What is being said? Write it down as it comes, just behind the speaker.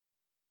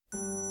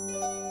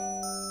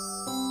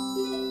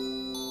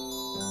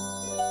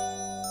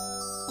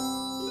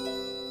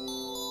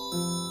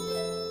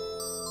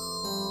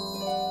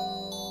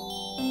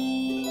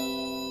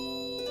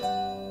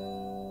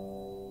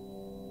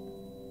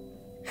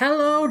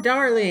Hello,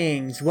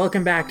 darlings!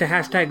 Welcome back to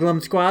Hashtag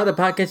Glum Squad, the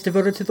podcast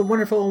devoted to the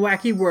wonderful and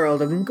wacky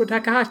world of Rumiko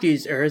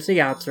Takahashi's Urusei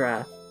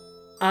Yatsura.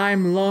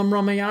 I'm Lum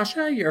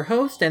Ramayasha, your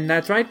host, and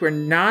that's right, we're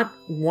not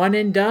one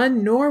and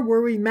done, nor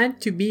were we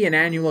meant to be an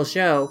annual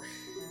show,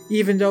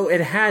 even though it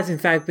has in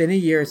fact been a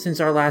year since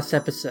our last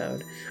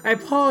episode. I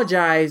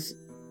apologize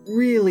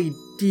really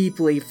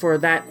deeply for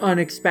that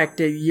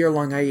unexpected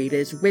year-long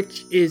hiatus,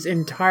 which is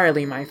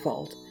entirely my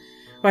fault.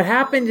 What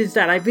happened is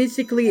that I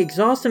basically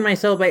exhausted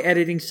myself by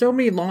editing so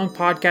many long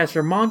podcasts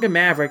for Manga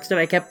Mavericks that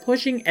I kept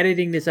pushing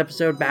editing this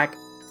episode back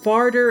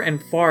farther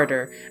and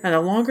farther, and the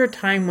longer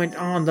time went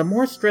on, the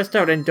more stressed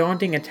out and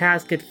daunting a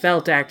task it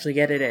felt to actually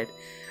edit it.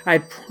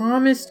 I'd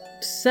promised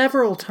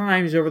several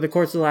times over the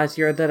course of the last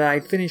year that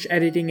I'd finish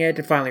editing it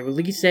and finally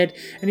release it,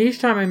 and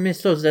each time I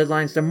missed those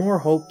deadlines, the more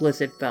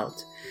hopeless it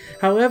felt.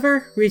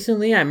 However,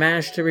 recently I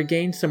managed to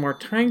regain some more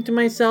time to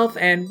myself,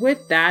 and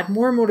with that,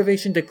 more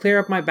motivation to clear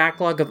up my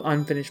backlog of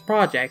unfinished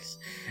projects,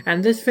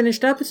 and this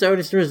finished episode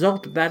is the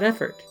result of that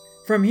effort.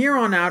 From here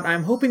on out,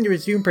 I'm hoping to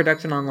resume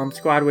production on Lump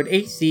Squad with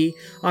AC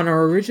on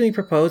our originally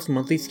proposed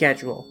monthly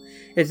schedule.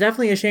 It's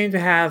definitely a shame to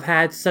have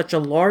had such a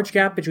large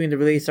gap between the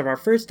release of our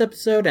first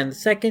episode and the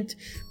second,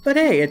 but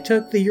hey, it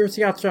took the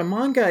Urusei Yatsura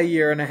manga a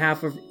year and a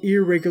half of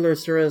irregular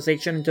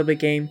serialization until it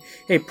became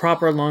a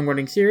proper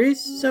long-running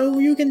series, so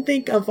you can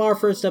think of our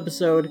first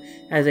episode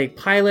as a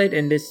pilot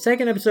and this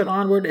second episode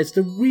onward as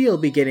the real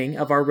beginning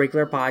of our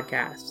regular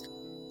podcast.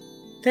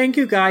 Thank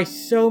you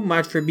guys so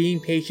much for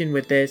being patient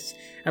with this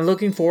and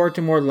looking forward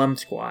to more Lump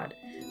Squad.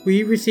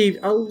 We received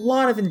a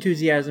lot of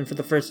enthusiasm for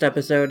the first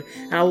episode,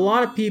 and a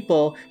lot of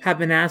people have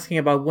been asking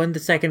about when the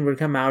second would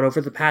come out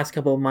over the past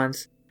couple of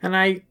months, and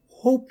I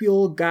hope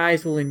you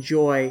guys will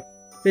enjoy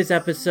this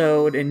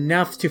episode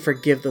enough to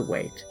forgive the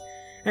wait.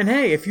 And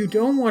hey, if you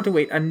don't want to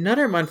wait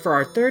another month for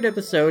our third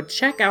episode,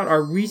 check out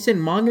our recent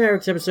Manga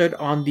Mavericks episode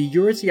on the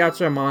Urusei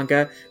Yatsura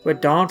manga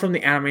with Dawn from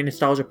the Anime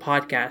Nostalgia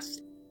podcast,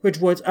 which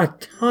was a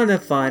ton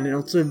of fun and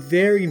also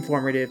very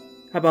informative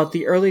about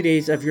the early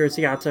days of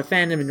Urusei Yatsura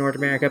fandom in North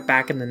America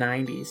back in the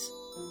 90s.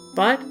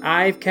 But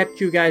I've kept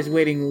you guys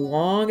waiting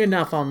long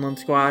enough on Lump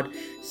Squad,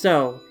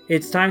 so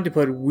it's time to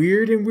put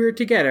weird and weird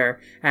together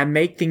and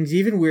make things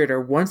even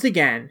weirder once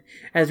again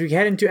as we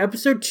head into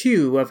episode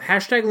 2 of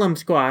Hashtag Lump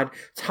Squad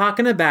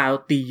talking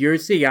about the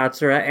Urusei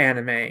Yatsura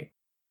anime.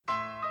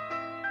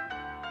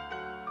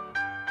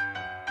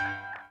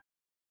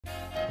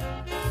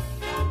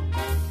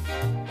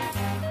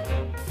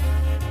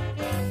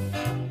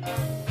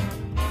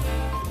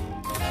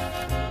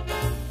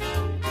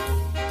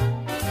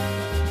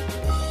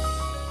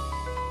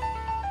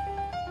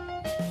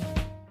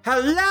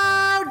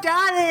 Hello,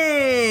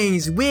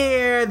 darlings!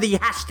 We're the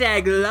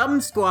Hashtag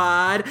Lump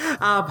Squad,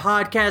 a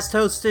podcast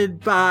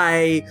hosted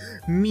by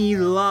me,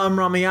 Lum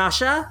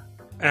Ramayasha.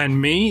 And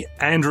me,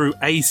 Andrew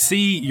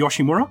A.C.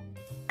 Yoshimura.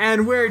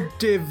 And we're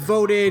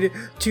devoted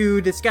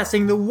to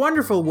discussing the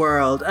wonderful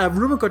world of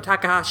Rumiko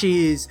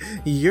Takahashi's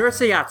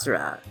Urusei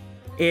Yatsura.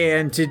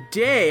 And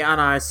today, on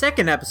our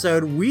second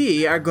episode,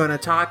 we are going to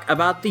talk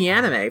about the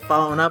anime,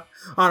 following up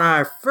on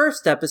our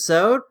first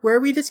episode, where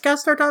we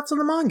discussed our thoughts on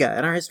the manga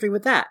and our history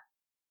with that.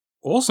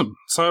 Awesome.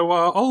 So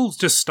I'll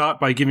just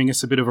start by giving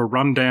us a bit of a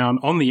rundown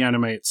on the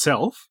anime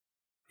itself.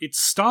 It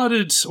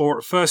started, or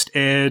it first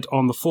aired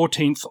on the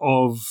 14th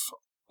of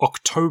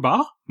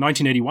October,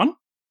 1981,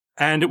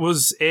 and it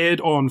was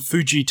aired on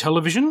Fuji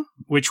Television,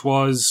 which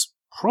was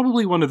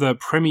probably one of the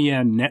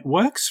premier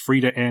networks,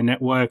 free-to-air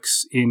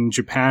networks in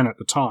Japan at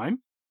the time.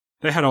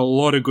 They had a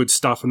lot of good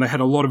stuff, and they had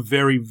a lot of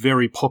very,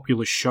 very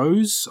popular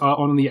shows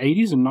on in the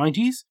 80s and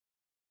 90s.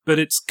 But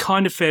it's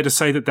kind of fair to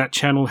say that that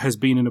channel has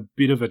been in a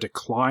bit of a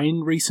decline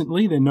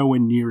recently. They're nowhere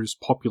near as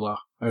popular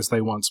as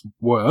they once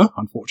were,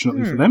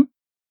 unfortunately for them.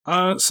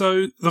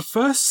 So the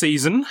first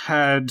season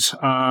had,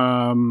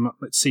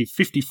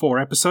 54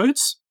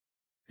 episodes.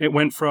 It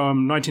went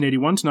from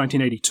 1981 to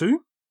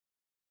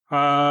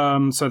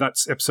 1982. So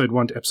that's episode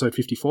 1 to episode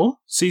 54.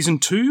 Season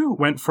 2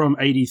 went from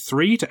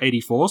 83 to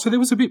 84, so there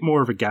was a bit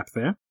more of a gap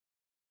there.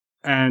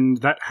 And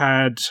that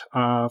had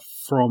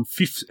from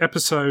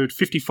episode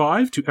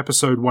 55 to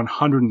episode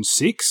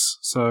 106,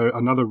 so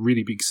another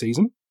really big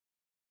season.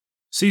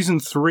 Season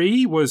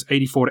 3 was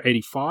 84 to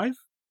 85,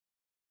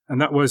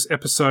 and that was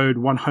episode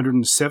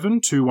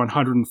 107 to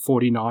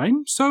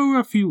 149, so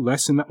a few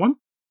less in that one.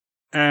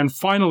 And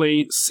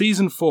finally,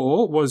 Season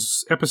 4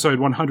 was episode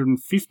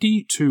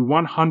 150 to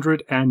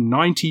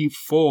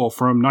 194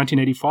 from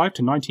 1985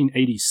 to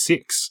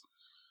 1986.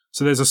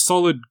 So there's a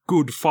solid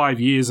good 5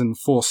 years and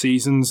 4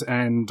 seasons,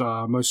 and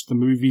most of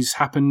the movies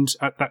happened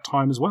at that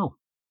time as well.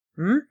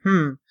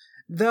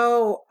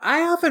 Though,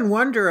 I often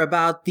wonder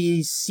about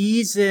the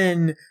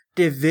season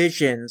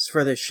divisions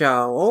for the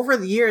show. Over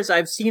the years,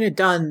 I've seen it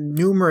done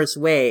numerous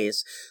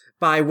ways.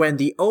 By when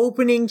the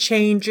opening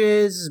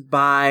changes,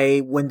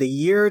 by when the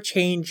year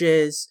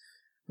changes.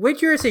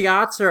 With Urusei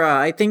Yatsura,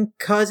 I think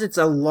because it's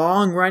a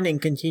long-running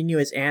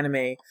continuous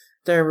anime,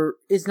 there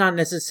is not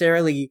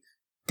necessarily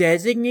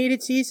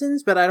designated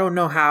seasons, but I don't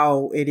know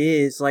how it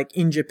is, like,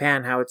 in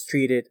Japan, how it's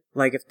treated.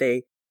 Like, if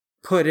they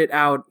put it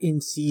out in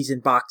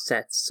season box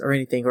sets or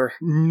anything, or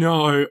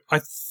No,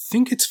 I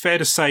think it's fair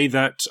to say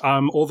that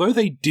although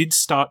they did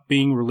start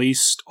being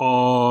released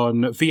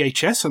on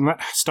VHS, and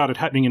that started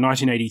happening in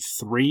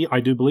 1983, I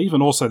do believe,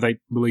 and also they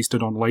released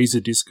it on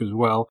Laserdisc as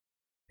well,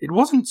 it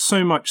wasn't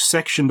so much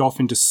sectioned off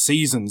into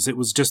seasons. It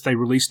was just they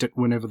released it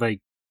whenever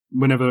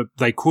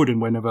they could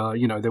and whenever,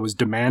 there was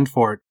demand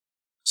for it.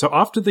 So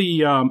after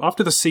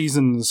the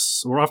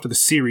seasons, or after the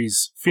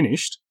series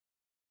finished,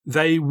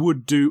 they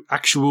would do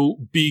actual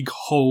big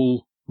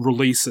whole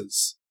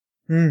releases.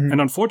 Mm-hmm.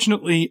 And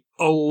unfortunately,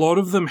 a lot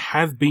of them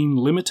have been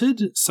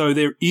limited. So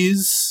there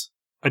is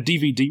a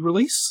DVD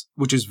release,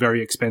 which is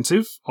very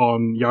expensive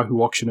on Yahoo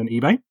Auction and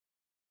eBay.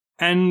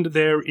 And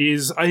there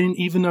is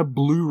even a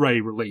Blu-ray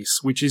release,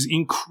 which is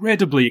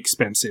incredibly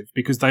expensive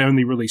because they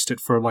only released it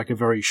for like a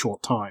very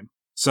short time.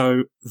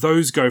 So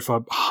those go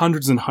for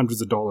hundreds and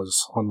hundreds of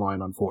dollars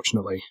online,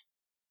 unfortunately.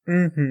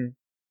 Mm-hmm.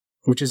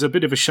 Which is a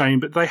bit of a shame,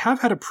 but they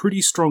have had a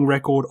pretty strong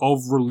record of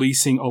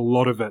releasing a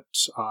lot of it,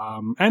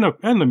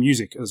 and the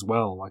music as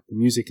well. Like, the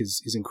music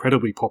is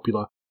incredibly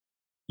popular.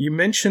 You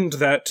mentioned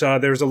that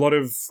there's a lot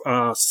of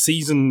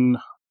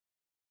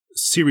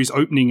series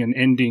opening and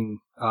ending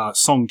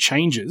song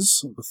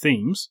changes, the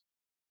themes,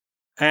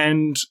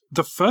 and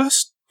the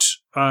first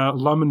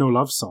Love No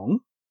Love song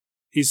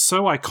is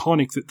so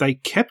iconic that they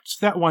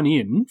kept that one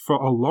in for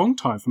a long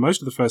time, for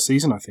most of the first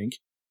season, I think,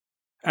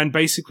 and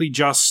basically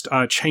just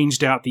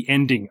changed out the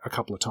ending a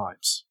couple of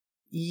times.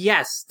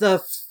 Yes,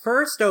 the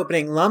first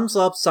opening, Lum's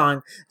Love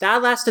Song,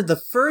 that lasted the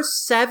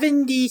first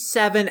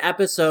 77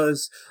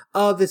 episodes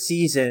of the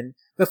season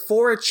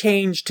before it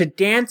changed to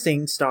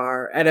Dancing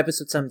Star at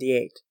episode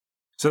 78.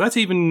 So that's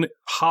even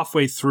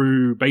halfway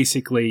through,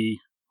 basically,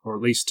 or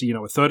at least,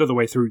 a third of the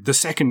way through the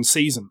second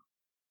season.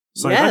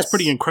 So That's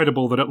pretty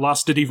incredible that it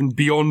lasted even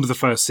beyond the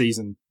first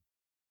season.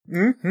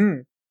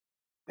 Mm-hmm.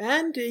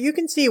 And you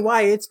can see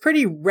why. It's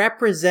pretty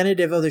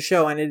representative of the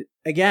show, and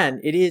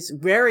it is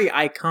very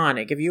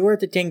iconic. If you were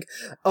to think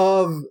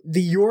of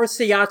the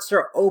Urusei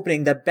Yatsura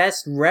opening that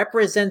best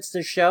represents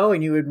the show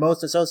and you would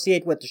most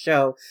associate with the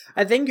show,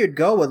 I think you'd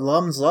go with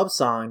Lum's Love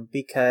Song,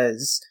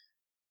 because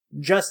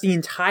just the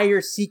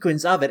entire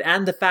sequence of it,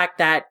 and the fact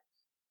that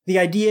the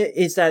idea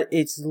is that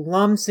it's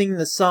Lum singing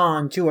the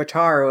song to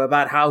Ataru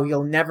about how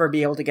he'll never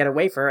be able to get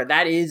away from her.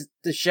 That is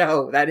the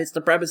show. That is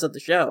the premise of the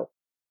show.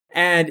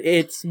 And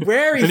it's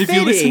very fitting. And if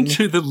you listen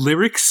to the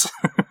lyrics,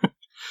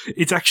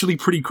 it's actually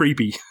pretty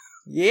creepy.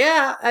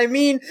 Yeah, I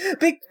mean,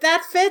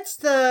 that fits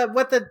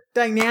what the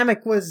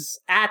dynamic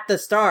was at the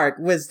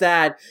start, was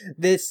that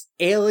this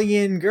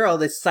alien girl,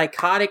 this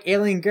psychotic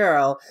alien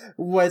girl,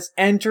 was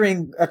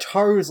entering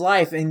Ataru's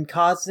life and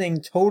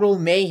causing total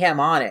mayhem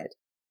on it.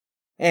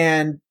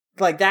 And,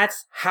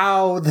 that's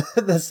how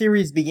the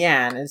series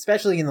began,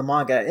 especially in the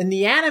manga. In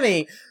the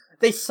anime,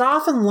 they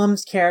soften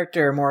Lum's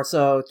character more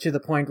so to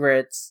the point where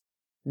it's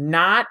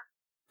not,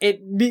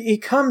 it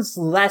becomes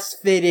less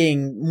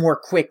fitting more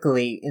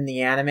quickly in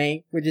the anime,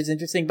 which is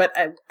interesting. But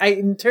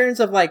in terms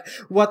of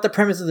what the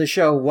premise of the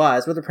show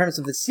was, what the premise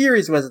of the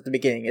series was at the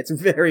beginning, it's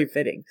very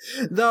fitting.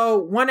 Though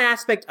one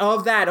aspect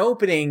of that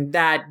opening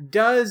that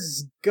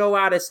does go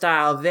out of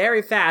style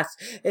very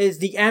fast is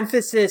the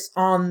emphasis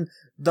on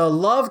the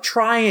love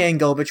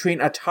triangle between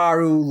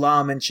Ataru,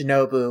 Lum, and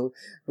Shinobu,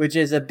 which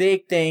is a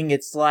big thing.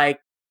 It's the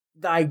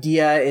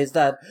idea is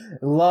that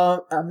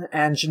Lum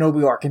and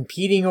Shinobu are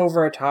competing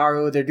over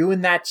Ataru. They're doing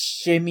that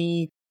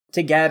shimmy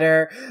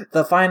together.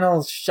 The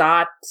final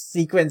shot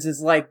sequence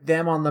is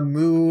them on the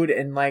moon,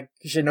 and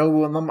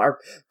Shinobu and Lum are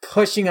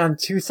pushing on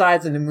two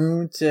sides of the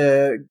moon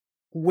to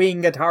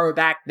wing Ataru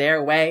back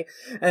their way.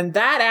 And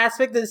that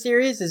aspect of the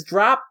series is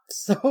dropped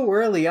so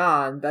early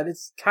on that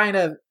it's kind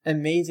of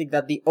amazing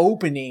that the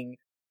opening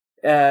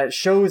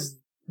shows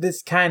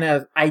this kind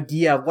of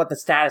idea of what the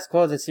status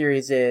quo of the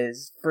series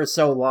is for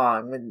so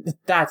long, when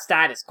that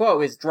status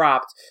quo is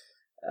dropped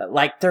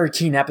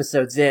 13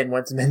 episodes in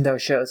once Mendo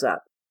shows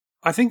up.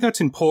 I think that's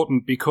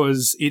important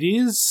because it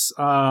is,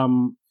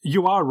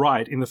 you are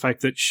right in the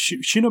fact that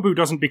Shinobu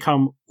doesn't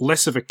become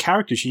less of a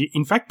character. She,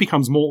 in fact,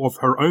 becomes more of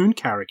her own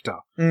character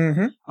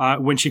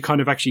when she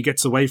kind of actually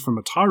gets away from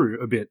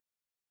Ataru a bit.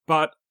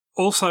 But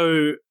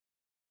also,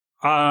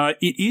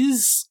 it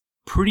is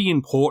pretty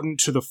important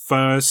to the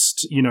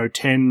first,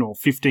 10 or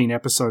 15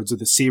 episodes of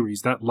the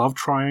series, that love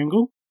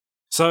triangle.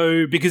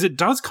 So, because it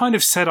does kind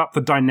of set up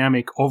the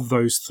dynamic of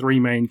those three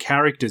main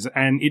characters,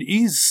 and it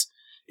is,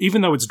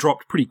 even though it's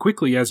dropped pretty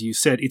quickly, as you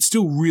said, it's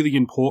still really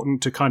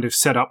important to kind of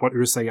set up what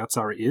Urusei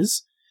Yatsura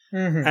is.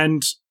 Mm-hmm.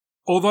 And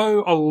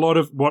although a lot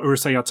of what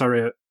Urusei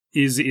Yatsura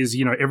is,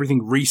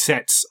 everything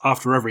resets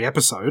after every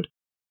episode,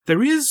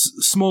 there is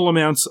small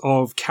amounts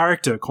of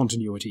character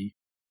continuity.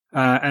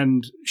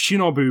 And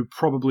Shinobu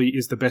probably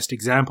is the best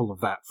example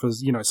of that for,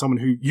 someone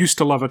who used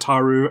to love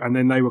Ataru and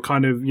then they were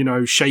kind of,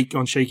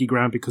 on shaky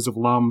ground because of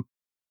Lum.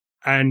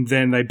 And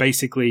then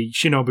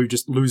Shinobu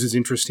just loses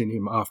interest in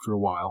him after a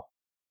while.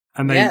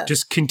 And they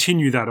just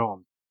continue that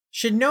on.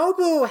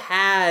 Shinobu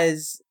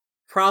has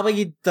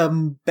probably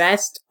the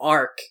best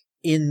arc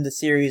in the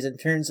series in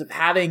terms of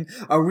having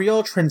a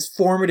real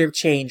transformative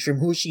change from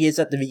who she is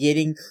at the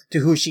beginning to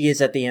who she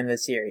is at the end of the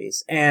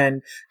series.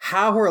 And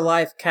how her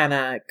life kind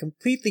of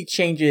completely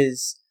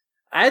changes,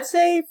 I'd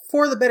say,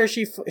 for the better.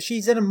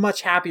 She's in a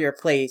much happier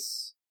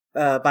place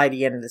by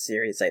the end of the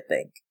series, I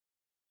think.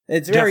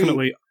 It's very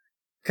Definitely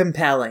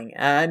compelling.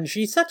 And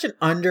she's such an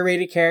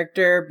underrated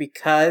character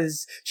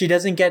because she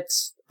doesn't get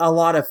a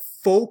lot of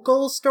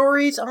focal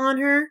stories on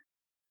her.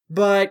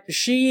 But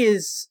she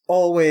is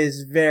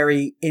always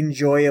very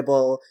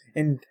enjoyable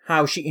in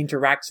how she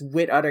interacts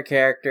with other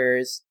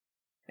characters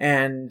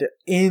and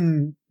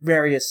in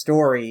various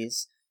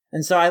stories.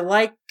 And so I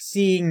like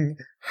seeing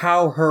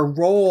how her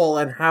role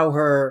and how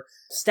her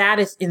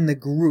status in the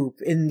group,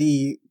 in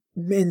the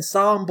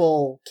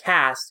ensemble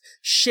cast,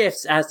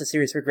 shifts as the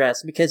series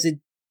progresses. Because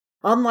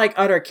unlike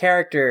other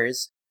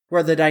characters,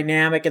 where the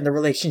dynamic and the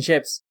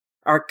relationships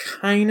are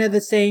kind of the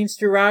same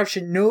throughout,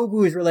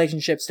 Shinobu's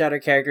relationships to other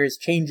characters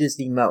changes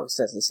the most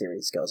as the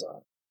series goes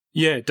on.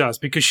 Yeah, it does,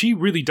 because she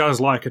really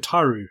does like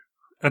Ataru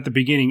at the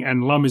beginning,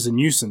 and Lum is a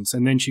nuisance,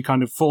 and then she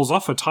kind of falls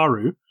off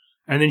Ataru,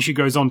 and then she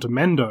goes on to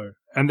Mendo.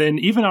 And then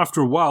even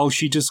after a while,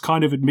 she just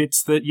kind of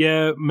admits that,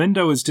 yeah,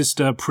 Mendo is just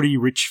a pretty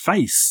rich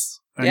face.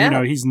 And, you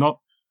know, he's not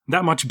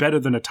that much better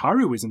than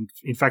Ataru is.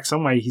 In fact,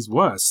 some way he's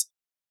worse.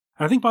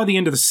 And I think by the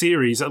end of the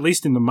series, at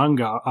least in the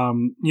manga,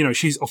 you know,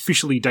 she's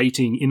officially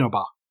dating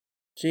Inaba.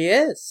 She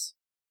is.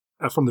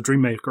 From the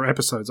Dreammaker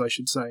episodes, I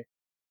should say.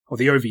 Or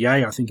the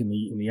OVA, I think, in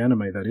the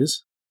anime, that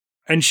is.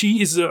 And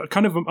she is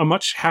kind of a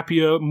much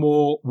happier,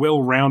 more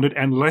well-rounded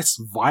and less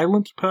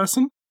violent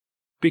person,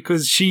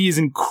 because she is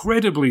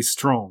incredibly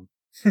strong.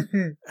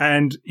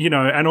 And, you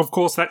know, and of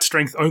course that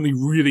strength only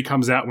really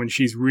comes out when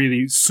she's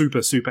really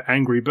super, super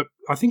angry. But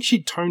I think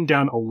she toned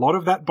down a lot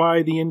of that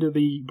by the end of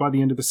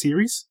the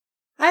series.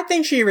 I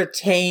think she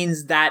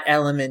retains that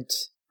element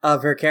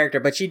of her character,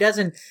 but she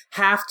doesn't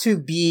have to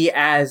be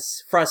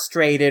as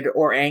frustrated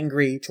or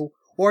angry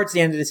towards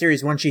the end of the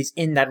series when she's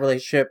in that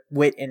relationship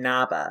with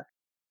Inaba.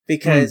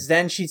 Because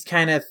then she's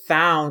kind of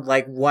found,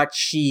 like, what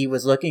she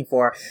was looking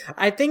for.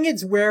 I think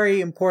it's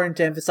very important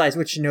to emphasize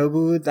with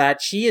Shinobu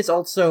that she is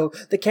also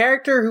the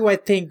character who I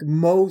think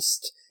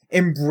most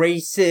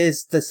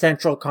embraces the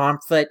central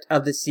conflict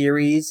of the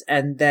series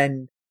and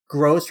then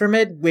grows from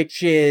it,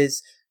 which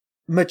is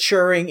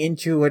maturing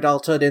into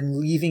adulthood and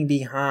leaving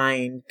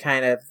behind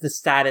kind of the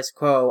status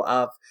quo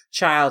of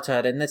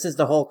childhood. And this is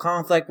the whole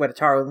conflict with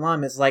Ataru and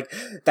Lum, is like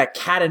that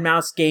cat and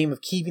mouse game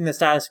of keeping the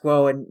status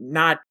quo and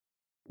not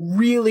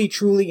really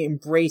truly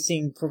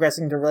embracing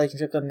progressing the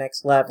relationship to the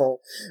next level.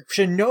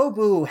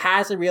 Shinobu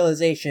has a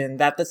realization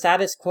that the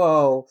status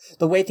quo,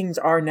 the way things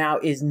are now,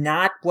 is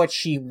not what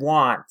she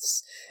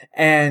wants.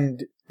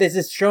 And this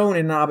is shown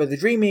in Inaba the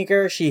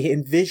Dreammaker. She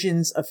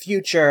envisions a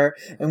future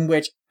in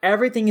which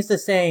everything is the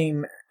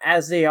same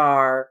as they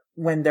are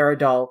when they're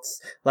adults.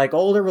 Like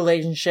older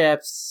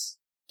relationships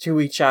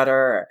to each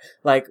other,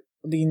 like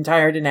the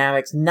entire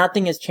dynamics,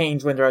 nothing has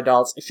changed when they're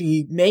adults.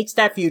 She makes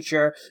that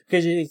future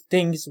because she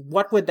thinks,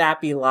 what would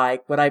that be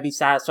like? Would I be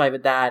satisfied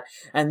with that?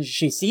 And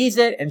she sees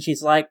it and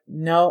she's like,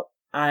 no,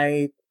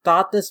 I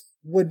thought this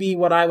would be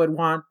what I would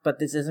want, but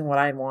this isn't what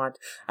I want.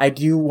 I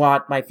do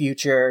want my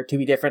future to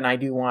be different. I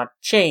do want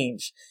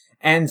change.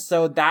 And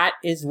so that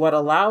is what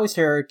allows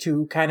her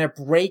to kind of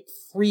break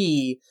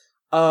free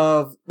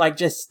of like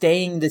just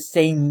staying the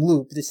same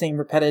loop, the same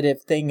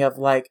repetitive thing of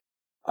like,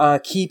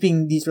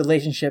 keeping these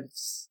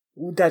relationships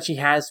that she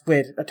has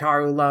with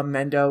Ataru, Lum,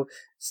 Mendo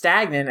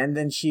stagnant, and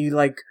then she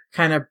like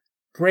kind of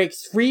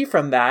breaks free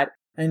from that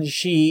and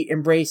she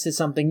embraces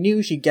something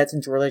new. She gets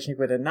into a relationship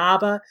with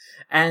Inaba,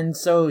 and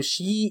so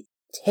she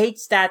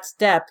takes that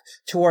step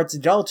towards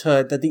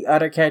adulthood that the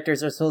other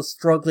characters are still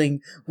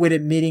struggling with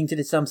admitting to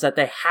themselves that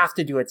they have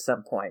to do at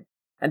some point.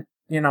 And,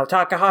 you know,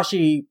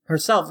 Takahashi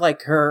herself,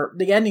 like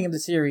the ending of the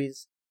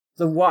series,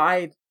 the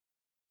why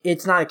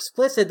it's not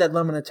explicit that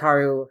Lum and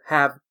Ataru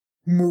have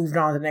moved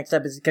on to the next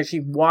step is because she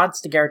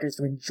wants the characters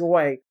to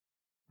enjoy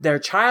their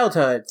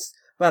childhoods.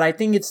 But I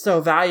think it's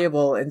so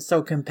valuable and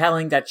so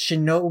compelling that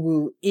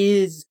Shinobu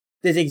is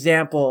this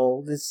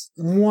example, this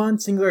one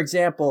singular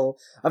example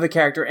of a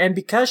character. And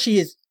because she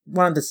is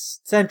one of the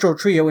central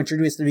trio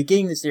introduced at the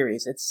beginning of the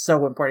series, it's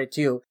so important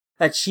too,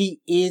 that she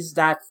is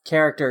that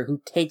character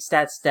who takes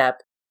that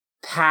step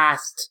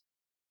past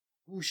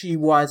who she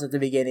was at the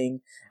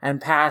beginning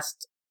and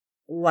past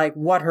like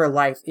what her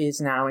life is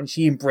now, and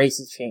she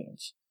embraces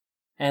change.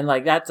 And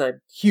like, that's a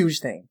huge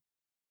thing.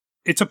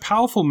 It's a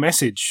powerful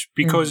message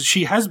because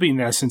she has been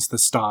there since the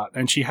start,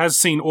 and she has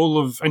seen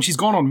and she's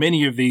gone on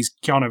many of these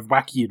kind of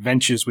wacky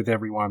adventures with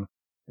everyone.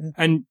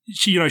 And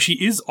she, you know, she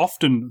is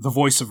often the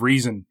voice of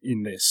reason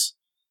in this,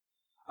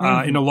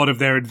 in a lot of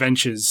their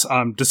adventures,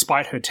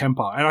 despite her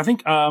temper. And I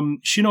think,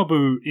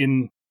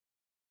 Shinobu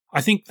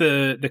I think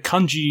the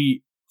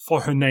kanji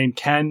for her name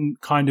can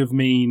kind of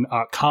mean,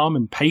 calm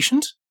and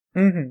patient,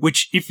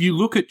 which if you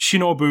look at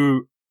Shinobu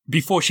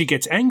before she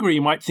gets angry,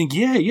 you might think,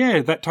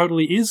 yeah, that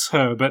totally is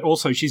her. But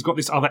also she's got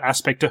this other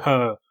aspect to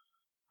her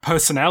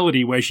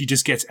personality where she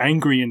just gets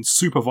angry and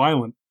super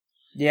violent.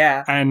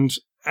 Yeah. And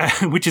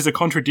which is a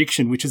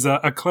contradiction, which is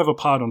a clever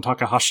part on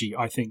Takahashi,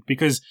 I think,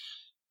 because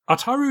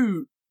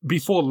Ataru,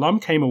 before Lum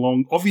came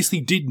along, obviously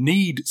did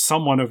need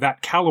someone of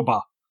that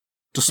caliber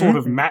to sort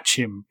of match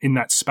him in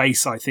that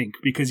space, I think,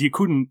 because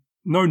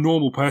no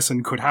normal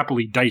person could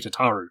happily date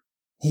Ataru.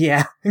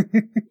 Yeah.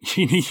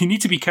 You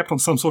need to be kept on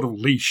some sort of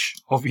leash,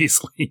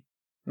 obviously.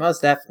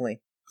 Most definitely.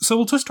 So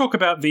we'll just talk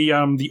about the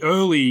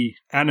early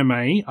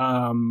anime.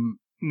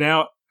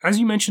 Now, as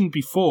you mentioned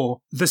before,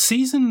 the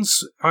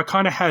seasons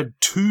kind of had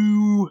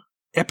 2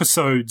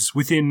 episodes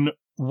within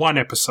one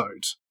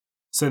episode.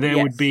 So there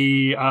would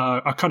be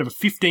a kind of a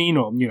 15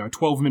 or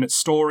 12-minute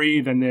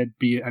story, then there'd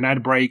be an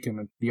ad break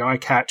and the eye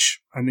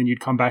catch, and then you'd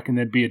come back and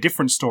there'd be a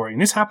different story.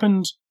 And this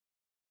happened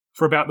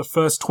for about the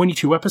first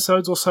 22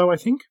 episodes or so, I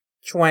think.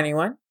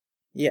 21?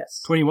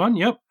 Yes. 21,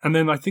 yep. And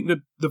then I think that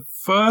the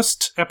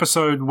first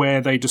episode where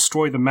they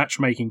destroy the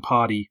matchmaking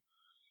party,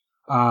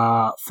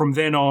 from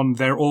then on,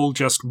 they're all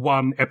just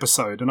one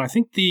episode. And I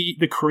think the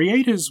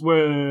creators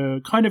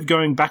were kind of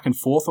going back and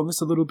forth on this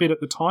a little bit at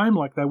the time.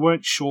 Like, they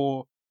weren't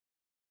sure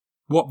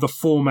what the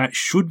format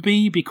should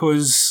be,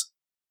 because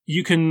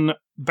you can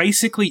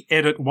basically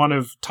edit one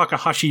of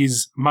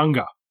Takahashi's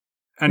manga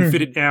and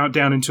fit it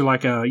down into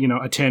like a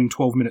 10,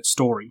 12-minute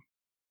story.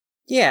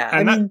 Yeah,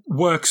 and that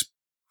works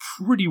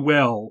pretty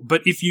well.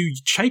 But if you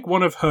take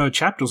one of her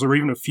chapters or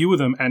even a few of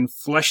them and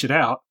flesh it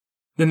out,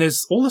 then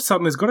there's all of a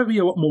sudden there's got to be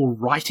a lot more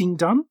writing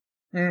done.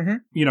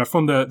 Mm-hmm.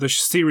 From the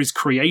series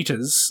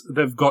creators,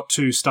 they've got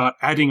to start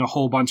adding a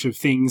whole bunch of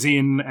things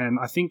in, and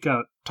I think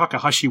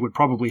Takahashi would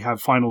probably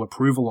have final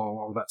approval on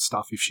all that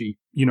stuff if she,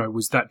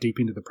 was that deep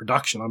into the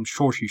production. I'm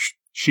sure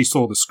she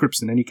saw the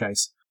scripts in any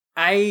case.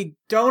 I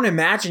don't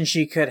imagine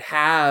she could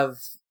have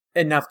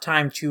enough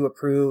time to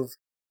approve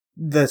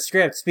the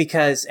scripts,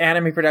 because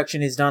anime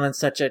production is done on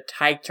such a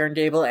tight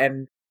turntable,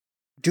 and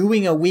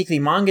doing a weekly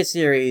manga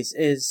series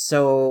is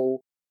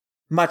so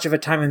much of a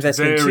time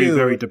investment very, too.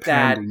 Very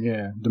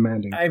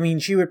demanding. I mean,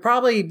 she would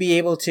probably be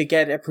able to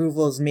get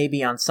approvals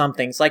maybe on some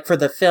things. Like for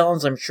the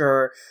films, I'm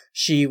sure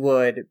she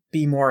would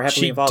be more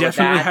heavily involved with that. She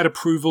definitely had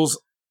approvals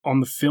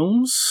on the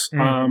films,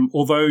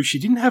 although she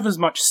didn't have as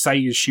much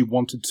say as she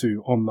wanted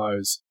to on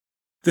those.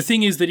 The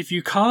thing is that if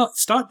you can't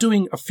start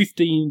doing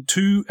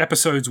 2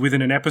 episodes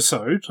within an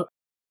episode,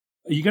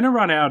 you're going to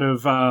run out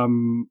of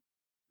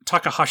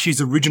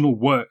Takahashi's original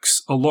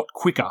works a lot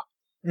quicker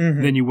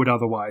than you would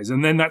otherwise.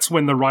 And then that's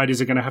when the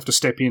writers are going to have to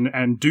step in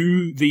and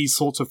do these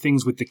sorts of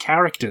things with the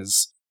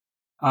characters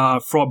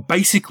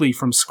basically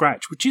from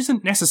scratch, which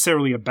isn't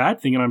necessarily a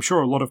bad thing, and I'm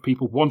sure a lot of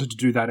people wanted to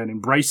do that and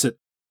embrace it.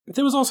 But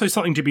there was also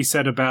something to be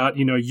said about,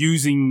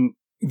 using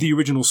the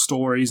original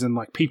stories, and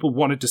like people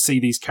wanted to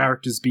see these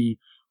characters be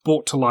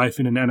brought to life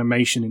in an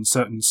animation in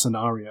certain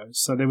scenarios.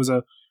 So there was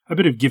a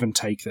bit of give and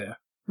take there.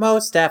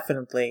 Most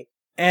definitely.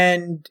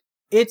 And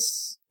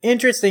it's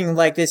interesting,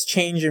 like, this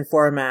change in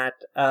format.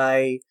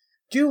 I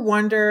do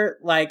wonder,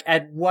 like,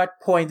 at what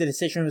point the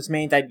decision was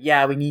made that,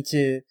 we need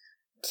to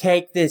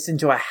take this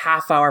into a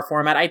half-hour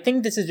format. I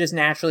think this is just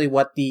naturally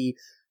what the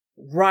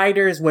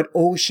writers, what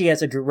Oshii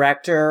as a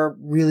director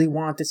really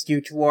want to skew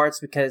towards,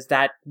 because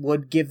that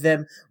would give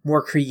them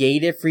more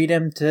creative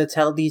freedom to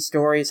tell these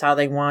stories how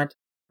they want.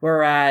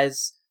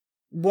 Whereas,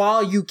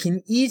 while you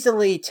can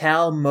easily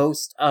tell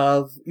most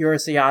of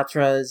Urusei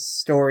Yatsura's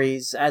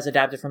stories as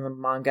adapted from the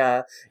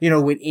manga,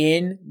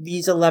 within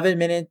these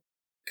 11-minute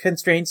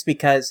constraints,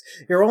 because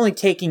you're only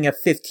taking a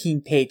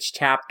 15-page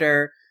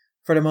chapter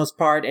for the most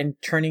part and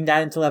turning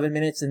that into 11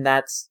 minutes, and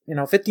that's,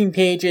 15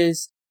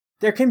 pages.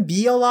 There can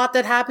be a lot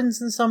that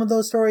happens in some of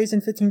those stories in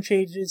 15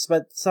 pages,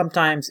 but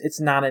sometimes it's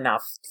not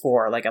enough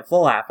for, like, a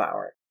full half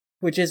hour.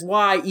 Which is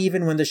why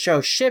even when the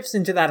show shifts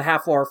into that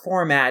half-hour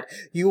format,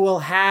 you will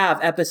have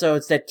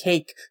episodes that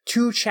take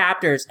 2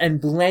 chapters and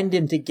blend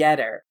them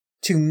together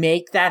to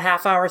make that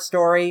half-hour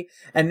story.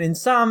 And in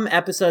some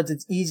episodes,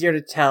 it's easier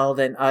to tell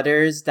than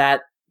others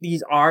that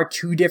these are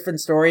 2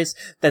 different stories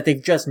that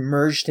they've just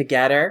merged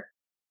together.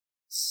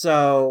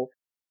 So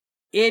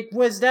it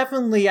was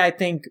definitely, I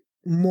think,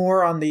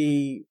 more on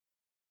the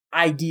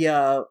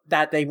idea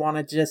that they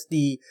wanted just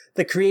the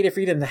creative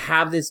freedom to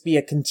have this be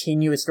a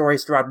continuous story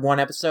throughout one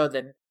episode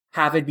than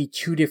have it be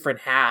 2 different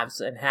halves,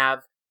 and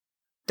have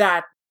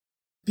that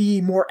be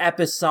more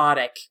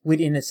episodic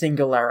within a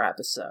singular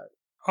episode.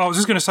 I was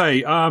just going to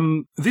say,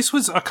 this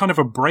was a kind of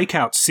a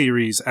breakout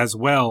series as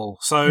well.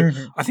 So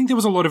I think there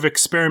was a lot of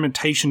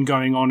experimentation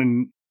going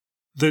on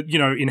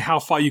in how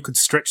far you could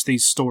stretch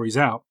these stories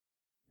out.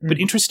 But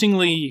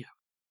interestingly,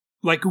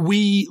 like,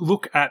 we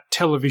look at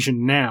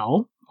television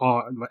now,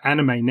 or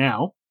anime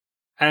now,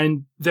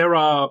 and there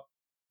are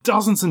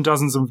dozens and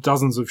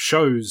dozens of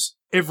shows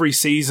every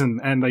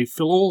season, and they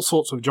fill all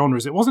sorts of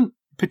genres. It wasn't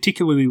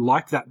particularly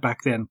like that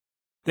back then.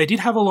 They did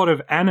have a lot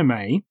of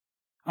anime,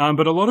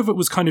 but a lot of it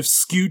was kind of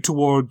skewed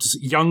towards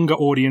younger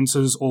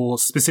audiences, or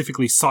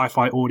specifically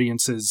sci-fi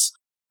audiences.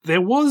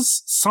 There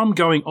was some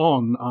going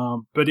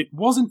on, but it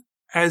wasn't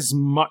as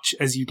much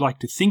as you'd like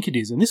to think it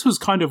is. And this was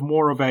kind of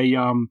more of a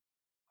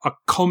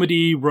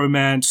comedy,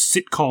 romance,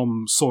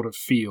 sitcom sort of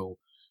feel.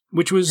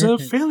 which was a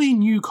fairly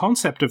new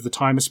concept of the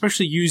time,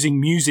 especially using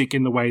music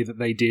in the way that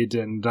they did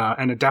and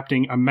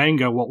adapting a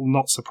manga, well,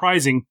 not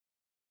surprising.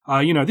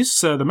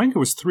 The manga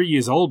was 3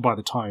 years old by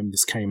the time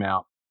this came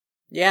out.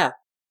 Yeah.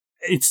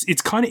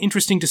 It's kind of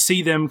interesting to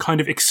see them kind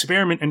of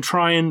experiment and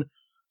try and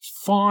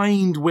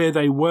find where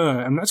they were.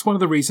 And that's one of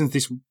the reasons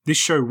this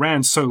show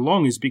ran so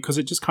long, is because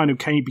it just kind of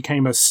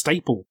became a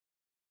staple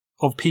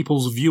of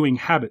people's viewing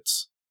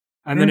habits.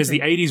 And then as the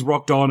 80s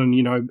rocked on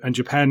and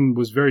Japan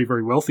was very,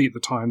 very wealthy at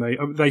the time,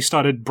 they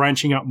started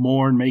branching out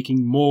more and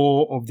making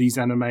more of these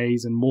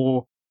animes and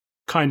more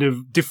kind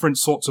of different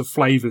sorts of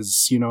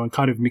flavors, and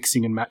kind of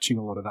mixing and matching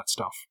a lot of that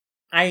stuff.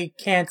 I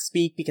can't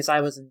speak because I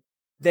wasn't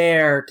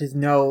there to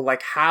know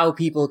like how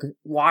people could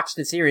watch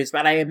the series,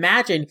 but I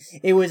imagine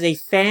it was a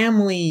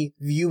family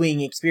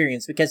viewing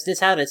experience because this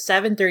had a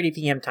 7:30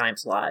 p.m. time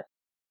slot,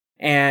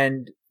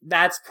 and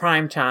that's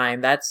prime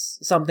time. That's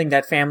something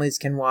that families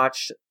can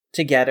watch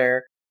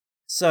together.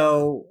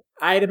 So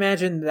I'd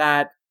imagine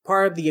that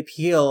part of the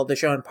appeal of the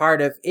show and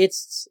part of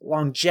its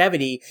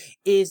longevity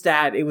is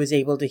that it was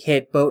able to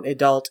hit both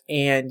adult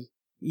and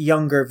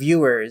younger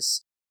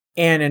viewers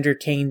and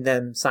entertain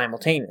them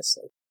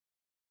simultaneously.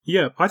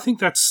 Yeah, I think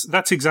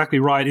that's exactly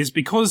right, is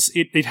because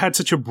it had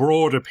such a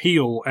broad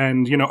appeal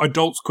and,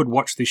 adults could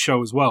watch this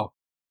show as well.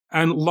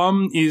 And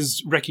Lum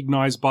is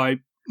recognized by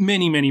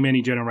many, many,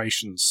 many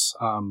generations.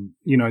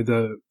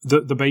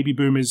 The baby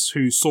boomers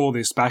who saw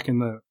this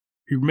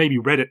who maybe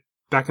read it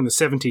back in the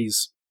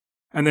 70s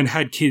and then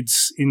had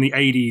kids in the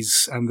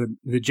 80s, and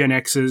the Gen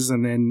Xers,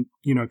 and then,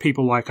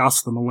 people like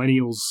us, the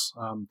millennials,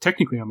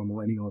 technically I'm a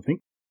millennial, I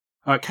think,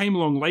 came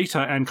along later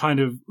and kind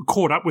of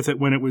caught up with it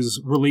when it was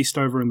released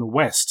over in the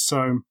West.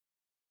 So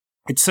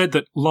it's said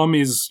that Lum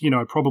is,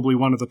 probably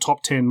one of the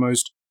top 10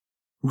 most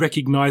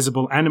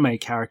recognizable anime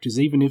characters.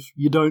 Even if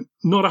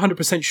not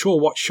 100% sure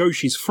what show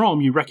she's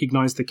from, you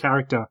recognize the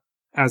character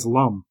as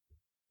Lum.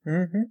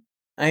 Mm-hmm.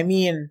 I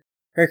mean,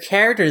 her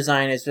character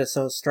design is just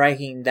so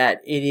striking that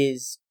it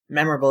is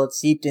memorable. It's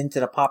seeped into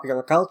the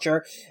popular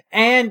culture.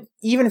 And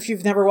even if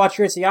you've never watched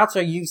Urusei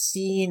Yatsura, you've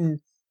seen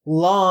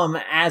Lum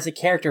as a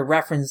character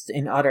referenced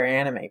in other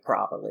anime,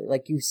 probably.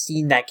 Like, you've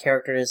seen that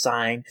character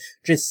design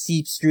just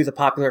seeps through the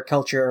popular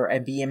culture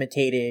and be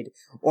imitated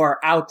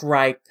or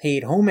outright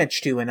paid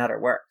homage to in other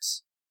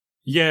works.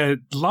 Yeah,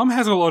 Lum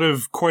has a lot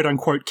of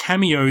quote-unquote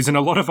cameos in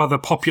a lot of other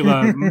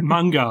popular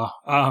manga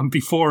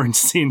before and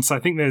since. I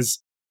think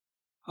there's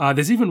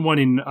even one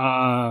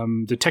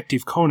in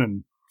Detective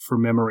Conan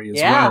from memory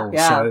as well.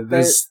 Yeah, so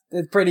there's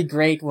a pretty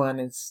great one.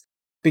 It's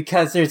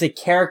because there's a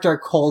character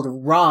called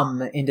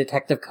Rum in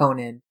Detective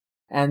Conan,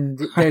 and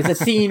there's a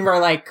scene where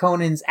like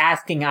Conan's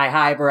asking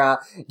Aihibara,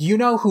 "Do you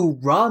know who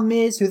Rum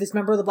is? Who this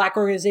member of the Black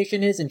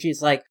Organization is?" And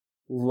she's like,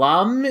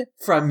 "Lum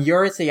from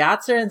Urusei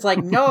Yatsura?" And it's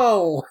like,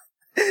 no.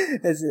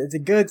 It's a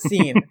good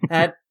scene.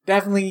 That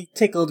definitely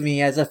tickled me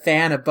as a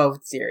fan of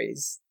both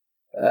series.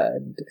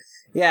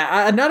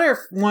 Another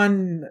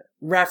one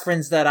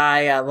reference that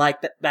I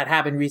liked that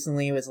happened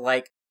recently was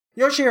like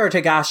Yoshihiro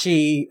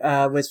Togashi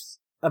was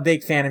a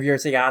big fan of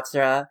Urusei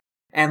Yatsura,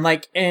 and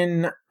like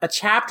in a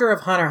chapter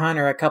of Hunter x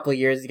Hunter a couple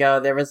years ago,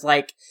 there was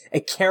like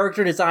a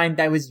character design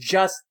that was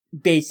just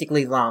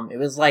basically Lum. It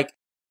was like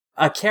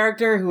a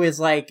character who is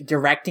like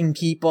directing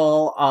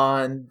people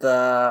on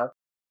the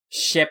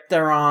ship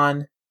they're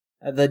on.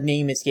 The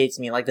name escapes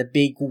me, like the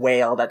big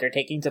whale that they're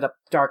taking to the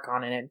Dark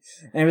Continent.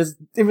 And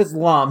it was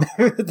Lum.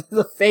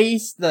 The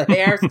face, the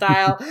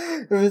hairstyle.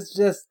 It was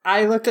just,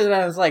 I looked at it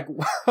and I was like,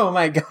 oh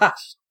my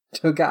gosh,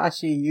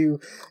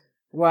 Togashi,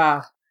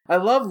 wow. I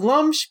love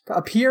Lum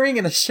appearing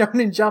in a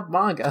Shonen Jump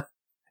manga.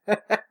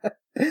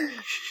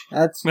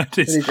 That's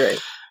pretty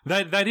great.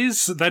 That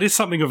is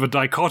something of a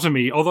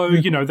dichotomy, although,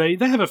 they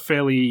have a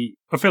fairly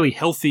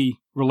healthy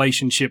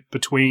relationship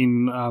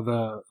between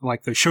the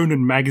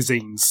Shonen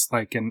magazines,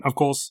 and of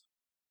course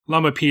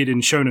Lum appeared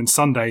in Shonen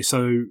Sunday,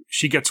 so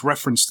she gets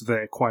referenced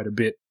there quite a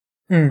bit.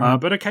 Mm-hmm.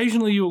 But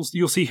occasionally you'll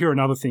see her in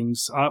other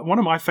things. One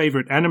of my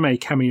favorite anime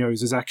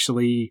cameos is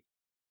actually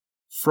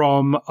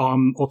from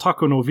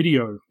Otaku no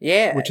Video,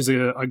 which is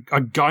a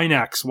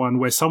Gainax one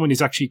where someone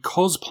is actually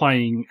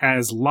cosplaying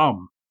as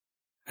Lum.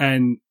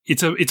 And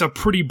it's a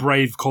pretty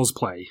brave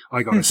cosplay,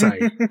 I gotta say,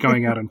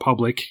 going out in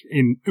public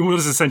in what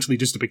is essentially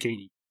just a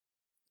bikini.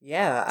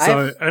 Yeah,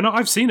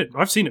 I've seen it.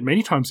 I've seen it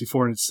many times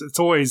before, and it's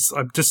always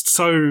I'm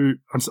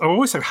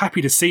always so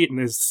happy to see it. And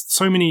there's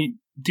so many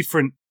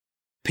different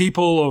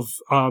people of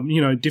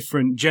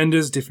different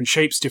genders, different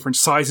shapes, different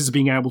sizes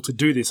being able to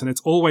do this, and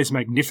it's always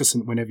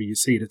magnificent whenever you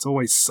see it. It's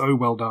always so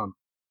well done.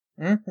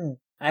 Mm-hmm.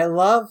 I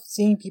love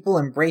seeing people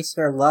embrace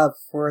their love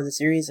for the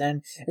series,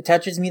 and it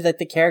touches me that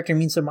the character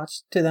means so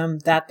much to them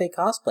that they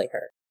cosplay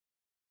her.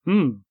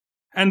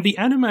 And the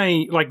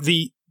anime, like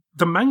the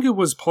manga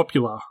was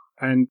popular,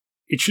 and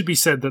it should be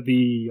said that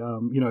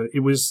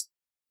it was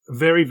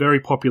very, very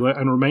popular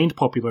and remained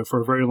popular for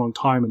a very long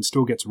time and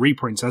still gets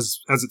reprints as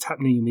it's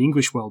happening in the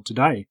English world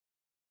today.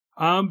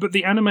 But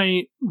the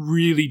anime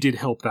really did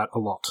help that a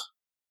lot.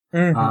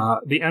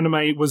 Mm-hmm. The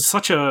anime was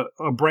such a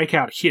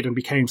breakout hit and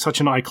became such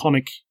an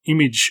iconic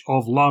image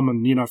of Lum,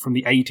 and from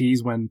the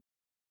 80s when.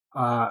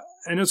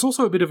 And it's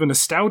also a bit of a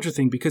nostalgia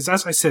thing because,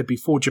 as I said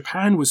before,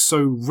 Japan was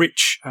so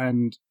rich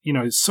and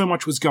so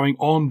much was going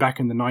on back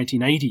in the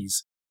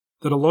 1980s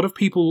that a lot of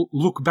people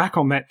look back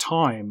on that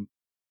time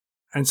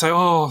and say,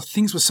 "Oh,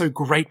 things were so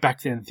great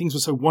back then. Things were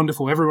so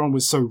wonderful. Everyone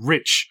was so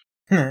rich."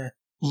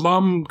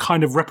 Lum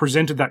kind of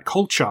represented that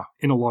culture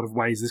in a lot of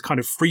ways. This kind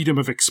of freedom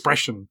of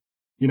expression.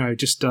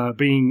 Just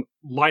being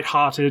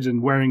lighthearted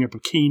and wearing a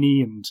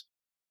bikini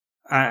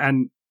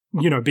and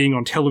being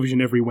on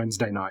television every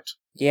Wednesday night.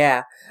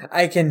 Yeah,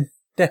 I can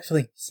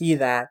definitely see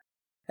that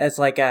as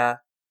like a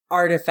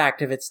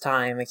artifact of its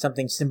time, like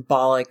something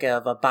symbolic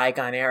of a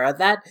bygone era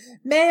that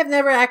may have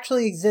never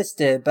actually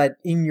existed, but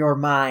in your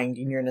mind,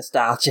 in your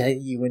nostalgia,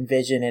 you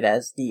envision it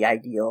as the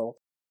ideal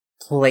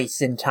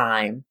place in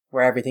time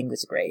where everything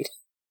was great.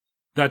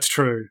 That's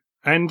true.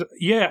 And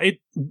yeah,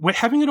 we're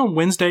having it on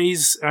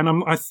Wednesdays,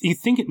 and I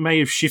think it may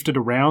have shifted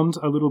around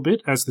a little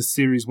bit as the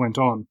series went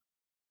on.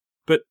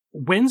 But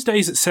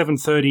Wednesdays at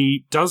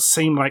 7:30 does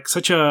seem like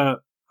such a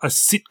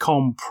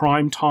sitcom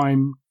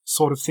primetime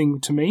sort of thing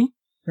to me.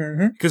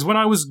 Mm-hmm. Because when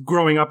I was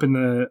growing up in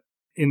the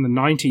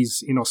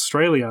 90s in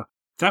Australia,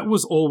 that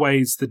was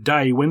always the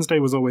day. Wednesday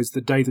was always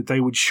the day that they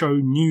would show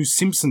new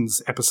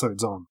Simpsons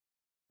episodes on.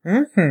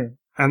 Mm-hmm.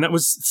 And that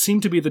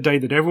seemed to be the day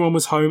that everyone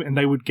was home, and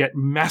they would get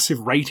massive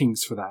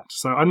ratings for that.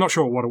 So I'm not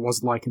sure what it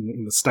was like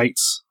in the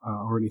States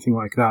or anything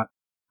like that.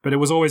 But it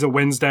was always a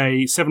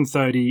Wednesday,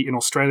 7:30 in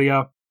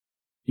Australia.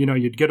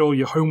 You'd get all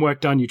your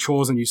homework done, your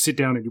chores, and you sit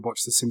down and you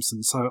watch The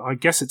Simpsons. So I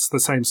guess it's the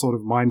same sort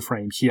of mind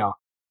frame here.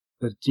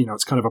 That,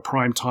 it's kind of a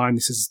prime time.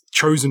 This is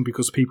chosen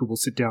because people will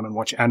sit down and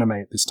watch anime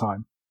at this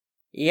time.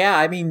 Yeah,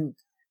 I mean,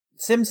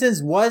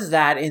 Simpsons was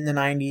that in the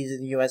 90s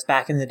in the US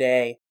back in the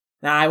day.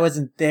 Now, I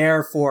wasn't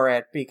there for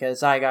it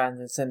because I got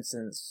into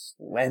Simpsons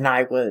when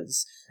I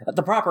was at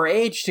the proper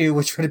age to,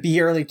 which would be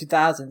early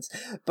 2000s.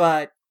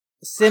 But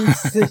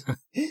Simpsons,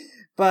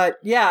 but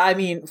yeah, I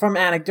mean, from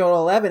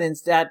anecdotal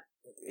evidence, that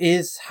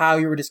is how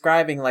you were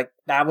describing, like,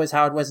 that was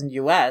how it was in the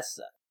US.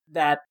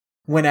 That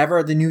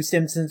whenever the new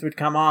Simpsons would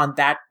come on,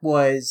 that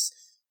was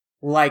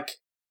like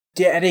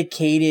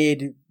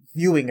dedicated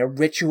viewing, a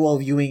ritual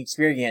viewing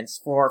experience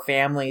for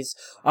families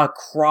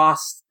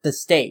across the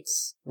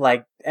states.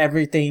 Like,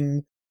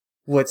 everything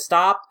would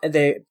stop, and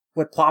they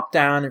would plop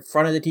down in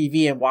front of the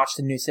TV and watch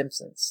the new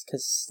Simpsons,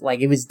 because, like,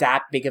 it was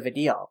that big of a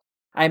deal.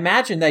 I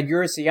imagine that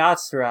Urusei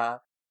Yatsura,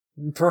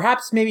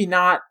 perhaps maybe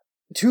not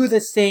to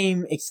the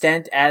same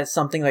extent as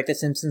something like The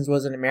Simpsons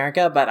was in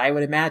America, but I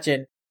would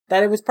imagine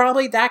that it was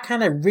probably that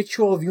kind of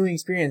ritual viewing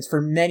experience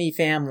for many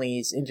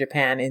families in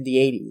Japan in the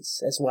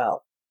 80s as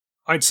well.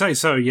 I'd say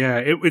so, yeah.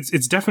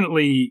 It's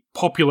definitely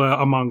popular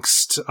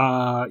amongst,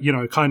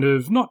 kind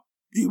of not.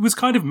 It was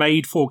kind of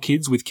made for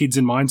kids with kids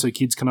in mind, so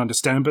kids can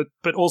understand,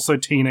 but also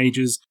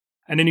teenagers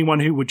and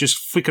anyone who would just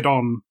flick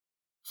on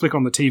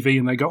the TV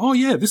and they go, "Oh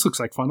yeah, this looks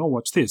like fun. I'll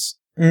watch this."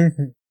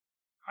 Mm-hmm.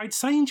 I'd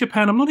say in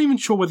Japan, I'm not even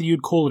sure whether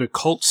you'd call it a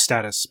cult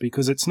status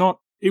because it's not.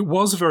 It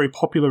was very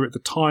popular at the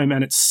time,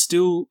 and it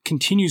still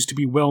continues to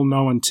be well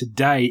known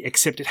today.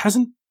 Except it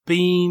hasn't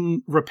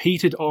been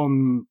repeated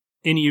on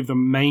any of the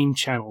main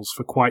channels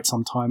for quite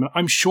some time.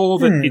 I'm sure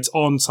that it's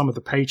on some of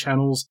the pay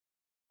channels,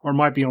 or it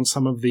might be on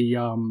some of the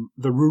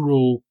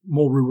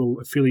more rural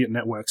affiliate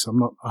networks. I'm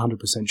not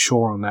 100%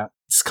 sure on that.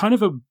 It's kind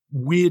of a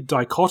weird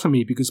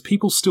dichotomy because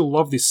people still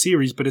love this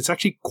series, but it's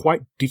actually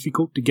quite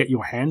difficult to get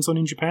your hands on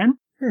in Japan,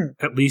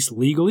 at least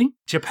legally.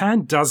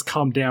 Japan does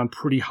come down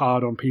pretty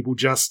hard on people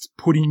just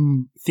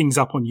putting things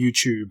up on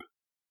YouTube.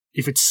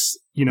 If it's,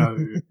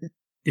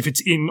 if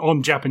it's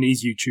on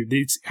Japanese YouTube,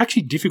 it's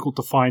actually difficult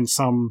to find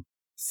some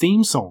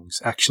theme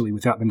songs actually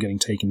without them getting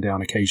taken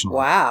down occasionally.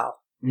 Wow.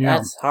 Yeah.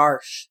 That's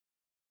harsh.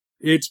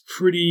 It's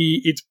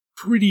pretty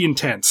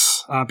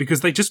intense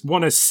because they just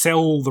want to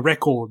sell the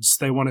records,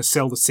 they want to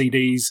sell the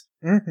CDs,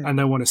 and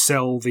they want to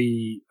sell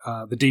the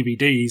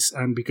DVDs.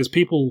 And because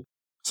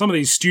some of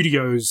these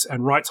studios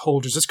and rights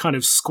holders just kind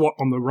of squat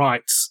on the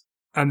rights,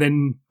 and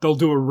then they'll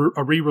do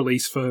a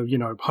re-release for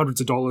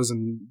hundreds of dollars,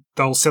 and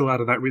they'll sell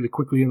out of that really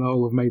quickly, and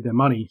they'll have made their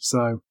money.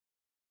 So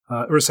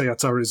Urusei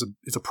Yatsura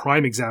is a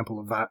prime example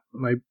of that.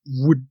 And it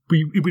would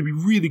be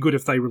really good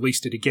if they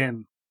released it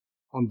again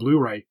on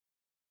Blu-ray.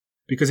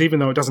 Because even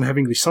though it doesn't have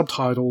English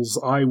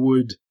subtitles, I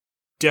would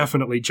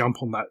definitely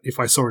jump on that if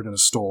I saw it in a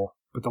store.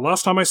 But the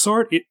last time I saw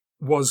it, it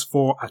was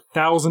for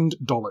 $1,000.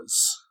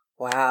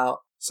 Wow.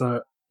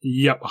 So,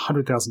 yep,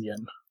 100,000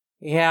 yen.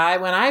 Yeah,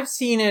 when I've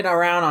seen it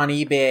around on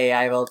eBay,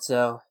 I've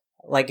also,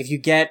 like, if you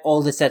get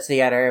all the sets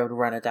together, it would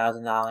run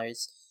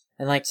 $1,000.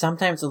 And, like,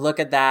 sometimes to look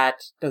at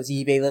those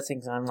eBay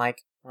listings, I'm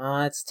like,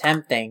 oh, it's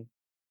tempting.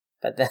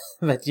 But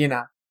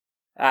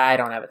I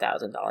don't have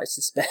 $1,000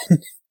 to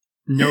spend.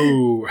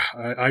 No,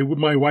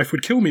 my wife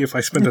would kill me if I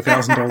spent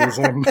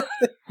 $1,000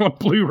 on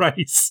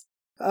Blu-rays.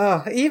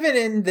 Oh, even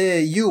in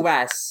the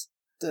US,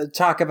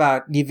 talk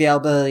about the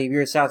availability of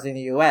Eurostars in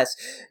the US.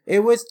 It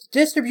was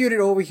distributed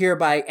over here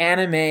by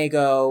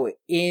Animago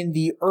in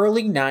the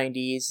early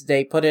 90s.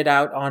 They put it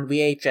out on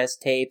VHS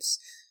tapes,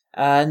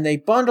 and they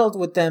bundled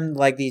with them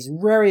like these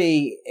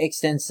very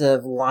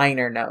extensive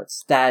liner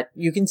notes that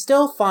you can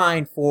still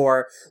find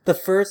for the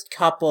first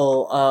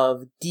couple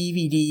of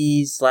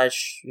DVDs /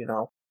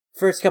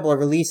 first couple of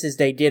releases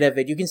they did of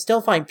it. You can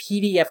still find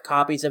PDF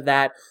copies of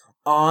that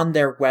on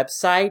their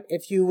website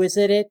if you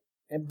visit it,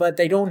 but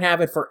they don't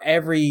have it for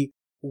every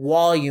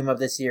volume of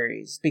the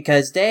series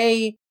because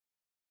they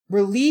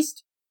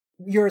released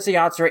Urusei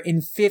Yatsura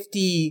in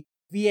 50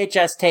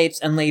 VHS tapes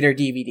and later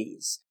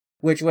DVDs,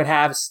 which would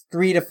have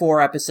 3 to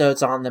 4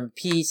 episodes on them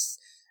piece,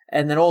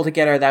 and then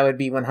altogether that would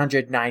be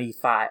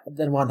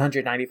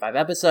 195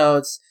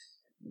 episodes.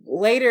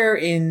 Later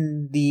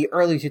in the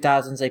early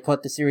 2000s, they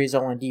put the series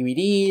all on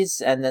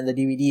DVDs, and then the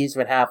DVDs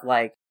would have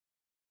like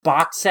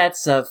box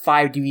sets of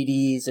 5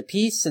 DVDs a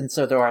piece, and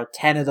so there are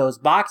 10 of those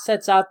box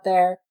sets out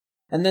there.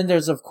 And then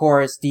there's, of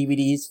course,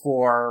 DVDs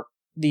for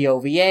the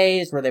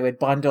OVAs, where they would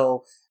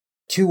bundle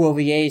 2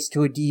 OVAs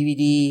to a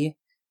DVD.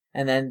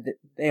 And then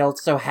they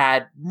also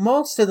had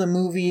most of the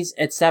movies,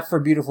 except for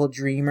Beautiful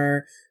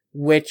Dreamer,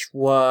 which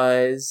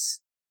was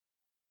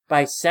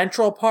by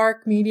Central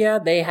Park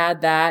Media. They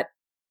had that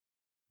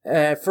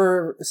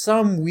for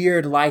some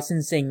weird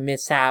licensing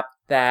mishap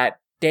that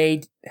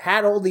they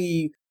had all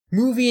the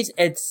movies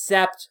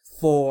except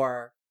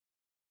for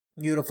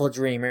Beautiful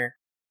Dreamer.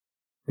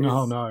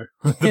 Oh no,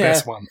 the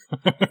best one.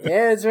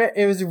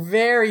 It was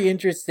very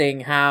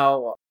interesting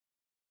how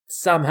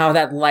somehow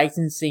that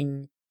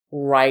licensing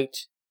right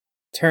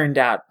turned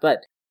out.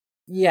 But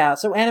yeah,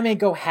 so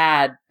Animago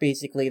had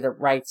basically the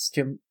rights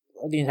to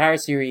the entire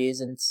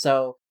series, and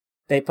so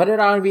they put it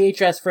on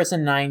VHS first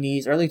in the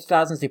 90s, early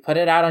 2000s, they put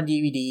it out on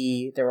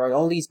DVD. There were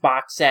all these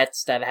box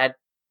sets that had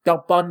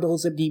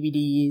bundles of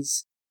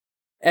DVDs.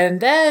 And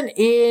then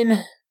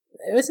it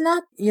was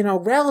not,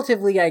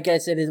 relatively, I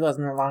guess it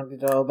wasn't long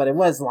ago, but it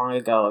was long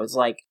ago. It was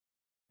like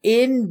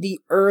in the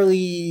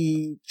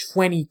early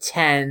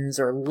 2010s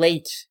or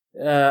late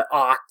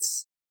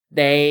aughts,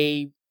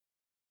 they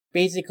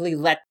basically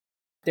let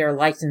their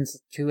license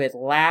to it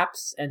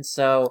lapse, and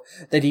so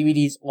the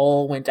DVDs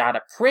all went out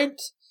of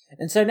print.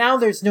 And so now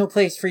there's no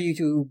place for you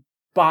to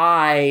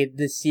buy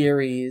the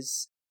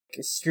series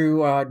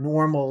through a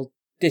normal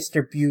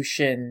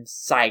distribution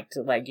site.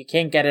 Like, you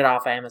can't get it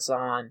off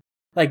Amazon.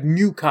 Like,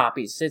 new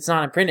copies. It's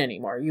not in print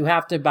anymore. You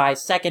have to buy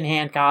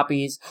secondhand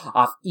copies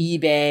off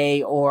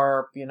eBay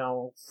or,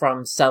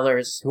 from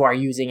sellers who are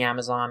using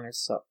Amazon or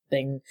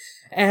something.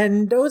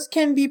 And those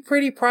can be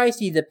pretty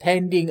pricey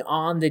depending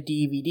on the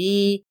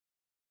DVD.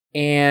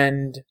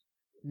 And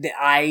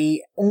I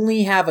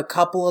only have a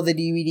couple of the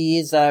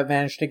DVDs that I've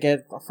managed to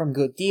get from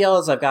good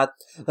deals. I've got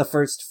the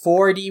first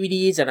 4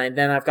 DVDs, and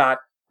then I've got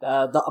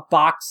the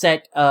box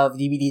set of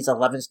DVDs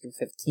 11 through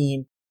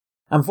 15.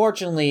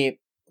 Unfortunately,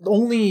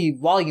 only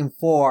volume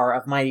 4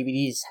 of my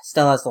DVDs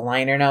still has the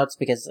liner notes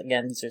because,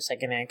 again, these are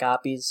secondhand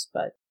copies.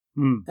 But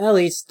at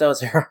least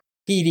those are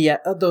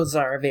those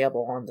are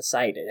available on the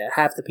site.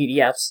 Have the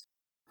PDFs.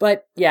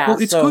 But yeah, well,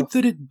 it's good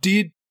that it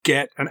did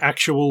get an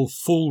actual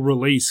full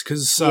release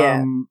because,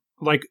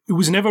 it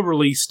was never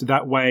released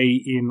that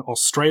way in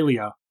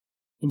Australia.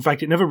 In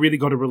fact, it never really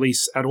got a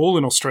release at all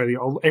in Australia.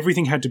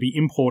 Everything had to be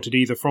imported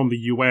either from the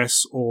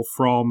US or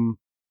from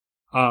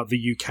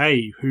the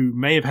UK, who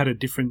may have had a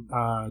different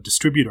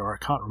distributor. I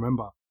can't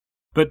remember.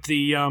 But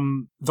the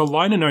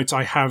liner notes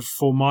I have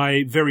for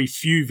my very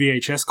few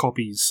VHS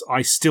copies,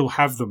 I still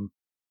have them.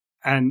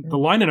 And the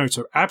liner notes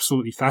are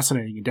absolutely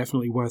fascinating and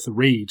definitely worth a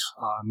read,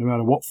 no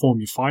matter what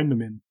form you find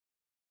them in.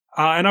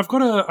 And I've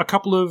got a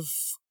couple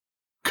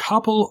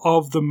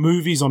of the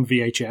movies on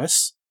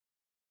VHS.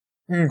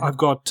 I've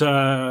got,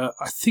 I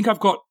think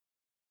I've got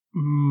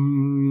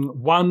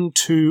 1,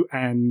 2,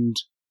 and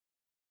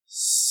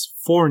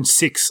 4 and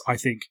 6, I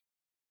think.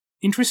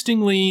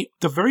 Interestingly,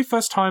 the very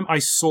first time I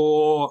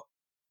saw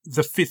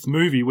the 5th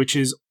movie, which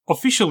is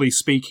officially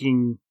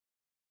speaking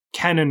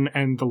canon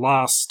and the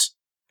last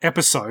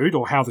episode,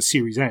 or how the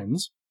series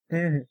ends,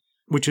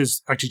 which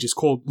is actually just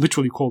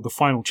literally called The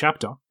Final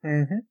Chapter,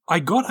 I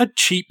got a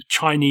cheap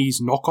Chinese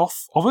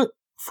knockoff of it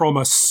from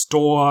a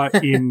store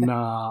in,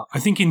 I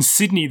think in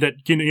Sydney that,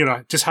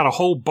 just had a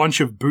whole bunch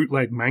of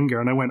bootleg manga.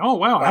 And I went, oh,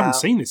 wow, I haven't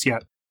seen this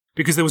yet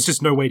because there was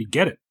just no way to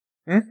get it.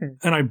 And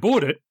I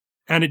bought it,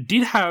 and it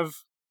did have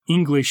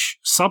English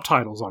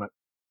subtitles on it.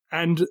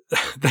 And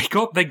they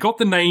got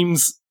the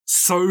names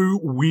so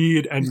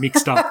weird and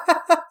mixed up.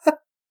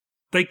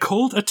 They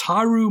called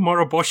Ataru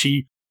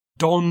Moroboshi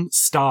Don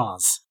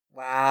Stars.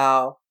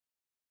 Wow.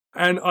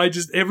 And I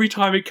just, every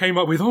time it came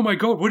up with, oh my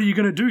god, what are you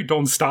going to do,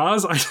 Don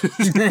Stars? I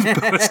just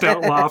burst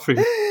out laughing.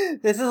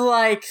 This is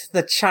like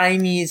the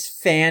Chinese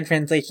fan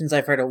translations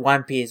I've heard of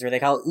One Piece, where they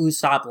call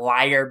Usopp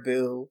Liar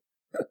Boo.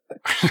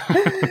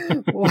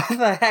 What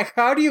the heck?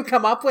 How do you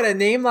come up with a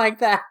name like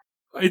that?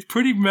 It's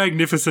pretty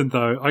magnificent,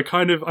 though. I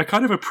kind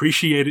of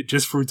appreciate it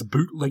just for its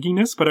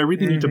bootlegginess, but I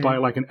really need to buy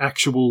like an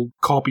actual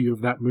copy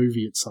of that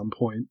movie at some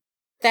point.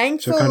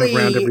 Thankfully, to kind of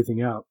round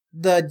everything out.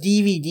 The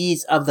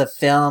DVDs of the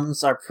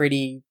films are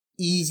pretty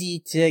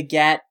easy to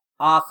get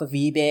off of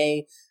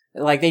eBay.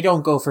 Like, they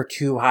don't go for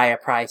too high a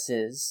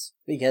prices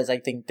because I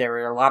think there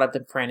are a lot of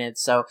them printed.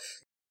 So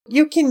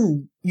you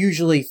can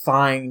usually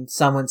find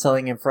someone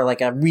selling them for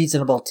like a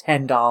reasonable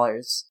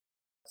 $10.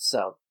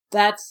 So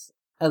that's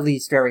at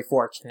least very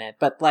fortunate.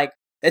 But like,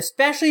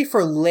 especially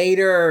for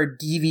later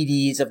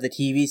DVDs of the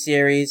TV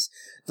series,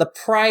 the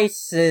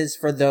prices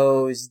for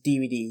those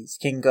DVDs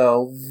can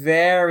go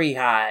very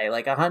high,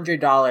 like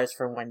 $100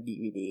 for one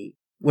DVD,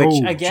 which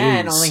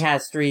only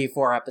has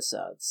 3-4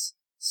 episodes.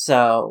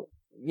 So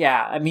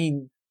yeah, I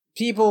mean,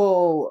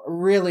 people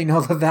really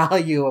know the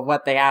value of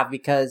what they have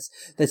because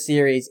the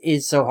series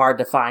is so hard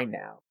to find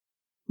now.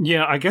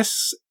 Yeah, I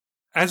guess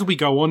as we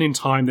go on in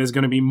time, there's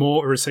going to be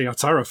more Urusei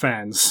Yatsura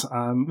fans,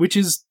 which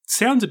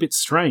sounds a bit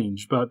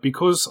strange, but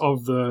because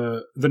of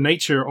the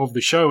nature of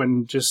the show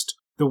and just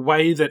the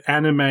way that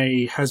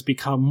anime has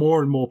become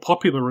more and more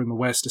popular in the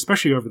West,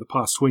 especially over the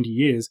past 20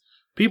 years,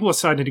 people are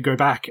starting to go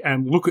back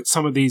and look at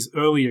some of these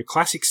earlier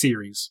classic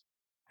series.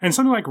 And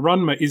something like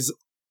Ranma is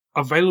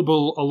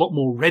available a lot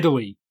more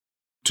readily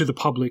to the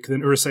public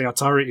than Urusei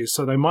Yatsura is,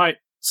 so they might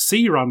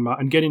see Ranma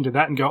and get into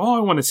that and go, oh,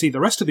 I want to see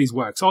the rest of these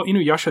works. Oh,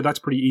 Inuyasha, that's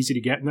pretty easy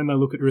to get. And then they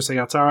look at Urusei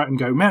Yatsura and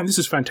go, man, this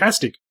is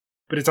fantastic.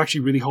 But it's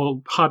actually really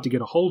hard to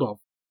get a hold of.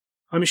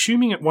 I'm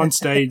assuming at one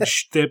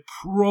stage there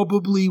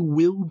probably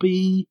will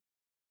be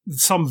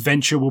some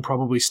venture will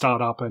probably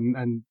start up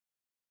and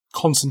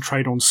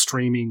concentrate on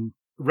streaming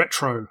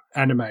retro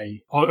anime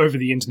over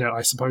the internet,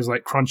 I suppose,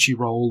 like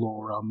Crunchyroll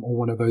or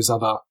one of those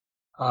other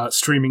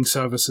streaming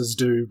services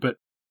do. But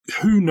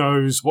who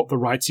knows what the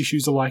rights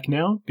issues are like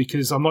now,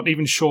 because I'm not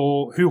even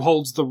sure who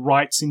holds the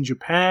rights in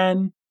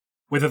Japan,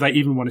 whether they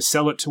even want to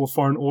sell it to a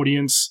foreign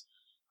audience.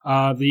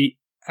 The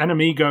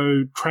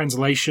Animigo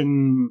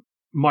translation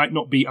might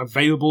not be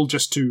available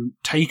just to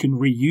take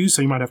and reuse,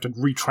 so you might have to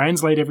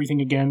retranslate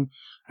everything again.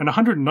 And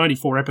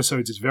 194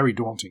 episodes is very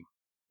daunting.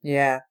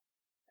 Yeah.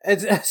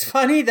 It's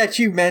funny that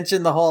you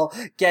mentioned the whole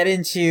get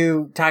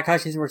into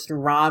Takashi's works through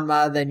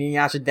Ranma, then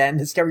Inuyasha, then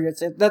Discovery.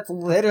 That's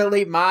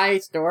literally my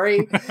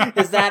story,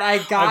 is that I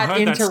got I've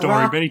heard into that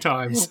story many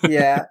times.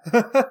 Yeah.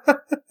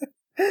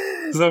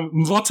 So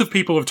lots of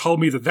people have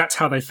told me that that's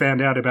how they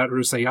found out about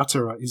Urusei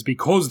Yatsura, is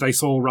because they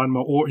saw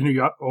Ranma or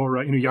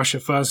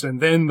Inuyasha first, and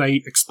then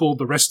they explored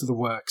the rest of the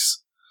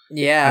works.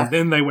 Yeah. And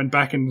then they went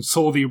back and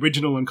saw the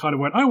original and kind of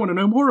went, I want to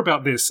know more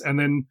about this. And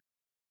then,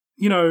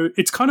 you know,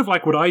 it's kind of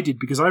like what I did,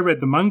 because I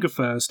read the manga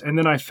first, and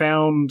then I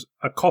found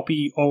a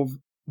copy of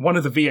one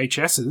of the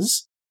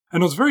VHSs,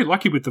 and I was very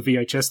lucky with the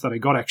VHS that I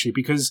got, actually,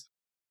 because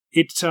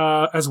it,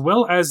 as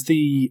well as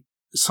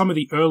some of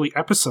the early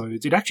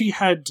episodes, it actually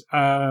had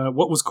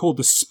what was called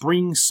the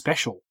Spring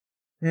Special.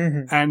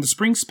 Mm-hmm. And the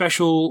Spring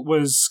Special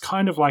was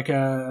kind of like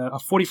a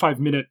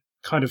 45-minute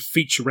kind of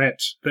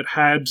featurette that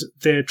had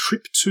their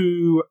trip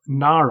to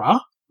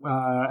Nara,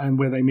 and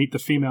where they meet the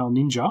female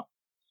ninja.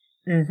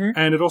 Mm-hmm.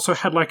 And it also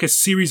had like a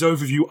series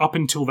overview up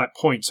until that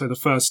point, so the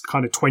first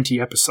kind of 20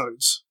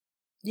 episodes.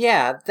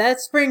 Yeah, that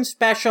Spring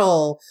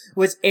Special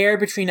was aired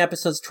between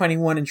episodes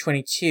 21 and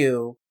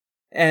 22.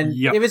 And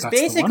Yep, it was that's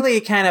the basically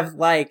kind of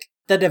like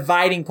the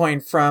dividing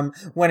point from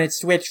when it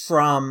switched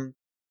from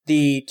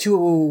the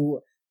 2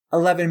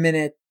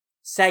 11-minute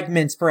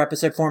segments per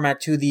episode format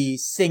to the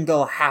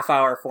single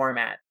half-hour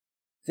format.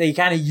 They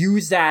kind of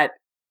use that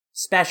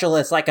special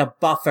as like a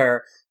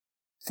buffer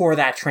for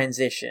that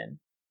transition,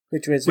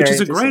 which is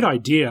a great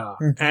idea.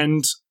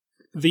 And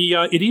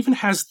it even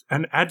has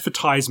an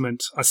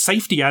advertisement, a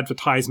safety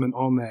advertisement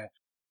on there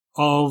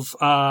of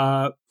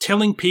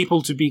telling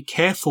people to be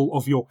careful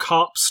of your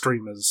carp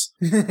streamers.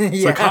 Yeah.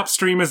 So carp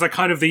streamers are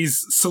kind of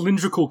these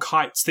cylindrical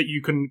kites that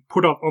you can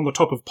put up on the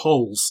top of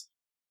poles.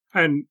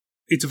 And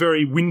it's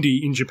very windy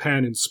in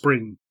Japan in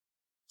spring.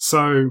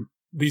 So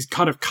these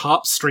kind of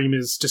carp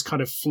streamers just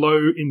kind of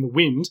flow in the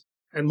wind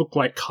and look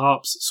like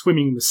carps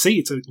swimming in the sea.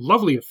 It's a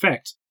lovely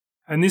effect.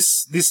 And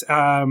this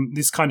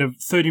kind of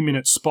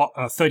 30-minute spot,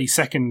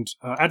 30-second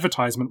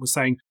advertisement was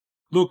saying,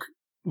 look,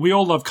 we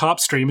all love carp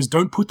streamers.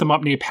 Don't put them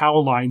up near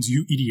power lines,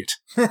 you idiot.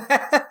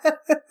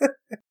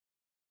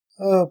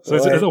 Oh, boy. So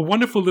it's a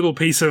wonderful little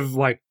piece of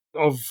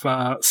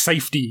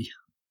safety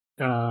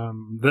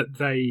that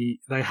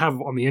they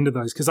have on the end of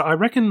those. Because I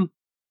reckon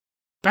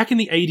back in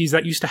the 80s,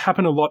 that used to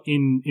happen a lot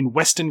in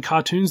Western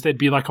cartoons. There'd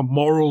be like a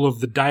moral of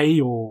the day,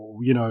 or,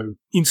 you know,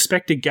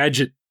 Inspector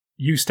Gadget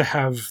used to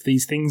have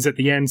these things at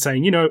the end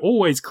saying, you know,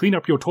 always clean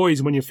up your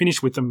toys when you're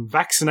finished with them,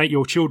 vaccinate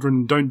your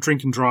children, don't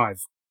drink and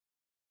drive.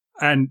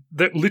 And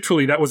that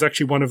was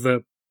actually one of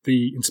the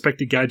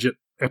Inspector Gadget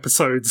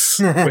episodes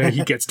where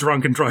he gets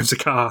drunk and drives a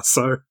car.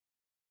 So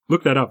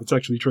look that up. It's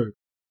actually true.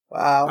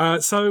 Wow.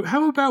 So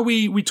how about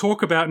we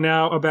talk about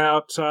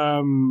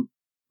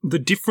the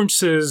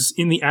differences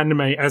in the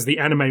anime as the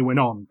anime went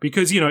on?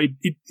 Because, you know,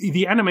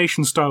 the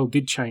animation style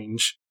did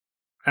change,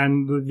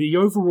 and the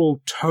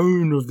overall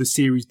tone of the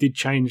series did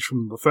change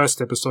from the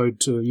first episode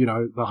to, you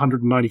know, the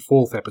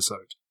 194th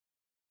episode.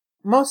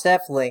 Most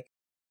definitely.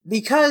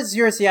 Because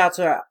Urusei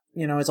Yatsura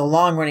it's a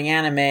long-running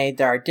anime,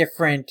 there are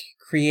different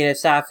creative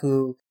staff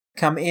who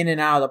come in and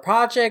out of the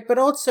project, but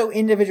also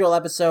individual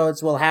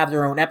episodes will have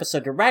their own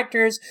episode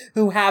directors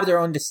who have their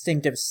own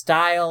distinctive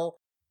style.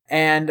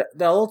 And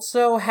they'll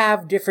also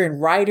have different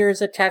writers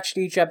attached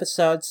to each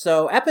episode,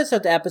 so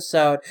episode to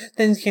episode,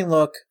 things can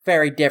look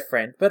very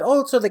different. But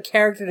also the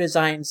character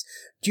designs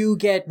do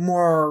get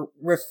more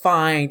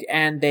refined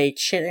and they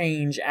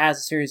change as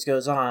the series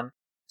goes on.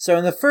 So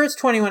in the first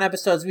 21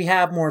 episodes, we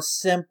have more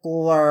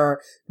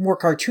simpler, more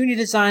cartoony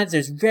designs.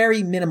 There's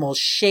very minimal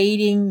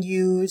shading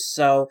used,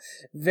 so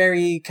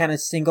very kind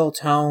of single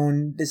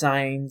tone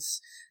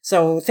designs.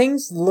 So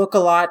things look a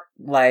lot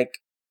like,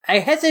 I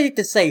hesitate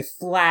to say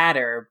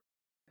flatter,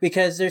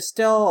 because there's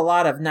still a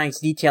lot of nice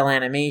detail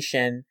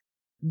animation,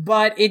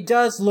 but it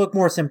does look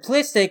more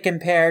simplistic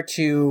compared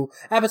to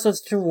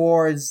episodes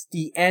towards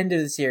the end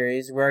of the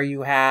series, where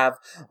you have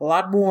a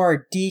lot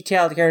more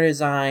detailed character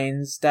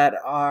designs that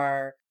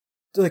are,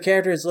 the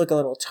characters look a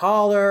little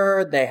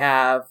taller, they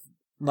have,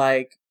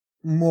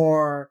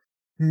 more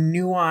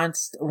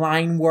nuanced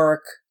line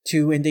work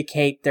to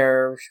indicate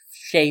their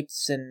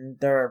shapes and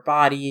their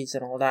bodies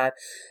and all that.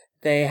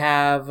 They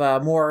have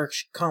more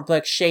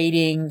complex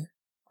shading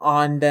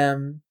on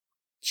them,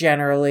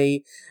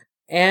 generally.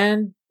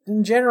 And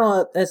in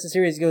general, as the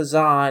series goes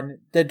on,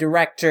 the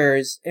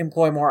directors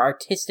employ more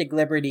artistic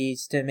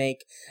liberties to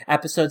make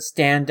episodes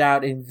stand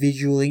out in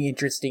visually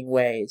interesting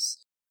ways.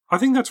 I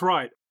think that's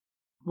right.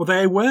 Well,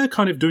 they were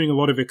kind of doing a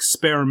lot of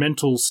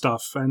experimental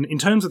stuff, and in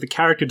terms of the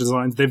character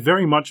designs, they're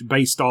very much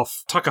based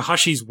off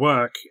Takahashi's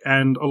work,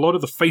 and a lot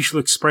of the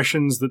facial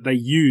expressions that they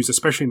use,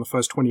 especially in the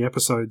first 20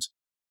 episodes,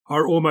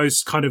 are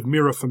almost kind of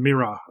mirror for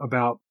mirror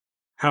about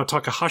how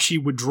Takahashi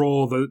would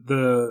draw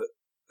the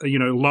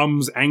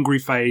Lum's angry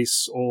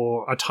face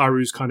or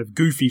Ataru's kind of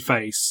goofy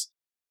face.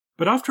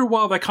 But after a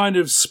while, they kind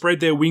of spread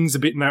their wings a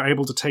bit and they're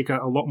able to take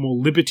a lot more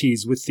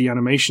liberties with the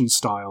animation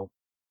style,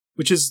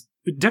 which is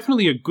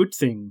definitely a good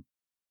thing.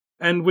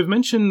 And we've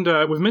mentioned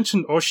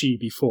Oshii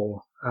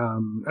before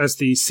as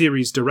the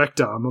series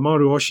director.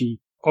 Mamoru Oshii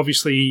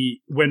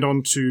obviously went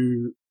on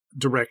to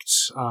direct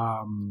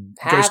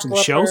Ghost in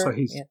the Shell, so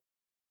he's... Yeah.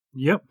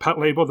 Yep,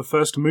 Patlabor, the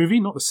first movie,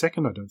 not the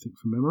second, I don't think,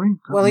 from memory.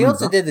 Well, he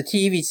also did the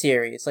TV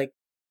series.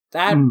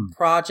 That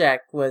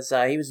project was,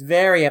 he was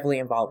very heavily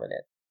involved in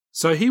it.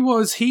 So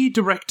he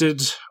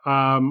directed,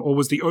 or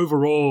was the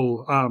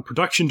overall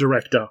production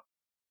director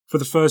for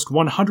the first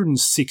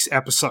 106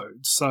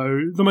 episodes.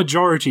 So the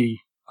majority,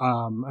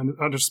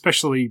 and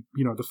especially,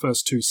 the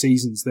first 2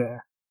 seasons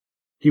there,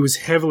 he was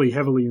heavily,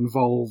 heavily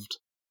involved.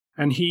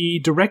 And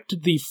he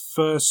directed the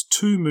first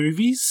 2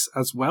 movies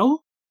as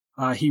well.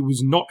 He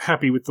was not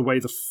happy with the way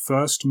the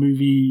first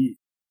movie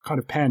kind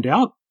of panned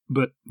out,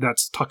 but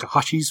that's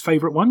Takahashi's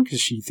favorite one because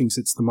she thinks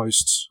it's the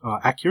most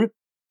accurate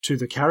to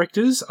the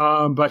characters.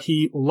 But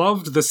he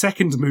loved the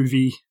second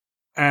movie,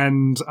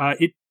 and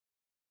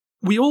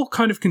we all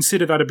kind of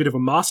consider that a bit of a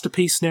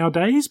masterpiece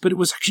nowadays, but it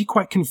was actually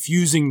quite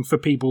confusing for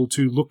people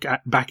to look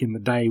at back in the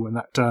day when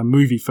that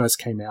movie first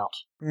came out.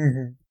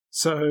 Mm-hmm.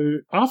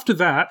 So after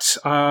that,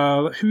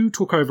 who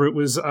took over? It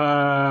was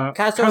Kazuo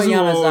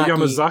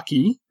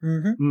Yamazaki.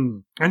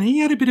 Mm-hmm. And he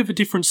had a bit of a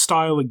different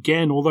style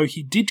again, although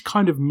he did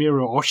kind of mirror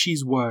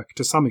Oshii's work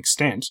to some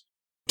extent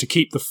to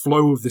keep the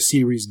flow of the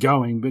series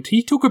going, but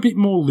he took a bit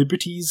more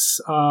liberties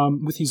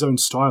with his own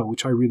style,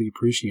 which I really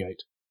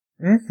appreciate.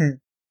 Mm-hmm.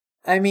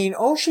 I mean,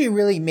 Oshii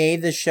really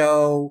made the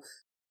show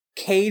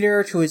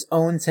cater to his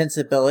own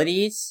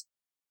sensibilities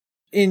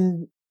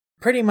in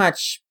pretty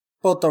much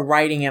both the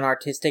writing and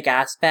artistic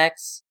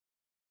aspects.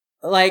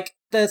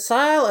 The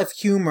style of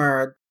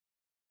humor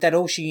that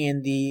Oshii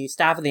and the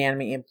staff of the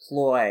anime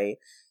employ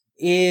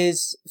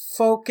is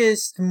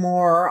focused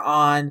more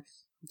on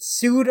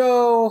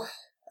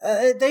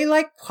they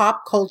like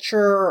pop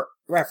culture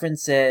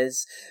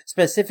references,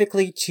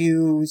 specifically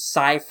to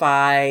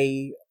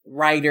sci-fi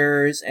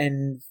writers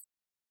and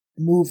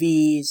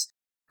movies,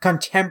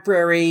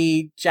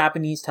 contemporary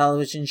Japanese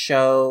television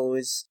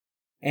shows,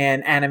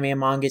 and anime and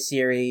manga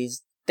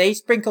series. They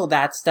sprinkle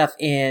that stuff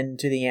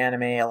into the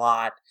anime a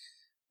lot.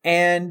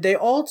 And they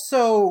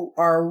also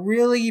are a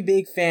really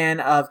big fan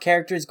of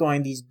characters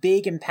going these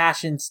big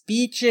impassioned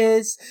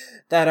speeches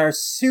that are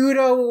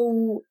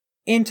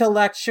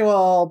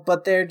pseudo-intellectual,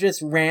 but they're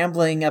just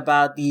rambling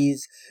about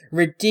these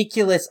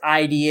ridiculous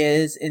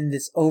ideas in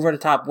this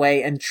over-the-top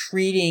way and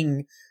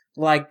treating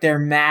their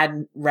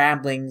mad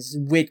ramblings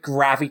with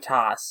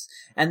gravitas.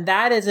 And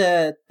that is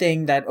a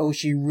thing that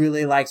Oshii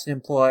really likes to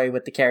employ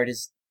with the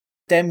characters.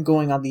 Them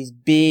going on these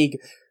big,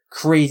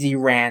 crazy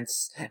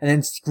rants and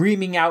then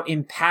screaming out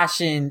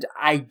impassioned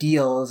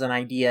ideals and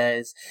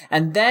ideas.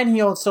 And then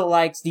he also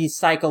likes these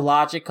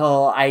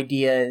psychological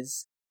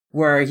ideas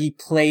where he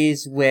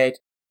plays with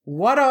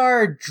what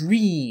are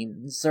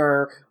dreams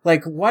or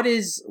what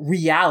is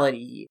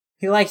reality?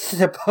 He likes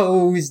to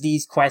pose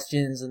these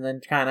questions and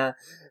then kind of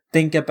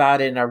think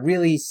about it in a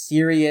really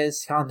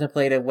serious,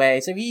 contemplative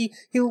way. So he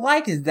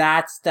likes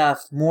that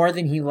stuff more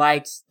than he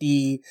likes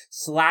the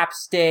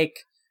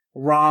slapstick,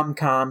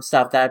 rom-com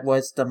stuff that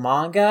was the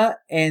manga.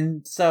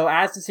 And so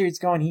as the series is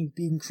going, he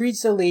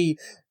increasingly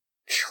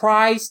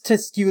tries to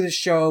skew the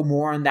show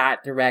more in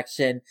that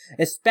direction,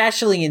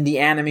 especially in the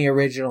anime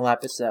original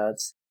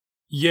episodes.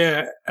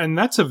 Yeah, and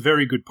that's a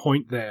very good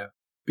point there.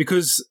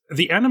 Because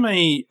the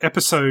anime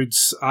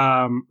episodes,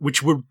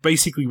 which were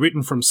basically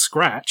written from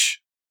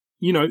scratch,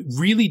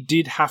 really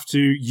did have to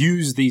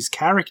use these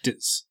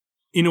characters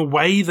in a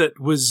way that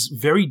was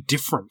very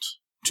different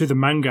to the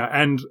manga.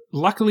 And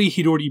luckily,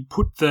 he'd already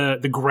put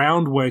the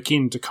groundwork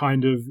in to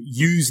kind of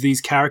use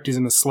these characters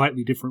in a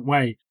slightly different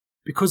way.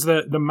 Because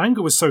the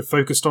manga was so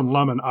focused on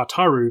Lum and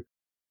Ataru,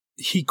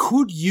 he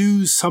could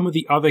use some of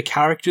the other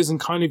characters and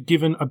kind of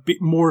given a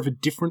bit more of a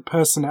different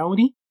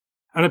personality.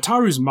 And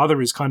Ataru's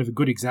mother is kind of a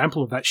good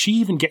example of that. She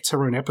even gets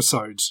her own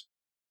episode.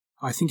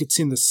 I think it's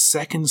in the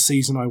second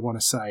season, I want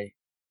to say,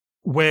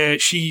 where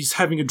she's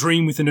having a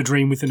dream within a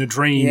dream within a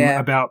dream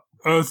about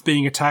Earth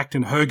being attacked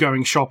and her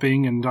going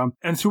shopping.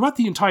 And throughout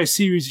the entire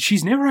series,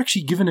 she's never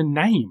actually given a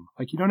name.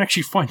 Like, you don't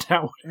actually find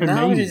out what her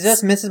name is. She's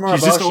just Mrs. Moroboshi.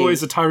 She's just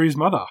always Ataru's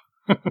mother.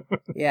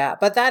 Yeah,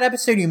 but that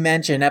episode you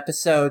mentioned,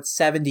 episode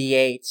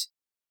 78,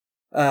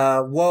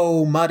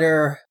 Woe,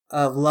 Mother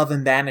of Love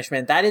and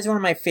Banishment, that is one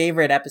of my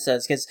favorite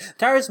episodes, because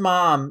Ataru's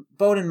mom,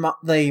 both in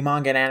the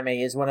manga and anime,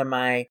 is one of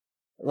my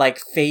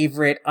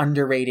favorite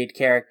underrated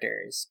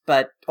characters.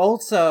 But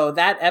also,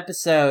 that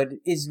episode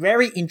is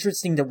very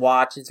interesting to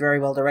watch. It's very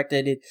well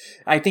directed.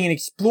 I think it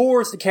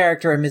explores the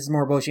character of Mrs.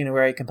 Moroboshi in a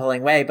very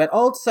compelling way. But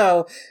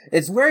also,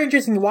 it's very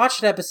interesting to watch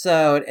that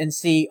episode and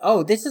see,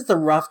 oh, this is the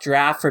rough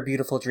draft for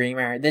Beautiful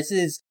Dreamer. This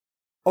is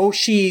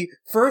Oshii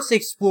first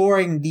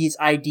exploring these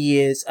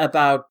ideas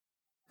about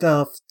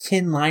the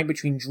thin line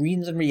between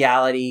dreams and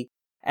reality,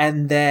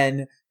 and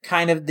then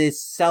kind of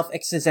this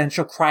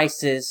self-existential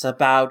crisis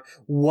about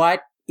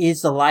what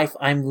is the life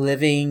I'm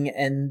living,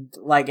 and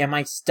am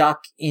I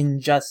stuck in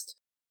just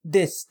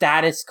this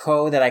status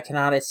quo that I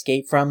cannot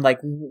escape from?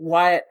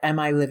 What am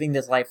I living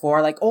this life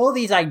for? All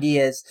these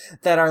ideas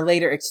that are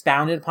later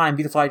expounded upon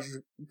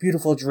in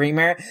Beautiful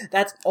Dreamer,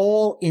 that's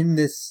all in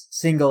this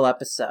single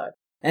episode.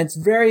 And it's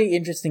very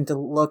interesting to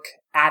look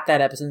at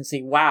that episode and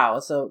see, wow,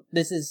 so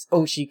this is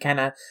Oshii kind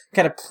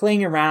of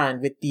playing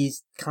around with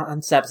these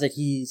concepts that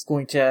he's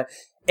going to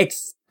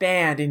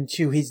expand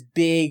into his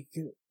big,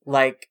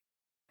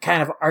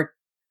 kind of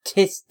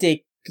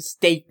artistic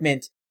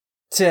statement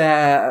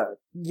to,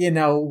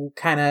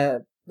 kind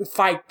of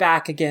fight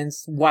back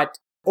against what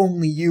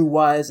Only You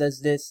was,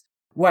 as this,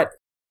 what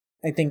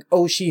I think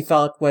Oshii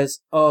felt was,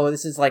 oh,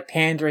 this is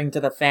pandering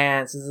to the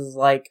fans, this is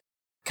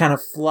kind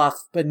of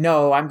fluff, but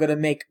no, I'm gonna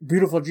make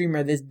Beautiful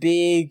Dreamer this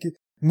big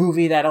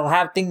movie that'll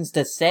have things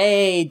to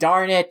say,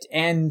 darn it,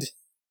 and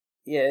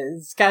yeah,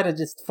 it's kind of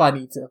just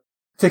funny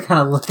to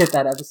kind of look at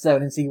that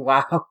episode and see,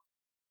 wow,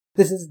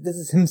 this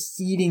is him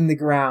seeding the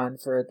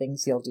ground for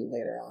things he'll do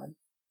later on.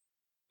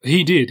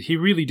 He did. He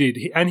really did.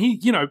 And he,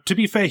 to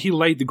be fair, he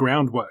laid the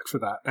groundwork for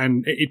that,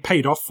 and it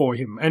paid off for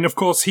him. And of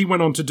course, he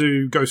went on to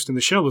do Ghost in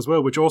the Shell as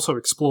well, which also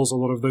explores a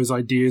lot of those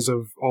ideas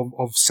of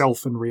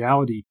self and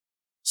reality.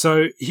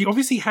 So he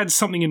obviously had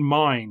something in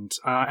mind,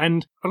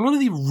 and a lot of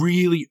the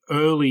really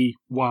early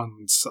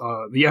ones,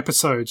 the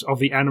episodes of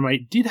the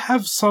anime, did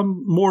have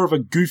some more of a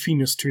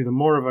goofiness to them,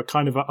 more of a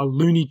kind of a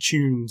Looney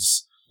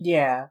Tunes.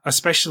 Yeah.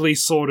 Especially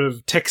sort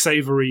of Tex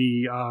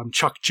Avery,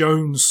 Chuck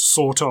Jones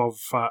sort of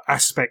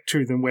aspect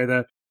to them,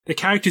 where the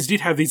characters did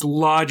have these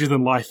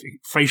larger-than-life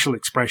facial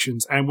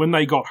expressions, and when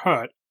they got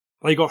hurt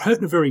in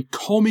a very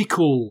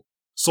comical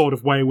sort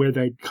of way where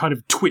they'd kind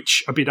of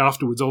twitch a bit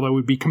afterwards, although it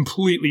would be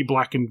completely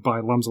blackened by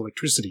Lum's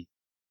electricity.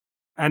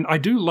 And I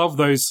do love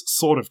those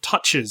sort of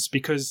touches,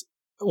 because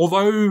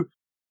although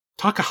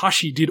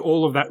Takahashi did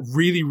all of that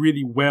really,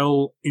 really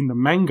well in the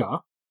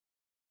manga,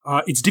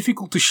 it's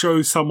difficult to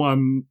show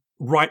someone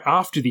right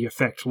after the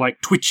effect,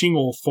 like twitching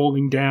or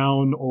falling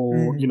down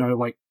or,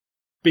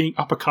 being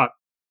uppercut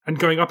and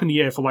going up in the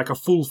air for a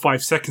full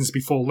 5 seconds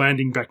before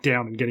landing back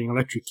down and getting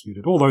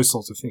electrocuted, all those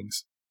sorts of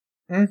things.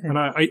 Mm-hmm. And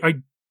I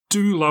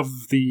do love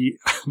the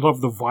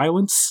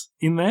violence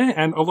in there,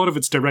 and a lot of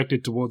it's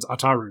directed towards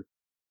Ataru,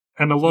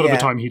 and a lot of the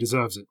time he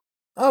deserves it.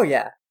 Oh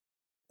yeah,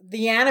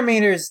 the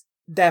animators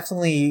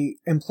definitely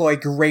employ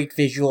great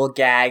visual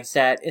gags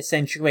that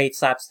accentuate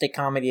slapstick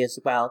comedy as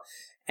well.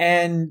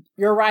 And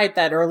you're right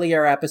that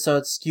earlier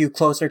episodes skew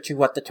closer to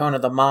what the tone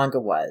of the manga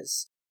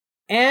was,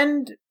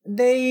 and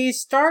they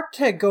start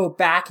to go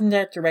back in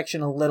that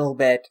direction a little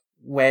bit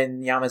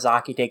when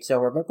Yamazaki takes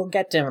over, but we'll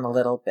get to him in a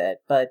little bit.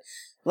 But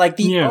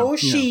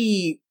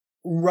Oshii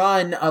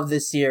run of the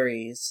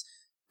series,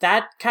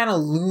 that kind of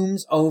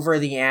looms over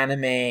the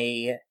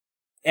anime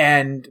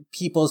and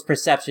people's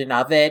perception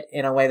of it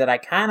in a way that I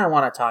kind of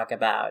want to talk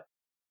about.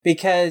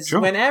 Because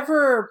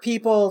whenever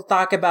people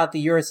talk about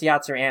the Urusei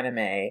Yatsura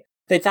anime,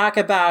 they talk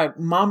about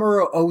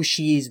Mamoru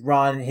Oshii's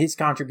run, his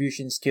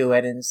contributions to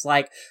it, and it's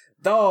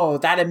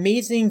that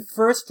amazing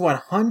first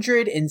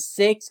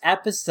 106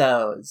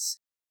 episodes.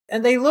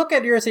 And they look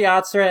at Urusei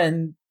Yatsura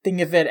and think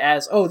of it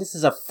as, oh, this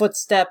is a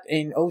footstep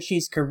in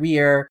Oshii's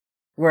career,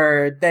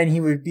 where then he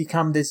would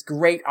become this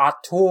great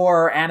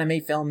auteur,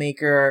 anime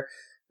filmmaker,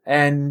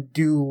 and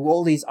do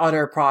all these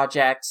other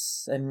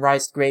projects and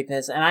rise to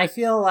greatness. And I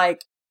feel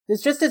like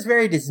there's just this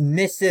very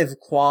dismissive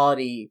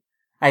quality,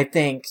 I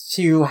think,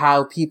 to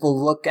how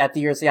people look at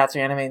the Urusei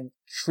Yatsura anime and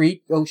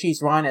treat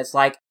Oshii's Run as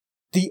like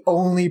the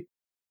only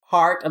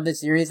part of the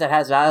series that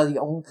has value.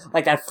 The only,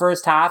 like, that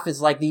first half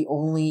is like the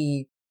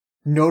only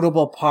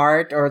notable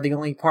part, or the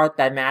only part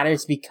that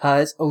matters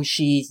because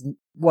Oshii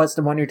was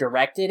the one who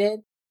directed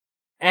it.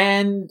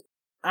 And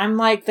I'm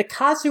like, the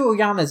Kazuo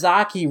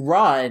Yamazaki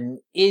run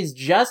is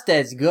just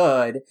as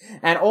good,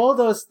 and all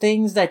those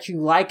things that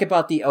you like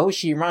about the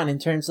Oshii run in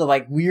terms of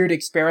like weird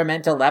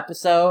experimental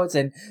episodes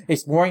and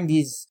exploring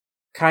these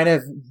kind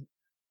of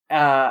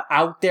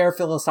out there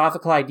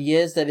philosophical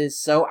ideas that is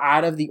so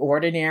out of the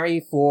ordinary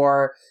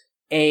for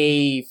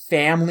a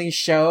family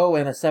show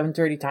in a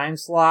 7:30 time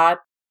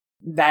slot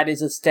that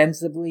is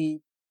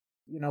ostensibly,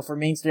 for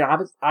mainstream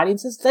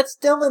audiences, that's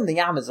still in the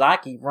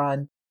Yamazaki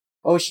run.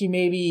 Oshii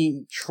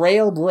maybe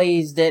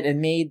trailblazed it and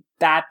made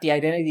that the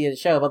identity of the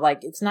show, but like,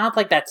 it's not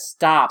like that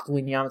stopped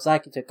when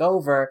Yamazaki took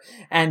over,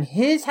 and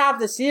his half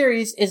of the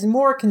series is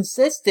more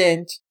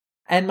consistent,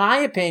 in my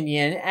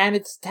opinion, and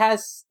it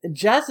has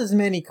just as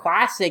many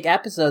classic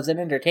episodes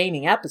and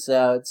entertaining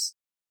episodes.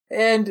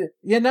 And,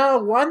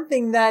 one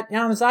thing that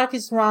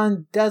Yamazaki's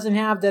run doesn't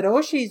have that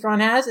Oshii's run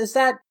has is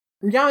that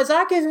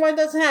Yamazaki's run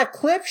doesn't have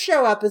clip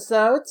show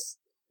episodes,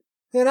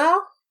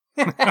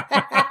 But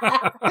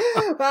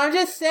I'm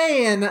just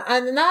saying,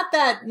 not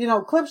that,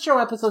 clip show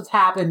episodes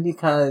happen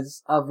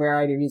because of a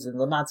variety of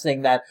reasons. I'm not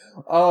saying that,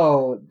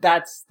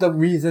 that's the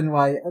reason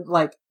why,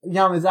 like,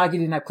 Yamazaki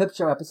didn't have clip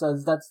show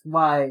episodes. That's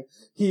why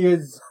he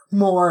is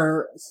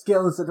more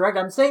skilled as a director.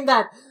 I'm saying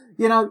that,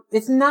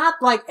 it's not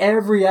like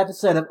every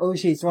episode of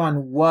Oshii's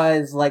Run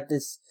was like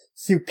this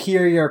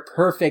superior,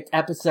 perfect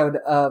episode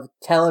of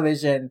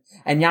television,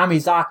 and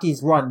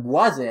Yamazaki's run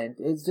wasn't.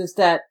 It's just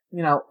that,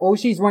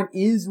 Oshii's run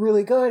is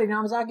really good, and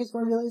Yamazaki's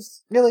run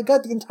is really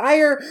good. The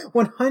entire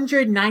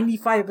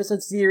 195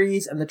 episode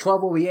series and the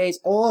 12 OVAs,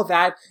 all of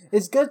that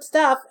is good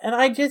stuff, and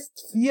I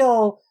just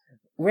feel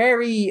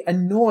very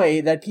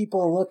annoyed that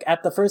people look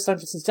at the first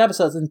 106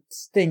 episodes and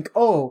think,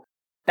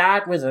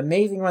 that was an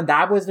amazing one,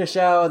 that was the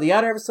show, the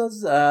other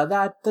episodes,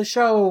 that the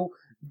show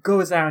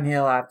goes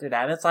downhill after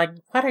that. It's like,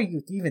 what are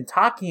you even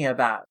talking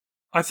about?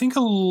 I think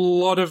a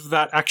lot of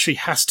that actually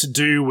has to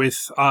do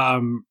with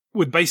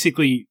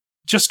basically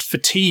just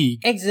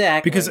fatigue.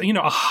 Exactly. Because,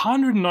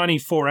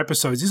 194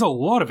 episodes is a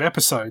lot of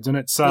episodes, and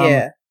it's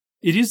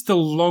it is the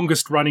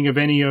longest running of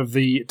any of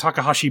the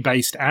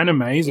Takahashi-based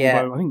animes,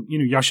 although I think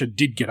Inuyasha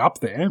did get up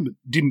there, but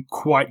didn't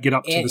quite get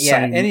up to the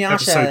same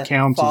episode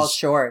count. Falls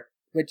short,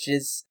 which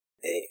is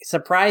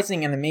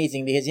surprising and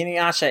amazing, because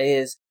Inuyasha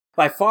is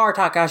by far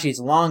Takahashi's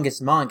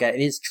longest manga. It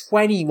is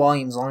 20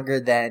 volumes longer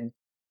than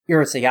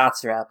Urusei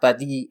Yatsura, but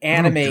the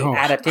anime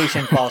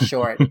adaptation falls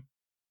short.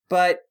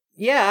 But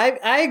yeah,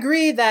 I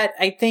agree that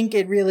I think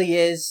it really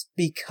is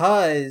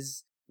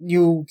because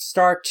you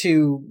start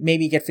to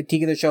maybe get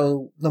fatigued of the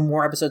show the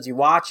more episodes you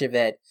watch of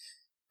it.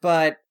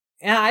 But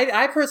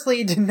I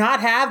personally did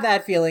not have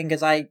that feeling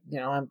because I'm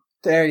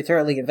very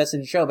thoroughly invested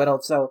in the show, but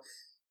also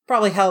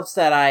probably helps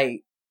that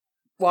I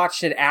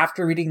watched it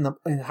after reading the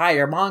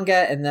entire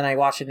manga, and then I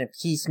watched it in a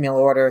piecemeal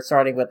order,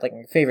 starting with like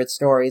my favorite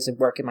stories and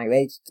working my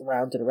way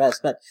around to the rest.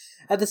 But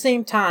at the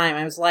same time,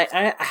 I was like,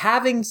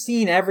 having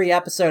seen every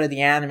episode of the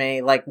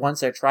anime like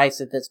once or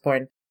twice at this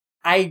point,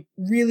 I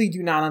really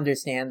do not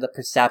understand the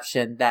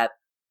perception that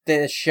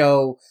the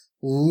show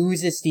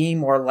loses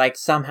steam or like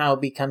somehow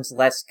becomes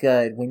less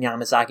good when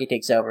Yamazaki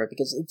takes over,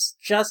 because it's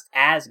just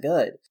as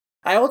good.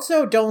 I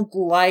also don't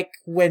like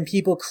when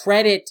people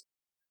credit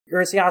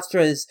Urusei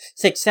Yatsura's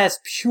success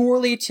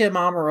purely to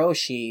Mamoru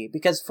Oshii,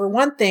 because for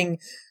one thing,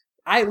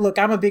 I'm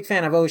a big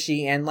fan of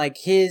Oshii, and like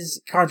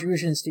his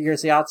contributions to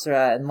Urusei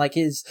Yatsura and like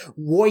his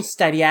voice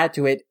that he had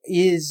to it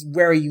is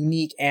very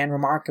unique and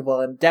remarkable,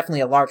 and definitely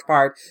a large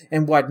part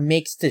in what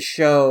makes the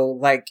show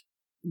like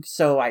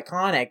so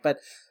iconic. But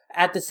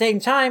at the same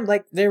time,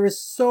 like, there was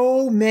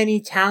so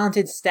many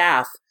talented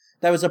staff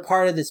that was a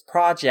part of this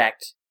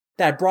project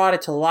that brought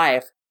it to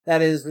life,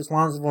 that is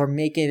responsible for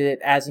making it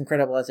as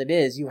incredible as it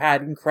is. You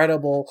had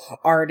incredible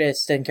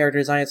artists and character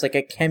designers like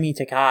Kemi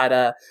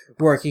Takada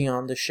working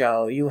on the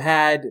show. You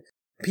had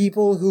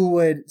people who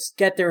would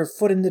get their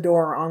foot in the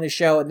door on the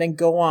show and then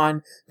go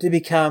on to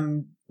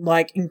become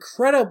like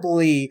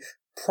incredibly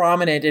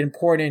prominent and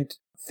important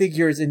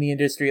figures in the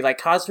industry,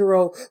 like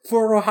Kazuro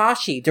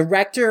Furuhashi,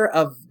 director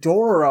of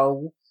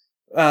Dororo,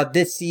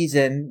 this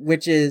season,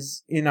 which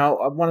is,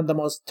 one of the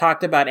most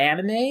talked about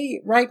anime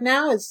right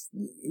now.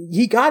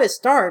 He got his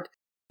start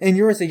in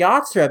Urusei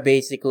Yatsura,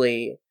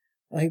 basically,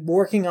 like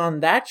working on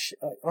that,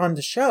 on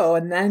the show,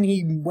 and then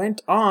he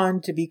went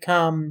on to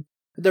become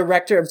the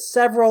director of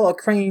several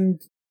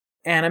acclaimed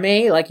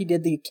anime, like he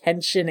did the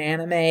Kenshin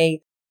anime,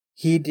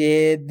 he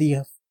did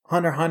the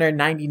Hunter x Hunter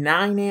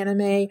 99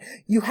 anime.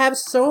 You have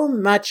so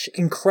much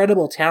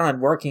incredible talent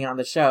working on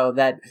the show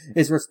that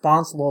is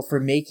responsible for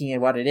making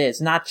it what it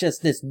is, not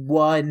just this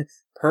one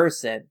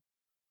person.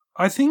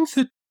 I think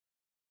that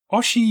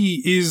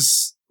Oshii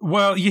is,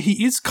 well, yeah,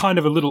 he is kind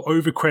of a little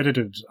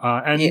overcredited,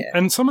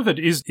 and some of it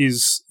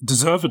is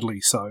deservedly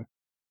so.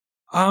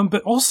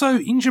 But also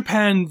in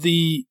Japan,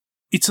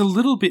 it's a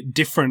little bit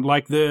different.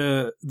 Like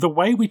the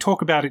way we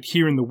talk about it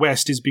here in the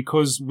West is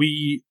because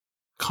we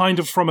kind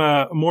of from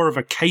a more of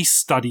a case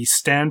study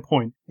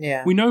standpoint.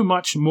 Yeah. We know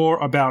much more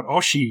about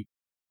Oshii,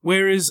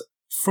 whereas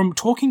from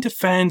talking to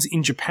fans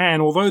in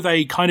Japan, although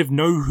they kind of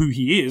know who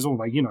he is, or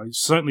they,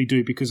 certainly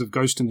do because of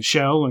Ghost in the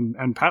Shell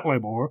and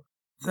Patlabor,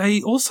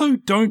 they also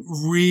don't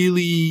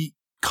really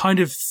kind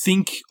of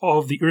think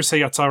of the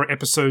Urusei Yatsura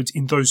episodes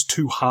in those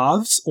two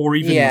halves, or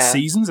even in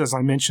seasons, as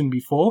I mentioned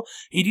before.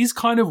 It is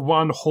kind of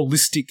one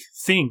holistic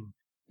thing.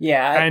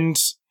 Yeah. And,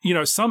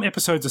 some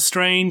episodes are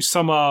strange,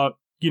 some are,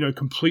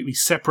 completely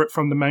separate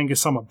from the manga,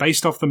 some are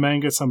based off the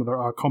manga, some of there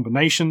are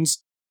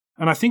combinations.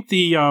 And I think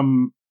the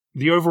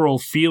overall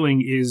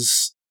feeling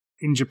is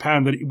in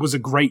Japan that it was a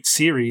great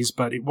series,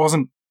 but it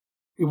wasn't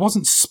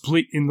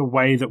split in the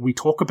way that we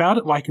talk about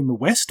it, like in the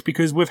West,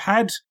 because we've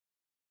had,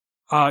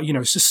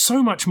 just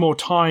so much more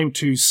time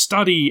to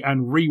study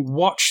and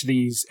rewatch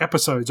these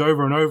episodes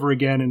over and over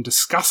again and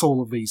discuss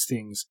all of these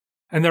things.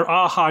 And there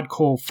are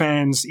hardcore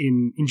fans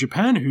in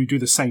Japan who do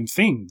the same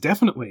thing,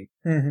 definitely.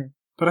 Mm-hmm.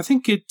 But I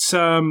think it's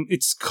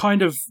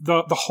kind of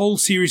the whole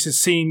series is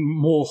seen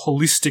more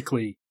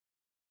holistically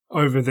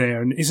over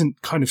there and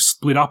isn't kind of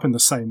split up in the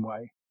same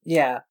way.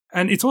 Yeah.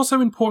 And it's also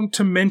important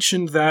to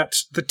mention that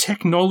the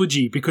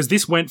technology, because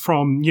this went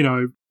from,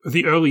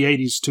 the early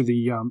 80s to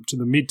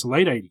the mid to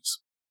late 80s,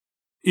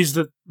 is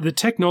that the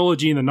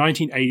technology in the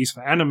 1980s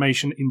for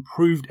animation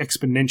improved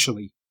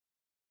exponentially.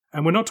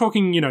 And we're not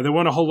talking, there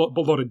weren't a whole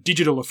lot of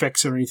digital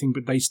effects or anything,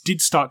 but they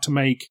did start to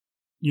make,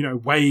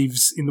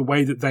 waves in the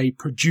way that they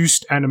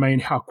produced anime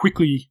and how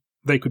quickly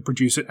they could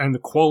produce it and the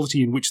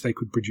quality in which they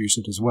could produce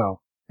it as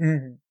well.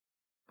 Mm-hmm.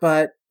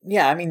 But,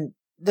 yeah, I mean,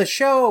 the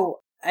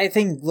show, I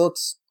think,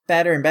 looks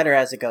better and better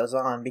as it goes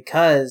on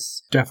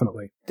because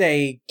definitely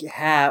they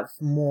have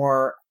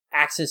more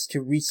access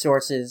to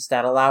resources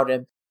that allow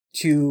them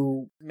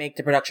to make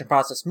the production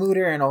process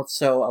smoother and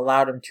also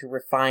allow them to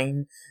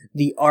refine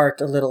the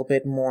art a little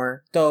bit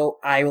more. Though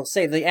I will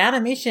say the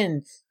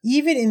animation,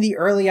 even in the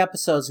early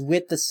episodes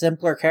with the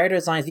simpler character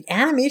designs, the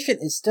animation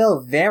is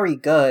still very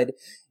good.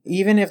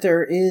 Even if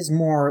there is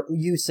more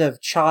use of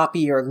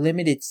choppy or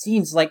limited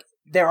scenes, like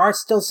there are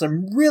still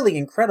some really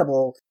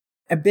incredible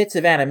bits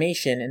of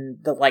animation in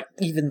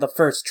even the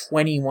first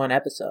 21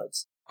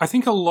 episodes. I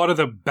think a lot of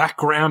the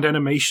background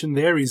animation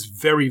there is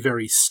very,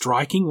 very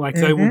striking. Like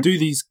they will do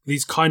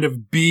these kind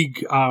of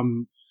big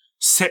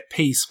set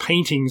piece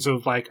paintings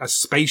of like a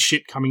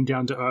spaceship coming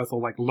down to Earth,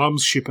 or like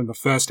Lum's ship in the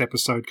first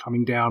episode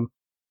coming down.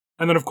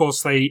 And then of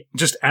course they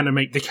just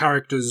animate the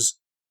characters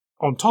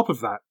on top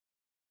of that.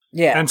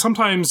 Yeah. And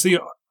sometimes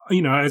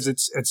as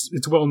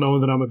it's well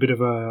known that I'm a bit of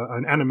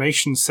an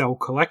animation cell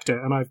collector,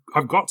 and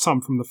I've got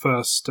some from the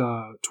first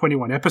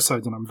 21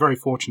 episodes, and I'm very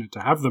fortunate to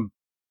have them.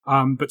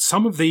 But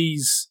some of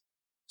these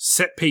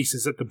set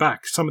pieces at the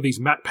back, some of these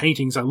matte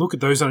paintings, I look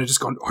at those and I just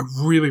go, I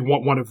really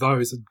want one of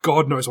those, and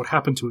God knows what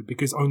happened to it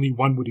because only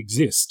one would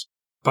exist.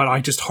 But I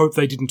just hope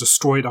they didn't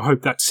destroy it. I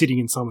hope that's sitting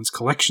in someone's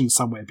collection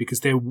somewhere because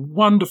they're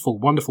wonderful,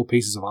 wonderful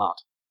pieces of art.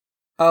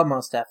 Oh,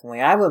 most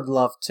definitely. I would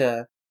love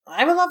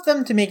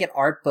them to make an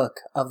art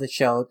book of the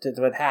show that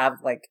would have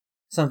like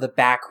some of the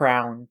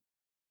backgrounds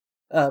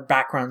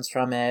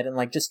from it and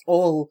like just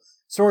all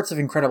sorts of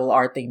incredible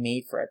art they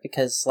made for it,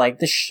 because like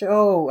the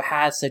show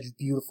has such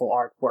beautiful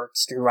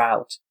artworks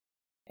throughout,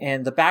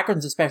 and the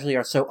backgrounds especially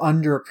are so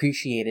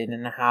underappreciated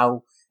in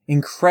how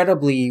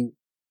incredibly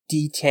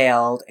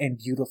detailed and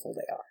beautiful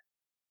they are.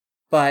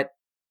 But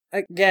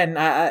again,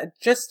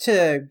 just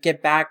to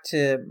get back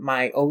to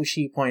my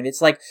Oshii point,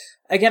 it's like,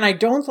 again, I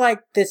don't like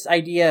this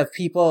idea of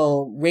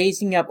people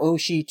raising up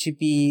Oshii to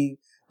be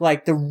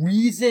like the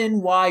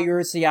reason why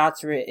Urusei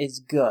Yatsura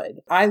is good.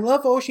 I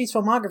love Oshii's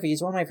filmography.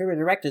 He's one of my favorite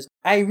directors.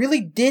 I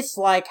really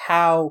dislike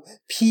how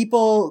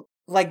people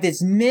like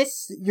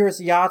dismiss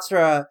Urusei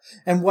Yatsura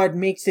and what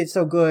makes it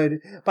so good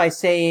by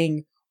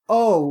saying,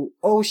 oh,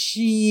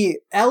 she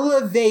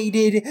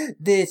elevated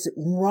this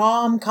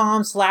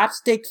rom-com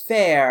slapstick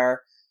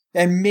fare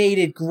and made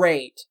it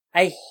great.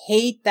 I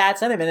hate that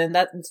sentiment, and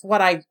that's what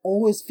I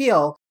always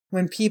feel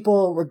when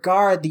people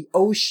regard the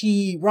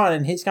Oshii run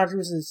and his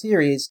contribution to the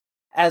series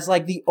as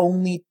like the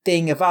only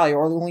thing of value,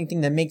 or the only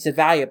thing that makes it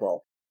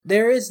valuable.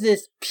 There is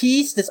this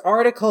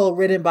article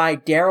written by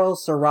Daryl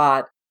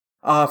Surratt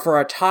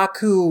for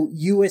Otaku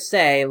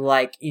USA,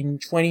 like in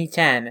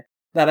 2010,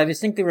 that I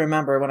distinctly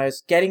remember when I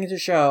was getting into the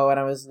show and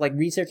I was like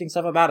researching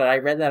stuff about it. I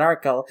read that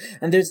article,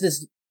 and there's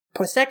this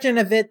section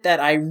of it that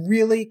I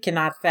really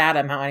cannot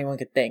fathom how anyone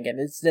could think. And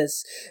it's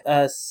this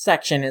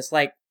section is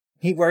like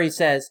where he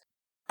says,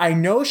 I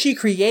know she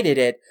created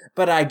it,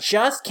 but I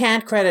just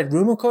can't credit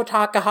Rumiko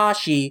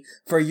Takahashi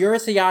for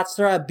Urusei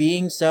Yatsura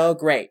being so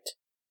great.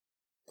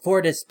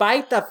 For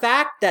despite the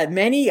fact that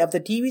many of the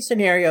TV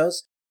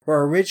scenarios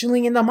were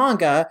originally in the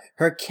manga,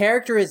 her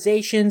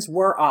characterizations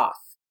were off.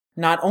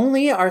 Not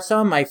only are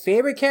some of my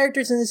favorite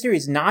characters in the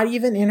series not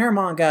even in her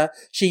manga,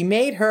 she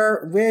made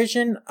her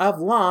version of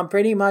Lam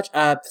pretty much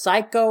a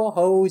psycho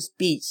hose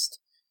beast.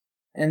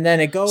 And then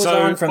it goes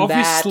on from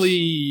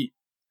obviously,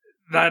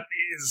 that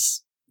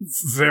is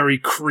very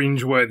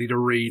cringeworthy to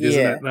read,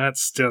 isn't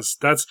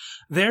it?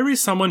 There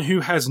is someone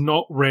who has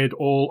not read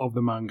all of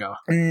the manga.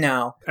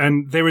 No.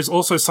 And there is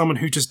also someone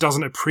who just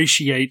doesn't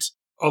appreciate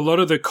a lot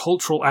of the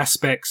cultural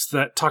aspects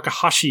that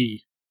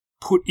Takahashi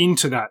put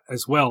into that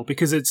as well,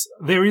 because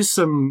there's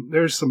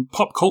some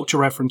pop culture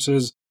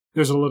references,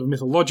 there's a lot of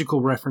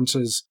mythological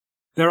references.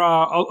 There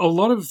are a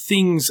lot of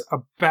things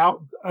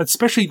about,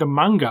 especially the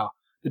manga,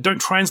 that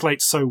don't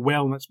translate so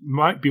well, and that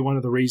might be one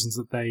of the reasons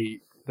that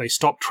they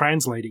stopped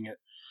translating it.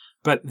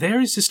 But there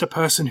is just a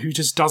person who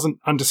just doesn't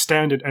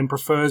understand it and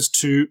prefers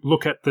to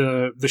look at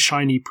the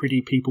shiny,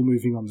 pretty people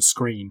moving on the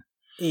screen.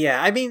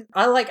 Yeah, I mean,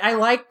 I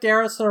like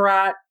Daryl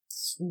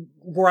Surratt's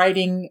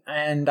writing,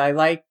 and I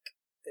like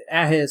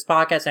his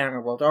podcast,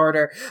 Anime World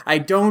Order. I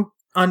don't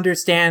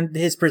understand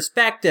his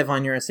perspective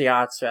on Urusei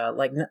Yatsura.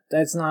 Like,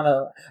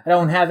 I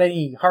don't have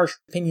any harsh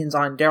opinions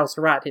on Daryl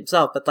Surratt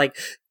himself, but like,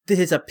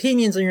 his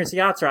opinions on Urusei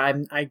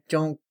Yatsura, I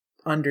don't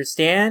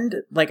understand.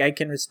 Like, I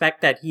can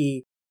respect that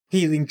he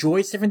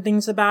enjoys different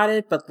things about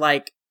it, but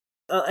like,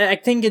 I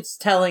think it's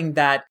telling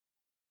that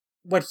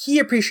what he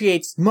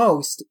appreciates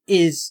most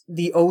is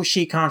the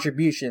Oshii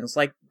contributions.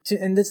 Like,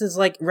 and this is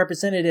like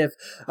representative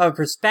of a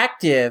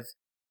perspective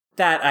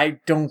that I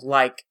don't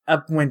like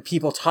when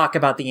people talk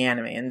about the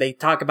anime and they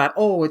talk about,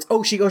 oh, it's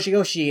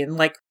Oshii, and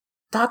like,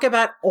 talk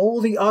about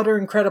all the other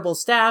incredible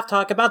staff,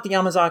 talk about the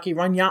Yamazaki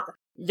run.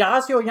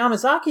 Yasuo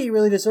Yamazaki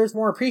really deserves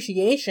more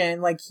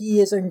appreciation. Like, he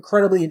is an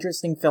incredibly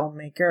interesting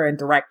filmmaker and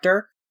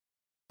director.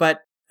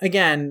 But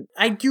again,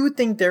 I do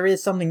think there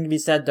is something to be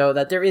said, though,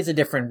 that there is a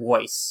different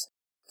voice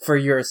for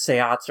Urusei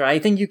Yatsura. I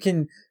think you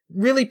can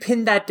really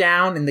pin that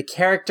down in the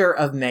character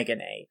of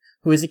Megane,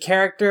 who is a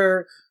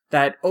character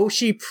that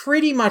Oshii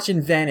pretty much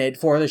invented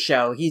for the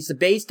show. He's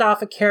based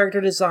off a character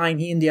design.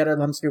 He and the other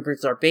Lum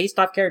Scoopers are based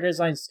off character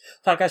designs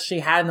Takahashi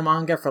had in the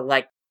manga for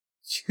like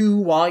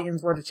 2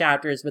 volumes worth of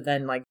chapters, but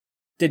then like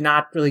did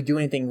not really do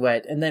anything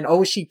with. And then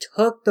Oshii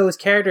took those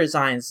character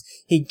designs,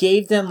 he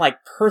gave them like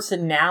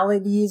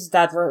personalities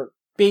that were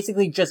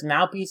basically just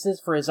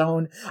mouthpieces for his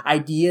own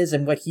ideas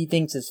and what he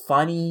thinks is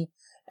funny.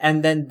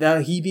 And then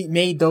he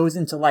made those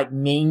into like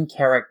main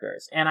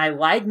characters. And I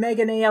like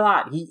Megane a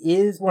lot. He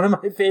is one of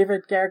my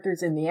favorite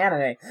characters in the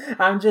anime.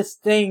 I'm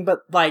just saying, but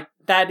like,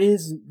 that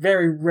is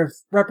very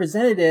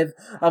representative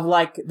of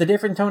like the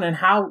different tone and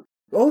how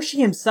Oshii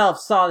himself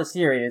saw the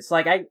series.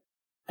 Like,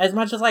 as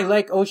much as I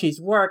like Oshii's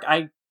work,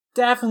 I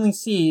definitely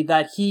see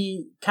that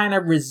he kind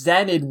of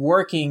resented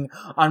working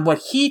on what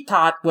he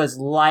thought was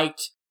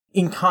liked,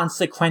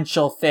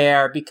 inconsequential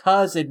fare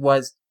because it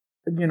was,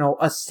 you know,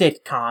 a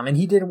sitcom, and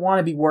he didn't want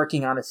to be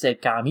working on a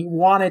sitcom. He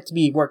wanted to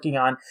be working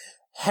on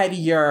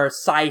headier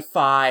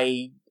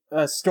sci-fi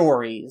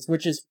stories,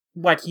 which is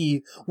what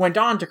he went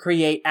on to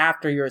create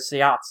after Urusei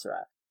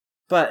Yatsura.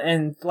 But,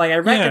 and like, I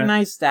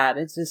recognize that.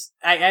 It's just,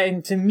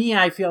 and to me,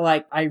 I feel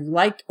like I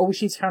like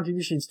Oshii's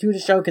contributions to the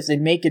show because they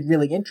make it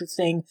really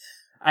interesting.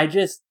 I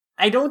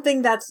don't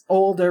think that's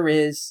all there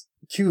is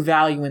to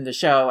value in the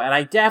show, and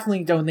I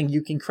definitely don't think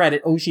you can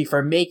credit Oshii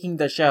for making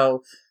the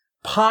show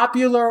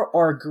popular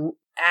or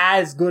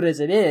as good as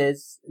it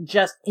is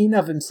just in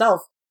of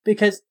himself,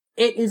 because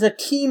it is a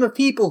team of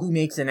people who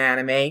makes an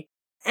anime,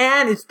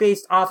 and it's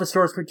based off of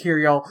source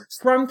material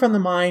sprung from the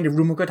mind of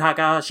Rumiko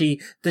Takahashi.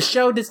 The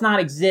show does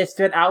not exist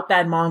without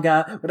that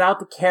manga, without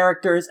the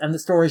characters and the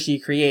stories she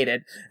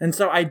created. And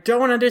so I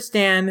don't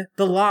understand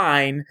the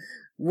line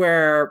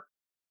where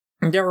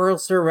Daryl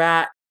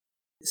Surratt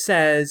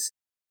says,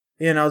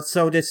 you know,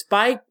 so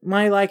despite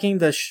my liking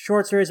the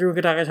short stories of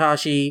Rumiko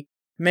Takahashi,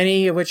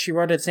 many of which she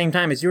wrote at the same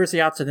time as Urusei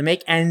Yatsura, to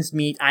make ends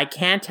meet, I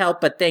can't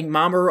help but think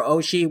Mamoru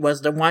Oshii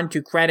was the one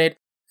to credit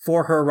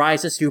for her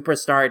rise to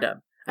superstardom.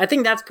 I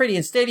think that's pretty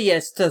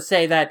insidious to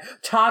say that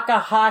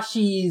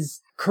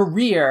Takahashi's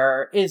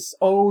career is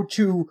owed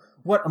to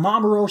what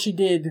Mamoru Oshii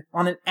did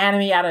on an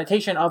anime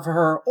adaptation of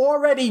her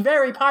already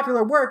very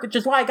popular work, which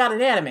is why I got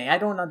an anime. I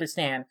don't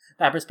understand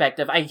that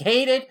perspective. I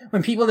hate it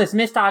when people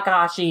dismiss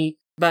Takahashi,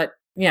 but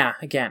yeah,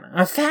 again,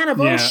 I'm a fan of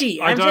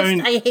Oshii.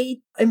 I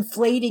hate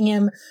inflating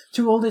him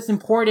to all this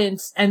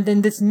importance and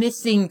then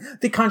dismissing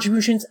the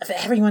contributions of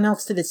everyone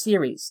else to the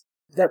series.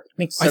 That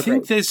makes so I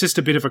think great. there's just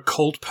a bit of a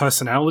cult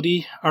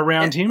personality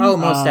around him. Oh,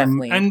 most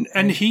definitely.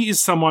 And he is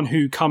someone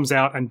who comes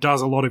out and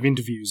does a lot of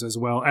interviews as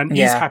well, and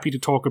is happy to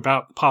talk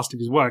about the past of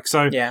his work.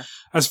 So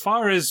as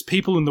far as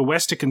people in the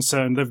West are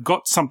concerned, they've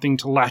got something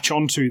to latch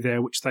onto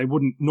there, which they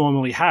wouldn't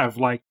normally have.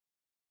 Like,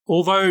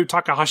 although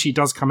Takahashi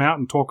does come out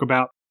and talk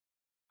about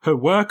her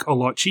work a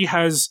lot, she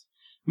has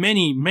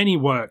many, many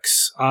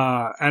works,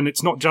 and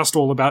it's not just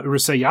all about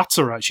Urusei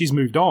Yatsura. She's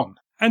moved on.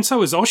 And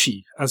so is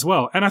Oshii as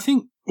well. And I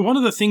think one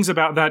of the things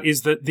about that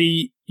is that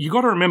you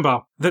got to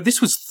remember that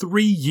this was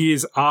 3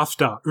 years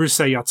after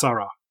Urusei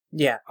Yatsura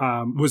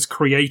was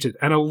created,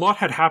 and a lot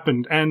had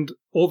happened. And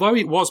although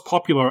it was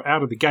popular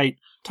out of the gate,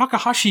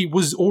 Takahashi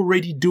was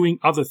already doing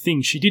other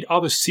things. She did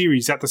other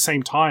series at the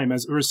same time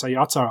as Urusei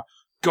Yatsura.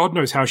 God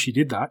knows how she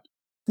did that.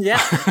 Yeah,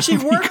 she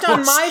worked on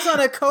Maison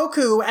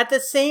Ikkoku at the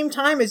same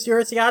time as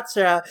Urusei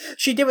Yatsura.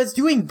 She was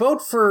doing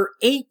both for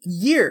 8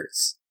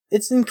 years.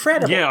 It's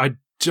incredible. Yeah, I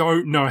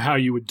don't know how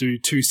you would do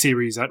 2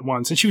 series at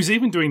once. And she was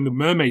even doing the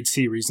Mermaid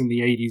series in the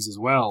 80s as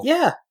well.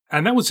 Yeah.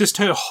 And that was just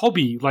her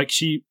hobby. Like,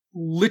 she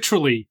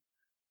literally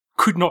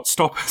could not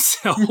stop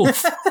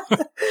herself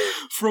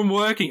from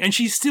working. And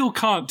she still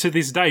can't to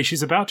this day.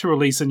 She's about to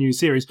release a new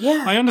series.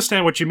 Yeah. I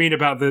understand what you mean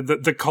about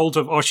the cult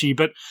of Oshi,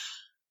 but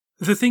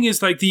the thing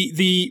is, like,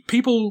 the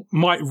people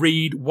might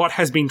read what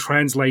has been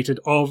translated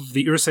of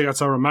the Urusei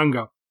Yatsura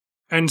manga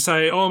and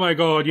say, oh my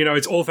god,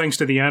 it's all thanks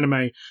to the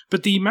anime.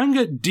 But the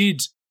manga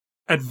did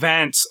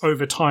advance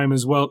over time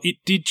as well. It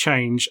did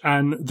change,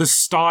 and the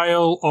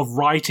style of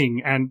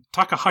writing, and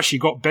Takahashi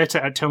got better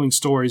at telling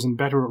stories and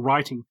better at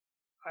writing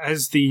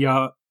as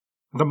the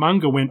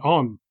manga went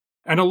on.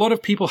 And a lot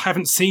of people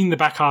haven't seen the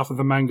back half of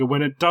the manga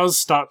when it does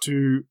start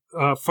to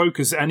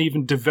focus and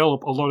even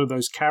develop a lot of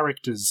those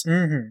characters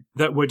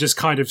that were just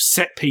kind of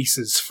set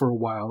pieces for a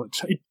while.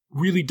 It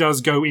really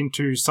does go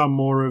into some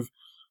more of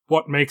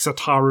what makes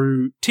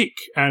Ataru tick,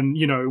 and,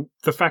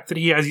 the fact that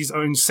he has his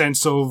own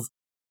sense of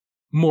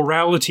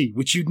morality,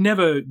 which you'd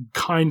never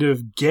kind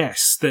of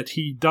guess, that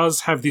he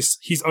does have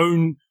his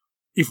own,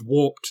 if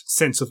warped,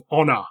 sense of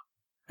honor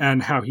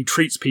and how he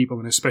treats people,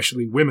 and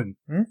especially women.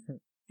 Mm-hmm.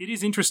 It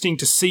is interesting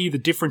to see the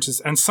differences,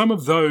 and some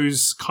of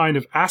those kind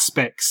of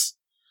aspects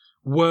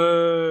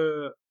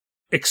were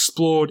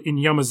explored in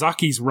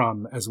Yamazaki's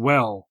run as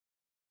well,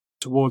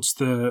 towards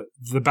the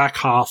back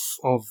half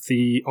of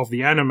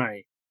the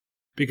anime,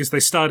 because they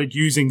started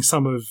using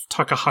some of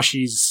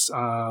Takahashi's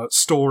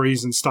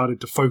stories and started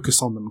to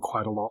focus on them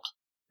quite a lot.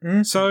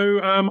 Mm.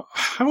 So,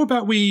 how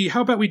about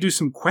we do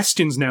some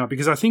questions now?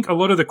 Because I think a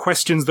lot of the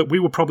questions that we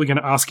were probably going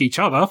to ask each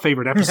other,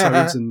 favorite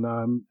episodes and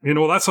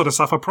all that sort of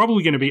stuff, are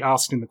probably going to be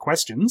asked in the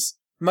questions.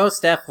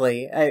 Most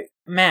definitely.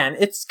 Man,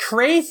 it's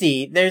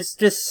crazy. There's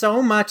just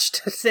so much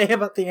to say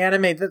about the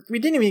anime that we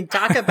didn't even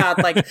talk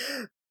about, like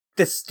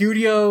the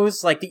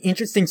studios, like the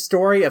interesting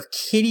story of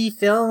Kitty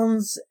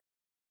Films.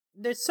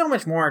 There's so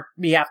much more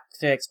we have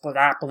to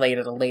extrapolate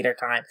at a later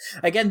time.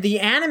 Again, the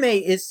anime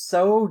is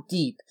so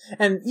deep.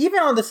 And even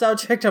on the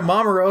subject of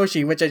Mamoru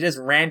Oshii, which I just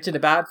ranted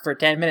about for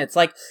 10 minutes,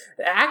 like,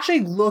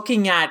 actually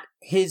looking at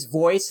his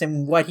voice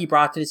and what he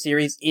brought to the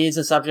series is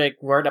a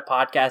subject worth a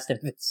podcast in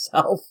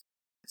itself.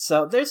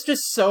 So there's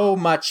just so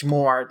much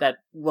more that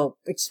we'll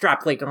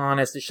extrapolate on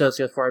as the show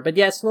goes forward. But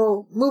yes,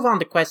 we'll move on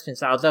to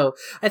questions now, though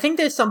I think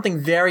there's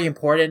something very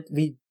important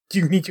we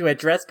do need to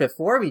address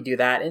before we do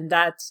that, and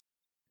that's,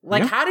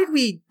 like, how did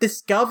we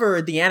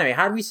discover the anime?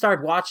 How did we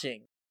start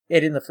watching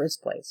it in the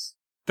first place?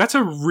 That's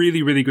a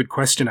really, really good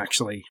question,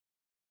 actually.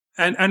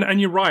 And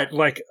you're right.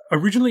 Like,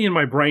 originally in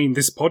my brain,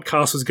 this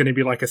podcast was going to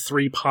be like a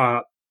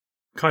 3-part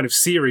kind of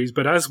series.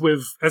 But as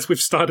we've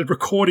started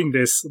recording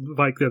this,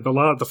 like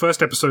the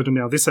first episode and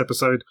now this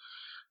episode,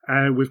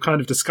 and we've kind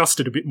of discussed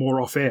it a bit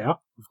more off air,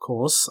 of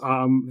course,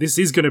 this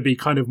is going to be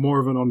kind of more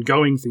of an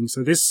ongoing thing.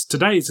 So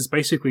today is just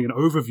basically an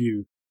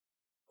overview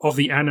of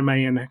the anime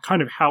and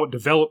kind of how it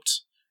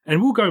developed. And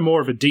we'll go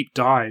more of a deep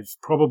dive,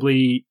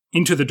 probably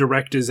into the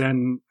directors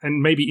and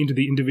maybe into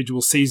the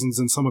individual seasons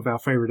and some of our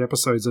favorite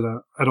episodes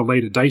at a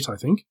later date, I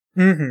think.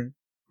 Mm-hmm.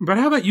 But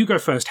how about you go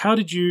first? How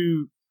did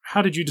you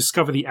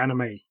discover the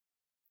anime?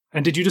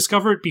 And did you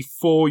discover it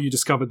before you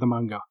discovered the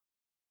manga?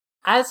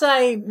 As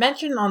I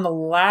mentioned on the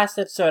last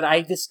episode,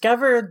 I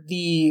discovered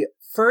the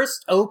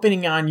first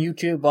opening on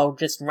YouTube while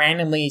just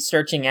randomly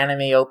searching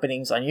anime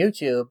openings on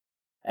YouTube.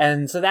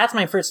 And so that's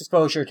my first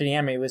exposure to the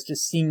anime, was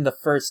just seeing the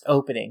first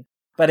opening.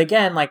 But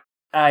again, like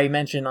I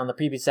mentioned on the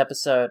previous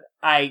episode,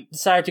 I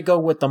decided to go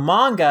with the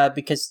manga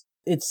because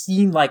it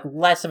seemed like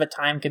less of a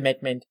time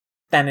commitment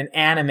than an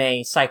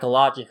anime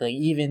psychologically.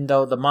 Even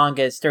though the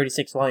manga is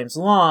 36 volumes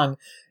long,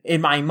 in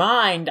my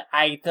mind,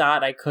 I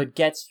thought I could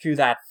get through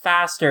that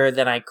faster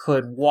than I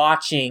could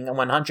watching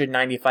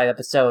 195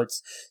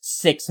 episodes,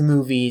 6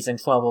 movies,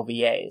 and 12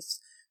 OVAs.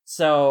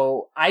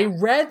 So I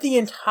read the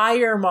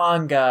entire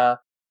manga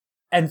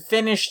and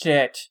finished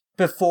it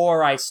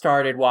before I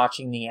started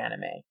watching the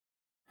anime.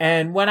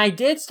 And when I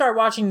did start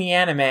watching the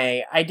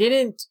anime, I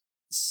didn't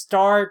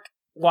start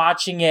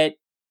watching it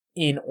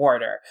in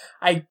order.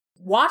 I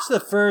watched the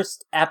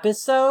first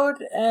episode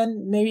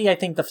and maybe I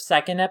think the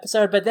second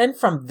episode, but then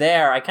from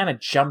there I kind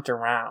of jumped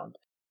around.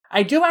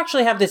 I do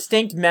actually have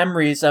distinct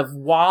memories of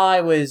while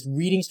I was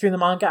reading through the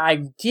manga,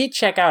 I did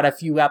check out a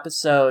few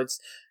episodes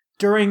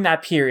during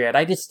that period.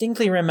 I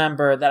distinctly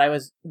remember that I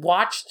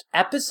watched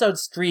episode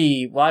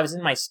 3 while I was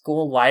in my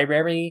school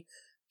library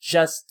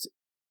just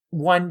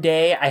one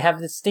day. I have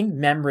a distinct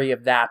memory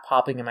of that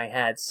popping in my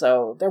head.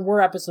 So there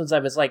were episodes I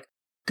was like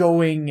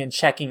going and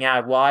checking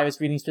out while I was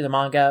reading through the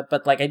manga,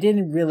 but like I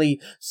didn't really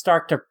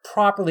start to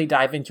properly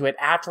dive into it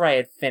after I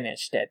had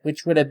finished it,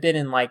 which would have been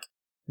in like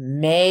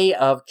May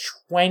of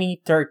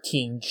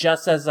 2013,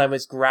 just as I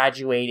was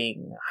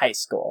graduating high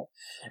school.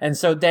 And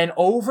so then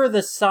over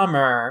the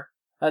summer,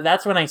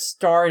 that's when I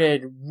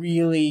started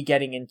really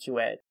getting into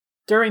it.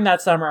 During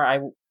that summer, I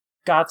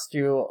got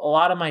through a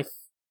lot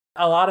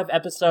of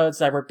episodes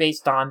that were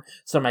based on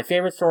some of my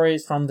favorite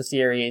stories from the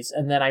series,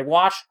 and then I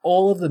watched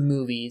all of the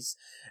movies,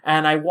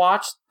 and I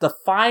watched the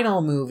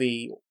final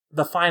movie,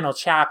 the final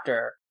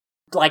chapter,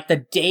 like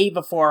the day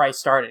before I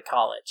started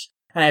college.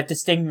 And I have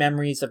distinct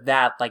memories of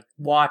that, like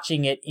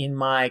watching it in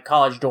my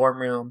college dorm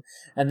room.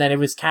 And then it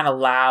was kind of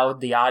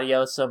loud, the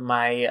audio. So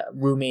my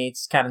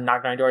roommates kind of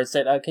knocked on my door and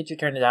said, "Oh, could you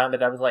turn it down?"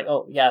 But I was like,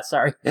 "Oh, yeah,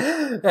 sorry."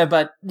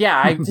 But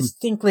yeah, I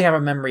distinctly have a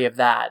memory of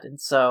that.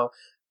 And so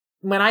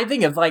when I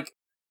think of like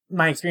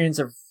my experience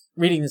of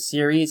reading the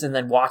series and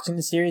then watching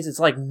the series, it's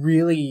like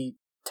really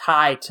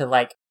tied to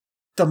like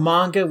the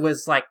manga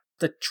was like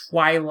the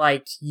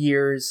twilight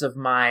years of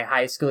my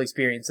high school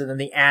experience. And then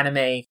the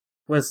anime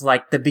was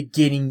like the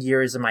beginning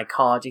years of my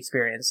college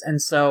experience.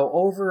 And so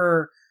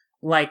over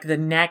like the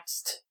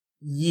next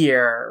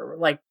year,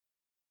 like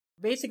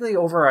basically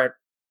over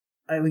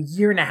a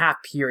year and a half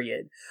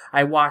period,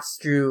 I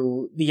watched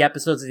through the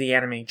episodes of the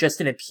anime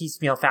just in a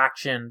piecemeal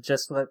fashion,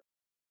 just with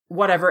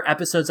whatever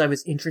episodes I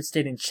was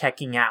interested in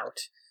checking out.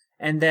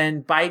 And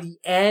then by the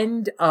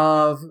end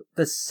of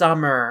the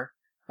summer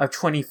of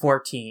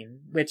 2014,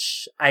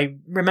 which I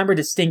remember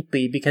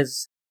distinctly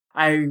because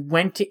I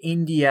went to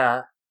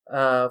India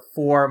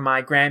for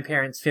my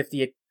grandparents'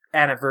 50th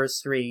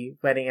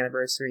wedding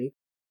anniversary.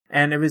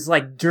 And it was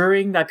like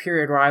during that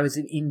period where I was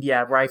in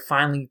India where I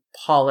finally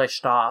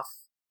polished off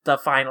the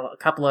final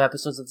couple of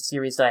episodes of the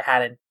series that I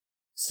hadn't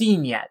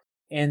seen yet.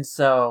 And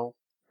so,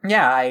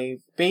 yeah,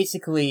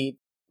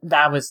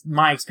 that was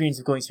my experience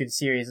of going through the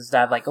series, is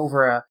that like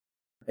over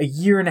a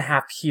year and a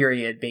half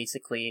period,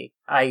 basically,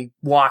 I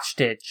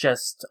watched it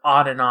just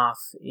on and off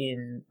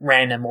in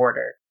random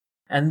order.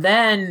 And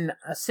then,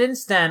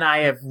 since then, I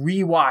have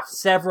rewatched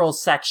several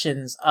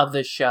sections of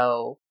the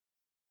show.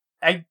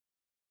 I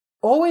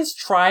always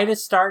try to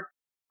start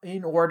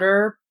in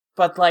order,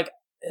 but like,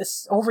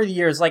 over the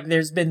years, like,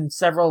 there's been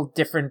several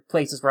different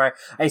places where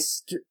I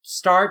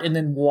start and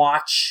then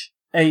watch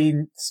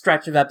a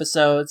stretch of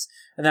episodes,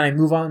 and then I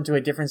move on to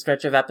a different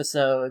stretch of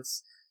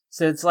episodes.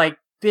 So it's like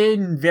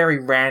been very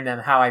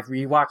random how I've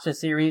rewatched the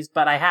series,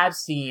 but I have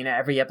seen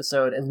every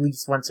episode at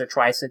least once or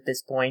twice at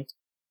this point.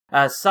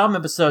 Some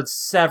episodes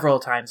several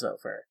times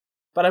over.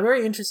 But I'm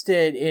very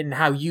interested in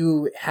how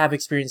you have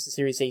experienced the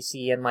series,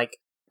 AC, and like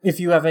if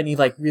you have any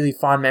like really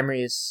fond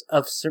memories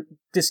of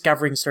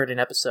discovering certain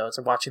episodes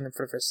or watching them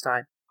for the first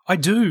time. I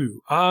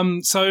do.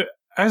 So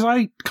as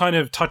I kind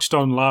of touched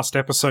on last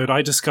episode,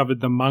 I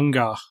discovered the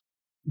manga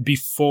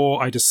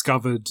before I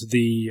discovered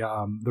the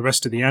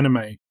rest of the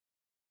anime.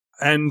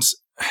 And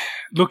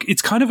look,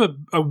 it's kind of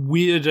a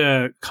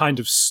weirder kind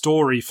of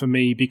story for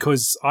me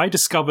because I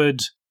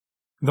discovered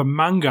the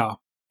manga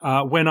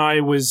when I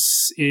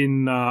was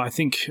in, I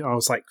think I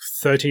was like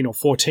 13 or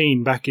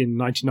 14 back in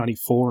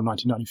 1994 or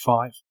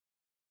 1995.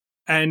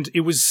 And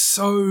it was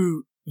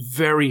so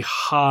very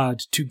hard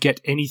to get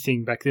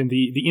anything back then.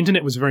 The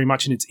internet was very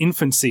much in its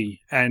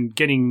infancy, and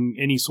getting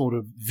any sort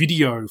of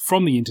video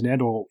from the internet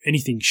or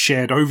anything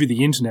shared over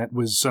the internet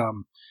was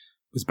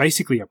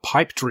basically a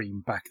pipe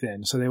dream back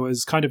then. So there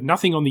was kind of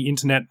nothing on the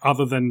internet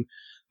other than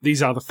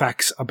these are the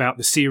facts about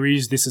the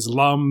series. This is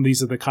Lum.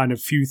 These are the kind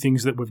of few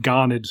things that we've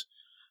garnered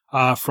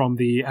from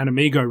the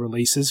Animigo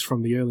releases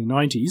from the early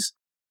 90s.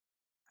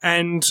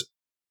 And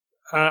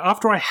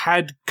after I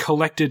had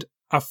collected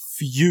a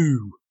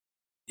few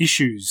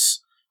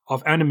issues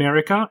of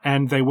Animerica,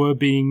 and they were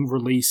being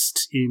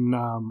released in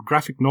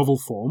graphic novel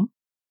form,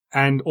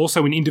 and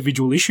also in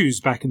individual issues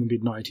back in the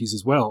mid-90s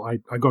as well.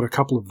 I got a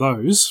couple of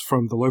those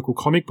from the local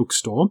comic book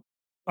store.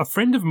 A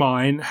friend of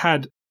mine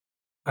had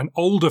an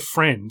older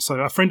friend. So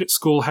a friend at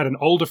school had an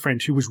older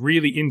friend who was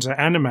really into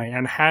anime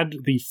and had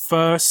the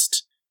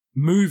first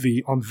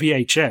movie on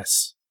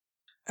VHS.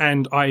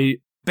 And I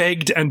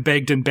begged and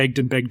begged and begged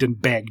and begged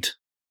and begged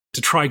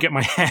to try and get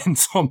my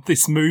hands on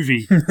this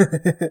movie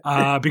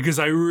because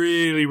I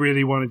really,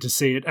 really wanted to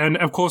see it. And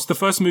of course, the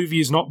first movie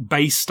is not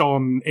based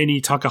on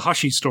any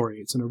Takahashi story.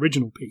 It's an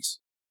original piece.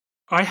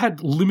 I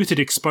had limited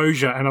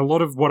exposure, and a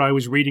lot of what I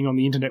was reading on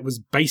the internet was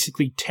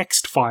basically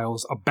text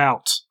files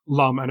about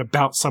Lum and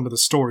about some of the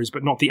stories,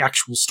 but not the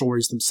actual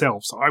stories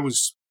themselves. So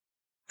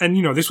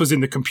this was in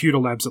the computer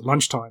labs at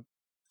lunchtime.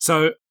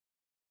 So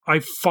I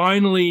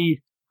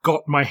finally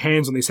got my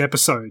hands on this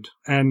episode,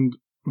 and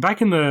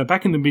back in the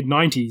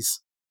mid-90s,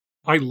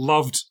 I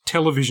loved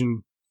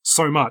television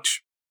so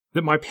much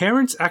that my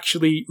parents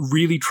actually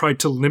really tried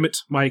to limit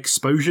my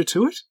exposure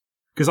to it,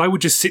 because I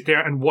would just sit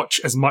there and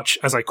watch as much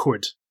as I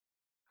could.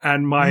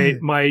 And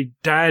my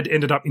dad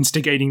ended up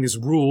instigating this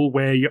rule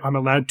where I'm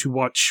allowed to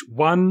watch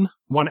one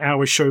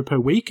 1-hour show per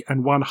week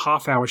and 1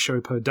 half-hour show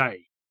per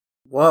day.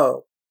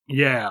 Whoa.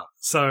 Yeah,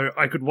 so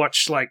I could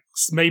watch like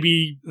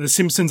maybe The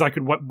Simpsons. I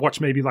could watch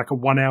maybe like a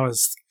 1 hour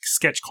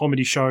sketch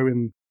comedy show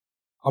in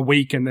a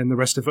week, and then the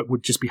rest of it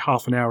would just be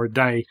half an hour a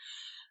day.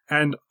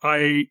 And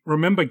I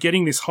remember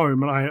getting this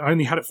home, and I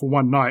only had it for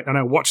one night, and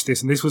I watched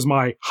this, and this was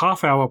my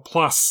half hour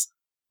plus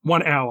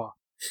 1 hour.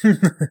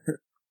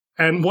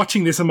 And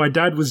watching this, and my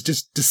dad was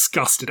just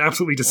disgusted,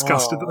 absolutely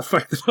disgusted at the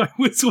fact that I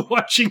was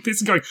watching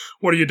this and going,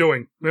 "What are you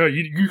doing?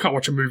 You can't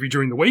watch a movie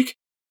during the week."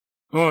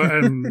 Oh,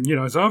 and,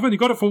 so I've only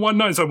got it for one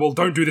night, so, well,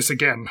 don't do this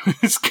again.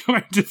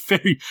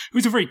 It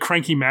was a very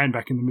cranky man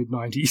back in the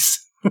mid-90s.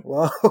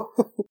 Whoa.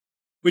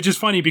 Which is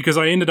funny because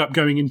I ended up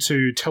going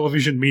into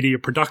television media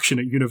production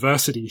at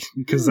university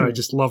because I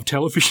just love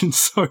television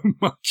so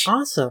much.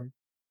 Awesome.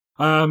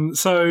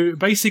 So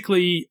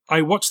basically,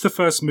 I watched the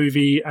first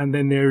movie, and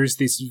then there is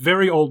this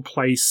very old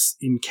place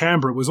in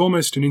Canberra. It was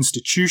almost an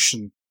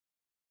institution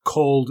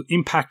called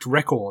Impact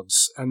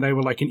Records, and they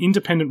were like an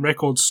independent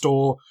record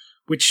store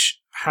which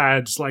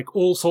had like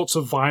all sorts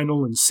of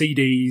vinyl and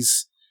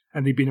CDs,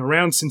 and they'd been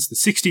around since the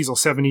 60s or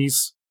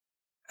 70s.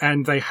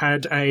 And they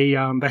had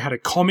a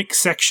comic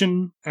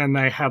section, and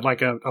they had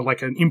like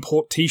an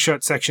import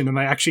T-shirt section, and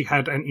they actually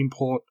had an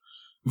import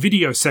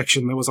video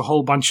section. There was a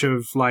whole bunch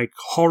of like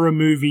horror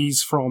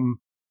movies from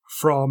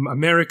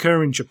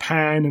America and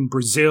Japan and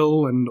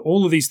Brazil and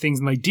all of these things.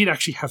 And they did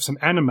actually have some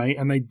anime,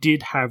 and they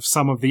did have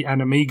some of the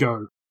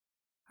Animigo.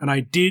 And I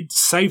did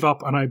save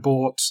up, and I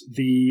bought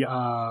the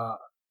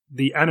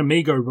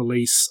Animigo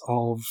release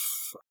of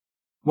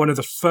one of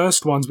the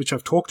first ones, which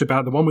I've talked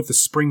about, the one with the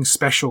spring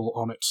special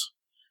on it.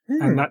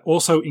 And that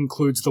also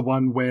includes the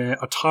one where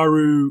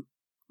Ataru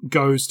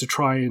goes to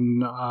try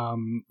and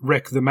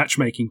wreck the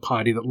matchmaking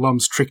party that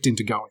Lum's tricked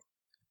into going.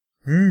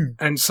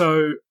 And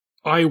so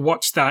I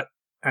watched that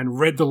and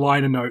read the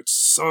liner notes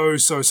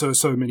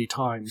so many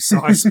times.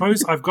 So I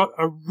suppose I've got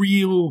a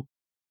real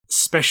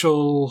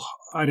special,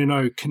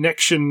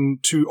 connection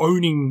to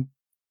owning,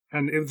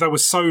 and that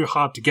was so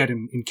hard to get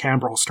in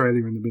Canberra,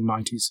 Australia in the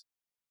mid-90s.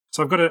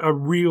 So I've got a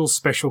real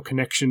special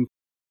connection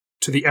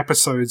to the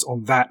episodes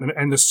on that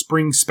and the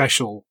spring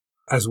special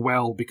as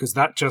well, because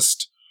that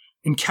just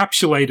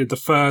encapsulated the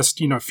first,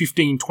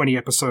 15, 20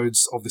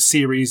 episodes of the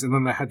series. And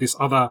then they had this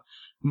other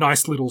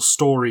nice little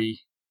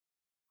story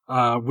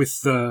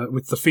with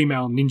the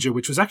female ninja,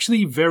 which was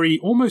actually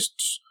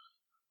almost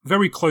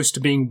very close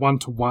to being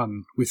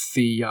one-to-one with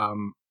the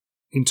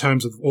in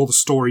terms of all the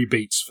story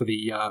beats for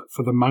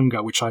the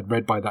manga, which I'd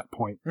read by that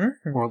point,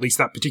 or at least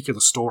that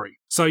particular story.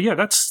 So yeah,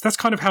 that's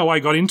kind of how I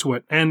got into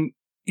it. And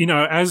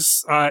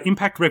as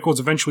Impact Records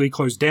eventually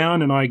closed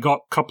down, and I got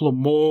a couple of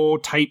more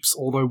tapes,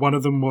 although one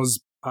of them was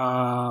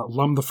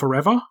Lum the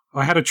Forever.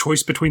 I had a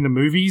choice between the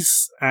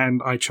movies,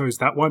 and I chose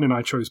that one, and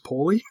I chose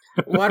poorly.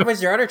 What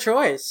was your other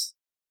choice?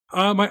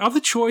 My other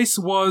choice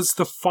was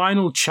the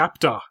final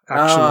chapter,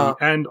 actually,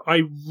 and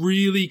I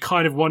really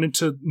kind of wanted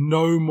to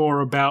know more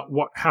about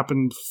what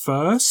happened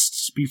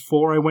first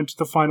before I went to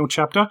the final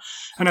chapter.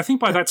 And I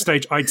think by that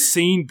stage, I'd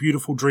seen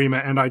Beautiful Dreamer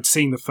and I'd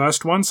seen the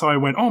first one, so I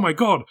went, oh my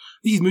god,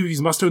 these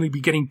movies must only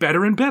be getting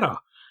better and better.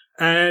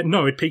 And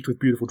no, it peaked with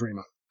Beautiful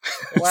Dreamer.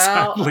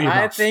 Well,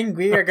 I think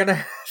we are going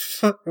to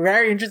have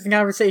very interesting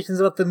conversations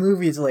about the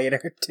movies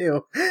later,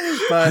 too.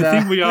 But, I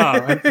think we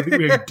are. I think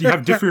we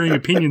have differing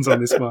opinions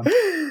on this one.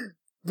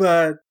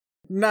 But,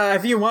 no,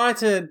 if you want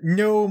to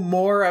know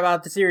more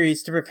about the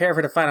series to prepare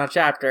for the final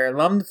chapter,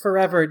 Lum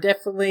Forever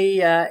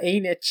definitely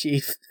ain't it,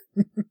 Chief.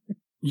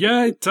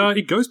 Yeah,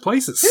 it goes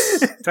places.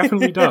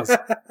 Definitely does.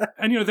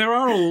 And, there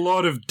are a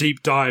lot of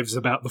deep dives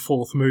about the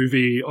fourth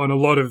movie on a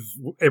lot of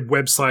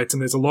websites,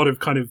 and there's a lot of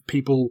kind of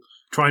people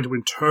trying to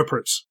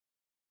interpret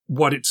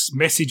what its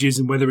message is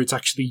and whether it's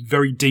actually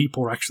very deep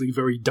or actually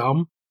very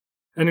dumb.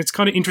 And it's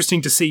kind of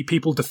interesting to see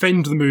people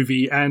defend the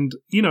movie, and,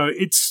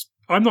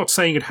 I'm not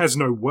saying it has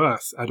no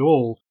worth at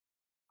all.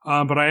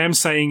 But I am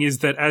saying is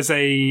that as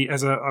a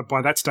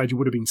by that stage it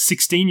would have been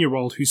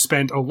 16-year-old who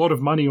spent a lot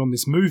of money on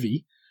this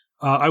movie,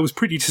 I was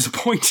pretty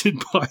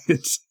disappointed by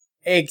it.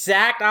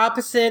 Exact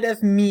opposite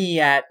of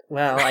me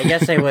I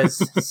guess I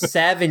was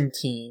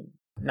 17.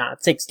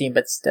 Not 16,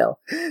 but still.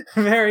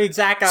 Very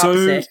exact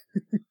opposite.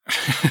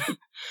 So,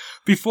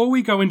 before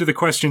we go into the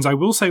questions, I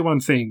will say one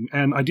thing,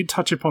 and I did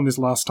touch upon this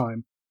last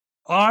time.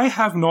 I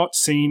have not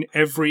seen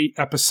every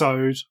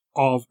episode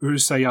of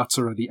Urusei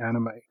Yatsura, the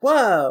anime.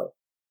 Whoa!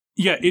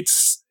 Yeah,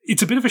 it's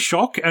a bit of a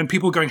shock, and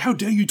people are going, how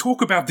dare you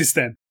talk about this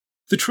then?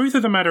 The truth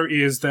of the matter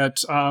is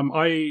that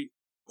I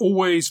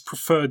always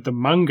preferred the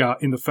manga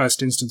in the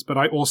first instance, but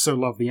I also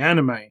love the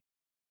anime.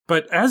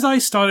 But as I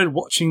started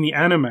watching the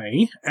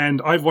anime,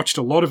 and I've watched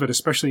a lot of it,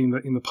 especially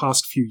in the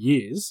past few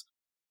years,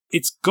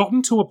 it's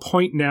gotten to a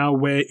point now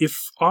where if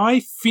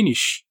I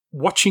finish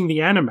watching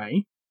the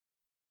anime,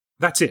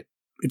 that's it.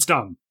 It's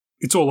done.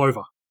 It's all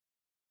over.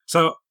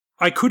 So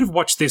I could have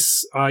watched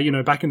this,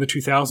 back in the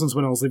 2000s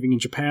when I was living in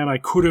Japan. I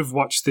could have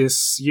watched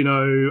this, when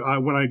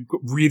I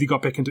really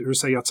got back into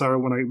Urusei Yatsura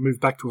when I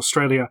moved back to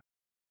Australia.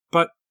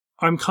 But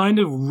I'm kind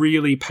of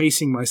really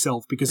pacing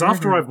myself because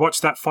after I've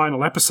watched that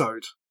final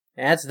episode...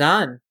 That's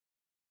done.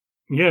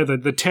 Yeah,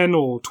 the 10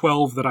 or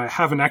 12 that I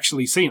haven't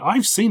actually seen,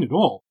 I've seen it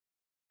all.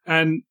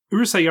 And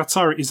Urusei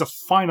Yatsura is a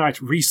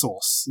finite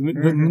resource.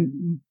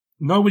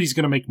 Nobody's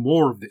going to make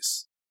more of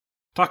this.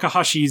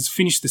 Takahashi's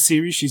finished the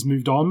series, she's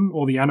moved on,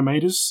 or the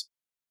animators,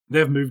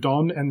 they've moved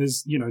on, and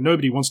there's,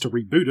 nobody wants to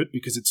reboot it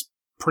because it's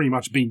pretty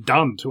much been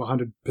done to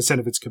 100%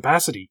 of its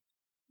capacity.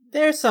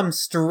 There's some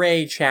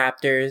stray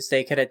chapters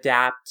they could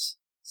adapt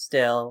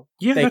still.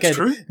 Yeah, they that's could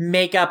true.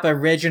 make up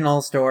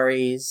original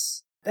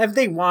stories. If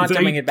they want to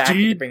bring it back,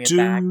 they bring it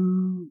back.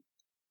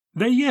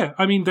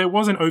 There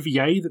was an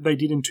OVA that they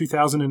did in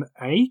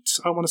 2008,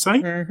 I want to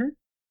say. Mm-hmm.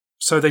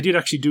 So they did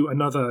actually do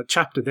another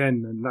chapter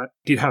then, and that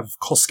did have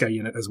Kosuke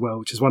in it as well,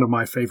 which is one of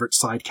my favourite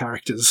side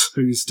characters,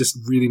 who's just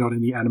really not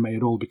in the anime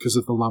at all because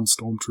of the Lum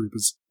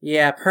Stormtroopers.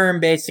 Yeah, Perm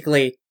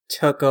basically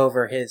took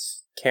over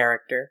his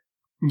character.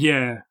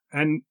 Yeah,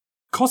 and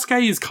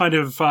Kosuke is kind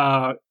of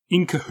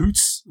in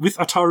cahoots with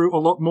Ataru a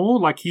lot more.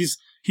 Like, he's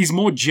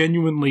more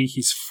genuinely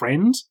his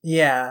friend.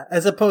 Yeah,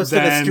 as opposed to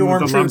the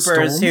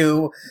Stormtroopers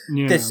who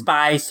Yeah.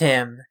 despise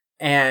him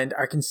and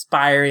are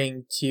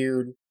conspiring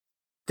to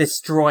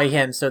destroy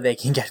him so they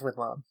can get with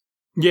Lum.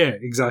 Yeah,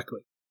 exactly.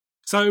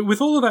 So,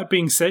 with all of that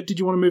being said, did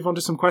you want to move on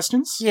to some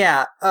questions?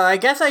 Yeah, I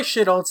guess I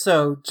should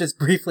also just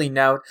briefly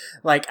note,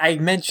 I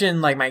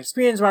mentioned, my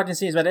experience watching the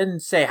series, but I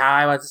didn't say how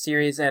I watched the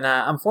series, and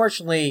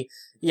unfortunately,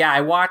 yeah,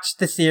 I watched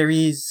the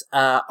series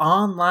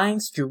online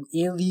through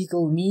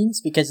illegal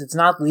means because it's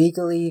not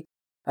legally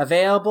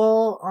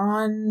available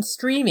on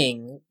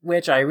streaming,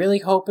 which I really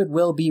hope it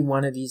will be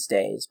one of these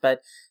days.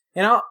 But,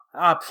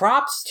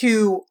 props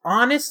to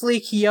Honestly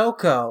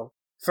Kyoko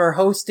for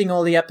hosting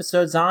all the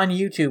episodes on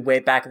YouTube way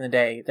back in the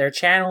day. Their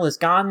channel is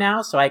gone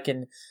now, so I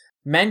can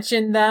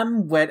mention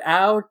them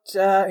without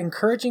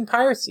encouraging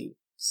piracy.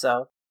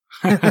 So,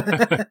 have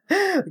a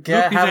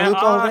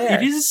loophole there.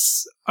 It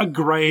is a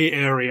grey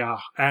area,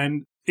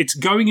 and it's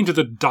going into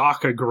the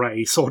darker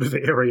grey sort of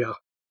area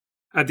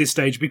at this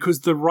stage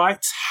because the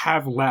rights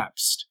have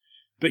lapsed.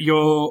 But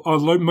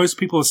most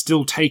people are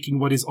still taking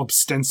what is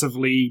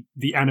ostensibly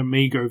the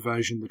Animigo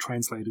version, the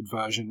translated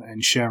version,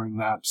 and sharing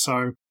that.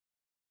 So,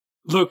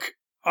 look,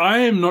 I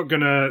am not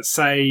going to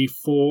say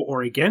for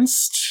or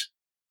against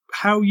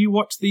how you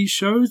watch these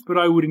shows, but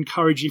I would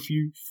encourage, if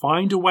you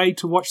find a way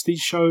to watch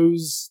these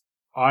shows,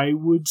 I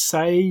would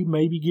say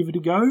maybe give it a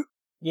go.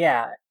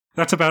 Yeah.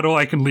 That's about all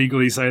I can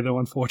legally say, though,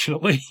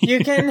 unfortunately.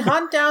 You can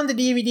hunt down the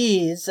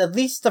DVDs. At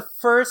least the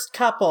first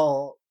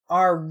couple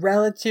are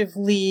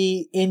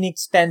relatively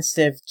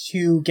inexpensive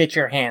to get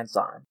your hands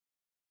on.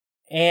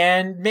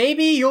 And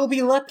maybe you'll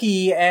be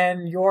lucky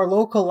and your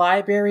local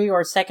library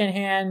or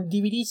secondhand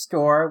DVD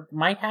store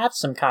might have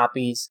some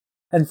copies.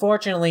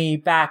 Unfortunately,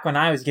 back when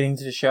I was getting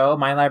to the show,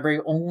 my library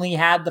only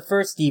had the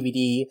first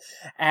DVD,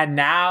 and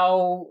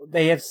now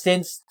they have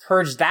since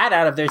purged that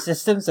out of their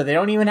system, so they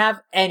don't even have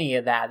any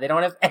of that. They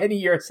don't have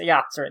any Urusei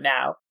Yatsura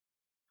now.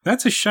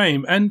 That's a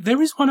shame. And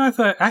there is one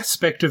other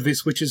aspect of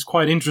this which is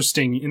quite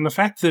interesting, in the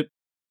fact that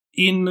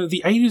in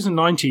the 80s and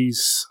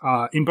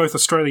 90s, in both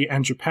Australia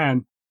and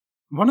Japan,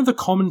 one of the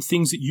common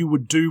things that you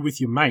would do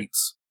with your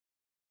mates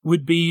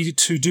would be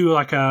to do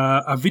like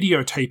a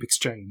videotape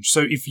exchange.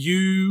 So if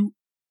you,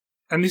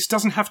 and this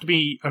doesn't have to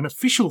be an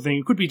official thing,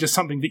 it could be just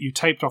something that you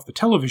taped off the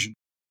television,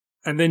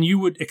 and then you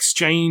would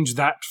exchange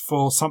that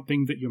for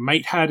something that your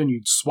mate had, and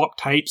you'd swap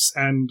tapes.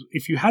 And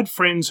if you had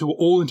friends who were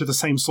all into the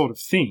same sort of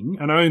thing,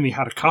 and I only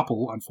had a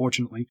couple,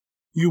 unfortunately,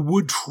 you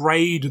would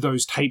trade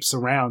those tapes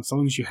around so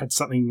long as you had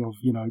something of,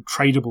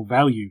 tradable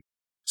value.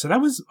 So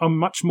that was a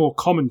much more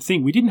common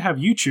thing. We didn't have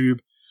YouTube,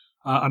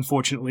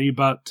 unfortunately,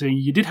 but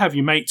you did have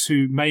your mates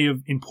who may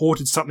have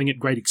imported something at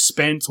great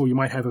expense, or you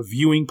might have a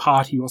viewing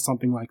party or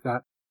something like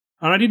that.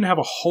 And I didn't have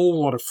a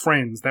whole lot of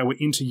friends that were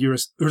into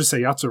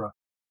Urusei Yatsura,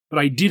 but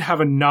I did have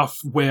enough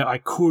where I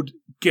could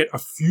get a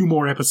few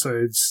more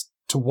episodes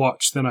to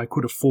watch than I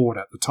could afford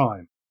at the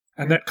time.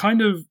 And that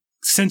kind of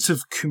sense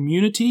of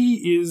community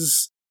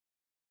is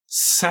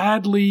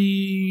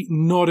sadly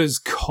not as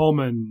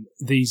common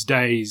these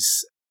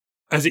days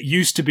as it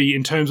used to be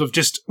in terms of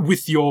just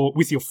with your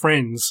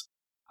friends,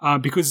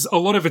 because a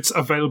lot of it's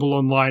available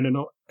online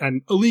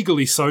and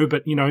illegally so,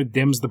 but,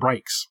 them's the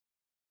breaks.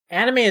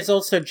 Anime is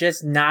also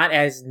just not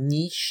as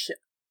niche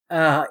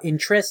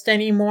interest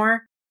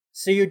anymore.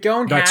 So you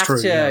don't have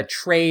to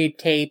trade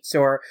tapes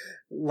or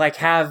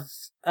have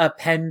a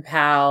pen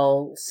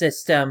pal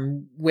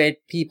system with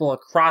people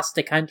across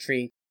the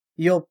country.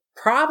 You'll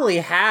probably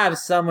have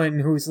someone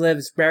who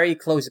lives very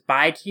close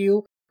by to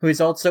you who is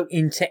also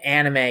into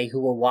anime who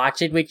will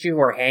watch it with you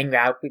or hang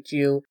out with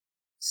you.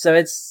 So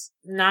it's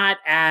not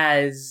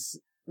as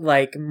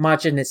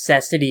much a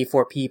necessity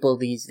for people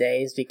these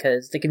days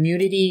because the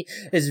community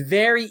is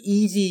very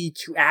easy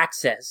to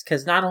access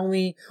because not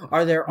only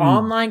are there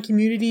online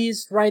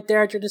communities right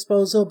there at your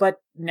disposal, but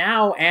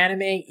now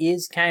anime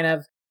is kind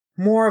of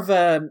more of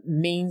a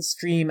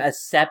mainstream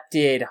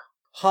accepted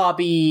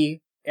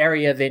hobby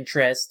area of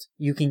interest.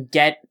 You can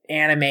get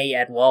anime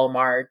at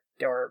Walmart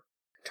or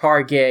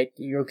Target.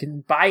 You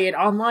can buy it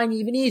online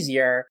even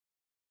easier.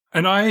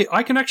 And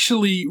I can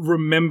actually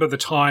remember the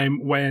time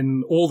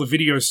when all the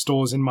video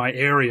stores in my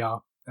area,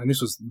 and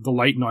this was the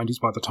late 90s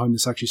by the time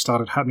this actually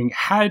started happening,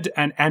 had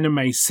an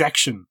anime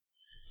section.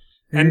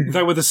 And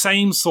they were the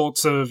same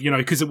sorts of,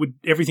 because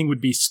everything would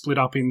be split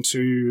up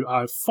into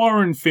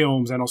foreign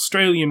films and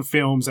Australian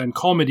films and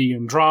comedy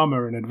and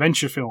drama and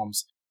adventure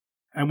films.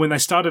 And when they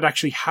started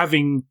actually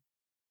having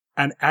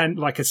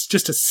it's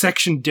just a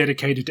section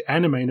dedicated to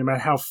anime, no matter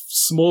how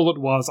small it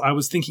was, I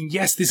was thinking,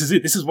 yes, this is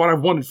it. This is what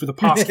I've wanted for the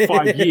past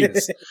 5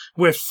 years.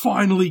 We're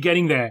finally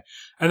getting there.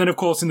 And then, of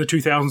course, in the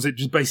 2000s, it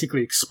just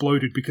basically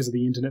exploded because of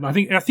the internet.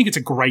 And I think it's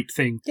a great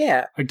thing.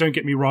 Yeah. Like, don't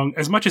get me wrong.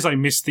 As much as I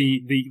miss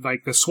the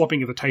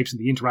swapping of the tapes and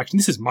the interaction,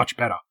 this is much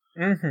better.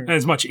 Mm-hmm. And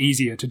it's much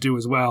easier to do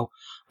as well.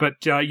 But,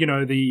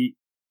 the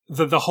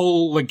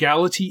whole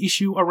legality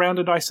issue around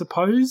it, I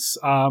suppose,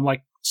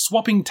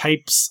 swapping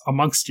tapes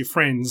amongst your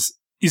friends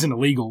isn't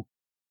illegal,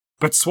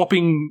 but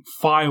swapping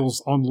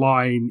files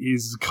online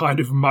is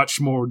kind of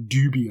much more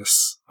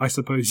dubious, I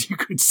suppose you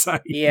could say.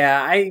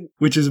 Yeah,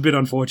 which is a bit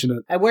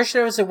unfortunate. I wish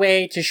there was a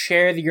way to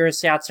share the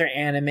Urusei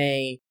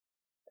anime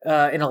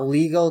in a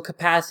legal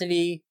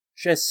capacity.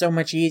 Just so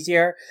much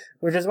easier,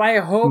 which is why I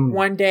hope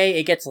one day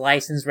it gets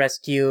license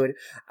rescued.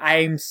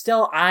 I'm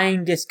still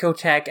eyeing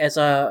Discotek as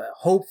a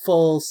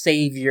hopeful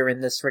savior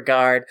in this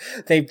regard.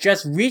 They've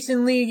just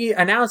recently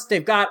announced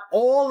they've got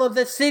all of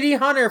the City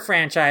Hunter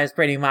franchise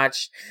pretty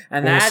much,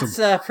 and awesome. That's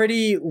a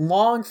pretty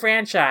long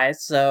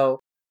franchise,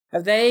 so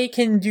if they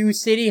can do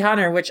City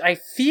Hunter, which I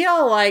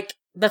feel like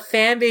the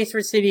fan base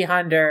for City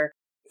Hunter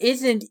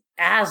isn't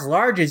as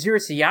large as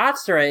Urusei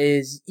Yatsura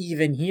is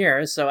even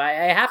here, so I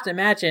have to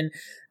imagine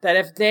that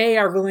if they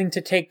are willing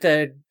to take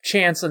the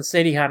chance on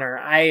City Hunter,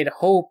 I'd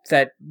hope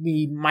that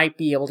we might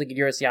be able to get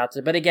Urusei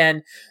Yatsura. But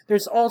again,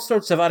 there's all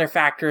sorts of other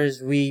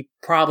factors we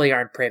probably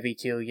aren't privy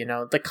to,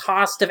 the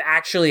cost of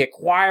actually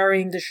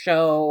acquiring the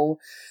show,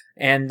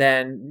 and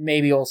then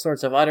maybe all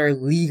sorts of other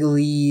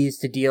legalese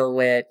to deal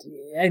with.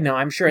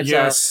 I'm sure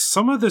it's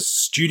some of the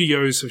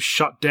studios have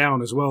shut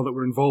down as well that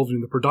were involved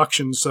in the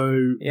production,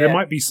 so there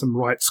might be some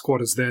right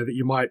squatters there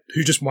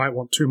who just might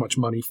want too much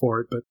money for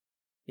it,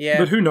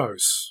 but who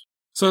knows?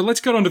 So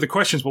let's get on to the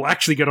questions. We'll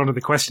actually get on to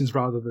the questions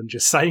rather than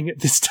just saying it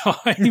this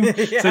time.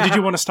 So did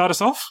you want to start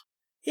us off?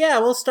 Yeah,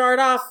 we'll start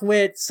off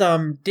with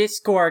some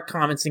Discord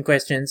comments and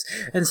questions.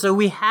 And so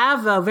we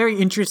have a very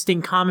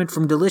interesting comment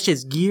from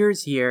Delicious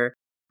Gears here,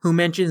 who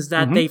mentions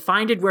that they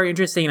find it very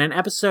interesting. An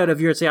episode of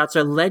Urusei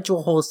Yatsura led to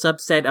a whole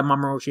subset of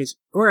Mamoroshi's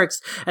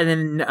works, and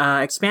then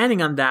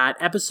expanding on that,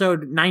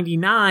 episode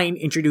 99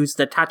 introduced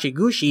the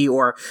Tachigushi,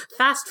 or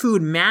fast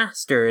food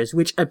masters,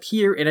 which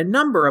appear in a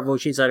number of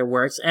Oshi's other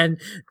works,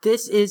 and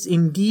this is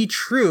indeed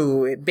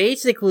true.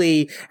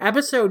 Basically,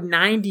 episode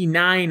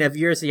 99 of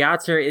Urusei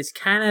Yatsura is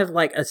kind of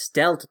like a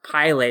stealth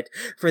pilot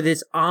for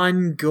this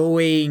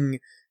ongoing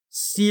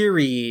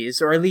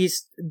series, or at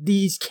least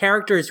these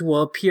characters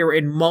will appear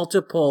in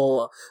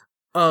multiple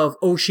of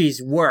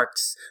Oshi's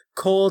works,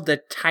 called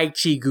the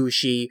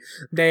Tachigushi.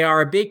 They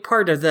are a big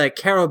part of the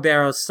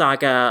Kerobero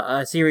Saga,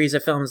 a series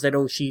of films that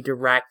Oshi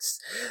directs,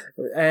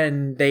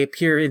 and they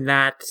appear in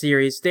that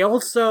series. They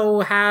also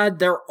had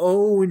their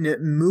own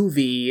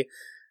movie,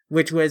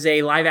 which was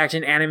a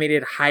live-action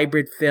animated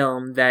hybrid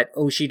film that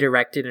Oshi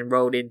directed and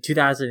wrote in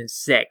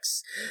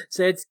 2006.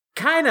 So it's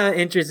kind of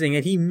interesting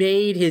that he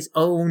made his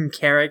own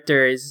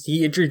characters.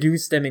 He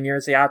introduced them in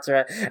Urusei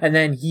Yatsura, and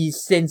then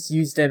he's since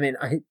used them in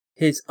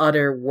his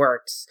other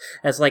works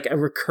as like a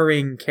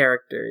recurring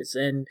characters.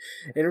 And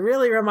it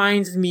really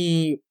reminds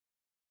me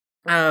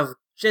of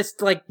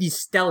just like these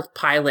stealth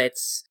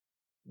pilots,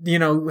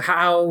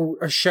 how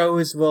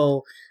shows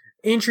will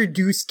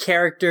introduce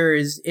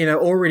characters in an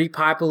already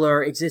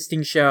popular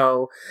existing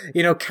show,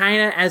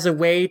 kind of as a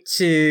way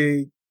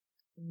to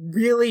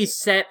really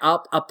set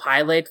up a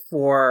pilot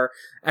for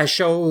a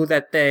show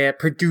that the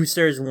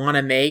producers want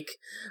to make.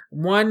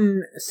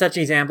 One such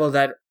example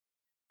that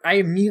I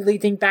immediately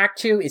think back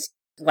to is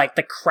like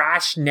the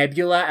Crash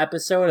Nebula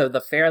episode of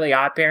The Fairly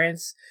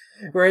Oddparents,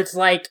 where it's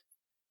like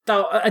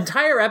the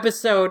entire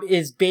episode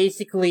is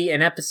basically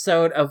an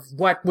episode of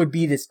what would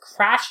be this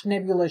Crash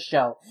Nebula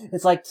show.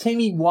 It's like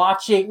Timmy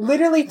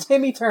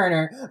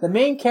Turner, the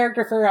main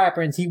character for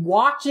Oddparents, he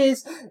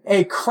watches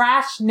a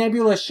Crash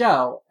Nebula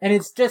show, and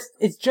it's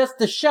just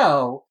the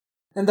show,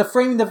 and the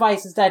framing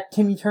device is that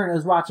Timmy Turner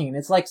is watching, and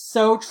it's like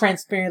so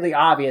transparently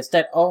obvious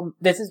that,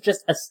 this is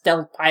just a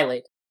stealth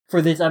pilot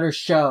for this other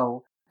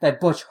show that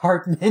Butch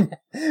Hartman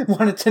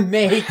wanted to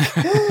make.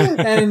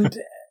 And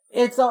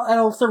it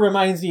also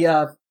reminds me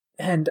of,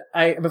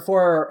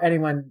 before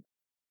anyone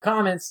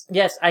comments,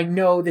 yes, I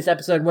know this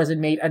episode wasn't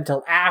made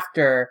until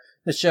after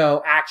the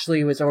show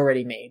actually was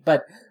already made,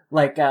 but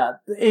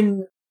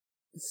in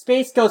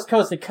Space Ghost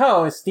Coast to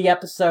Coast, the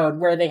episode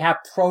where they have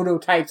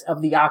prototypes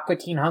of the Aqua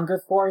Teen Hunger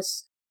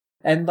Force,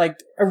 and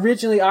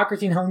originally Aqua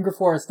Teen Hunger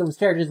Force, those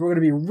characters were going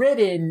to be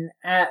written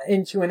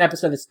into an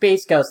episode of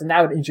Space Ghost, and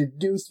that would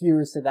introduce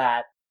viewers to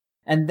that.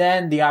 And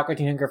then the Aqua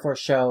Teen Hunger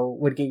Force show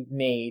would get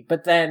made.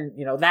 But then,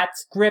 that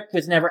script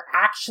was never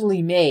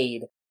actually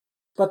made.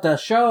 but the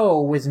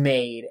show was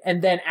made.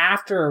 And then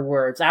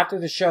afterwards, after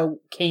the show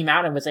came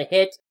out and was a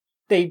hit,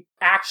 they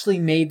actually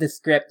made the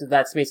script of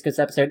that Space Ghost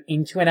episode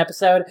into an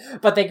episode,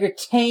 but they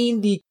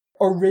retained the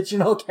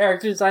original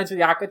character designs for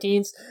the Aqua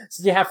Teens.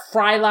 So you have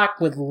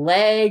Frylock with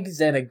legs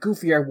and a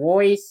goofier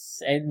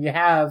voice, and you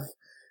have,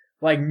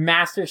 like,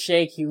 Master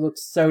Shake. He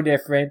looks so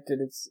different,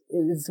 and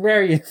it's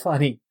very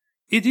funny.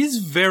 It is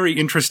very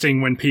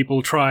interesting when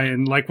people try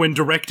and, like, when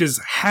directors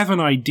have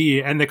an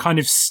idea and they're kind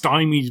of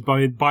stymied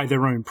by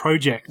their own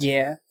project.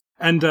 Yeah.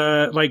 And,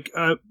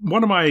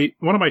 one of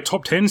my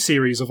top 10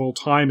 series of all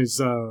time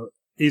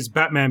is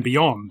Batman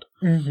Beyond,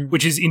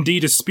 which is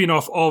indeed a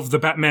spin-off of the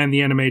Batman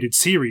the Animated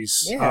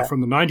Series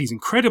from the 90s.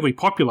 Incredibly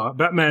popular.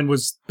 Batman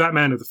was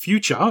Batman of the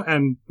future,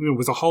 and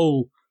was a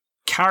whole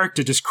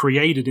character just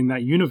created in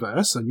that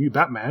universe, a new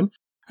Batman.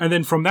 And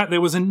then from that,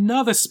 there was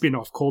another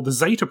spin-off called the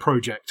Zeta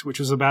Project, which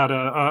was about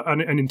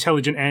an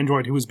intelligent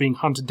android who was being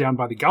hunted down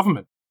by the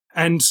government.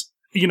 And,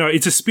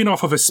 it's a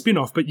spin-off of a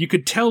spin-off, but you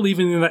could tell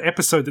even in that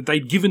episode that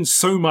they'd given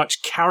so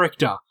much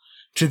character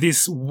to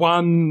this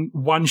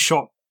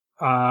one-shot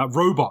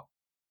robot,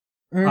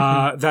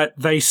 that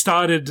they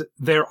started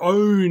their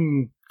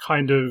own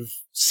kind of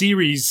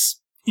series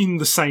in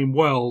the same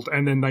world,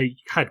 and then they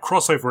had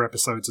crossover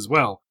episodes as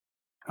well.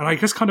 And I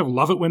just kind of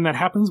love it when that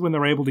happens, when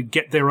they're able to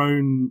get their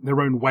own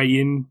way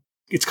in.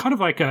 It's kind of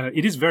like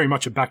it is very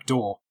much a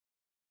backdoor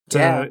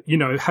to,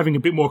 having a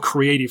bit more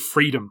creative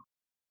freedom.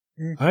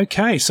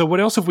 Okay, so what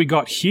else have we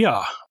got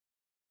here?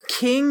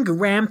 King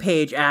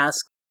Rampage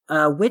asks,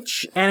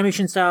 which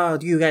animation style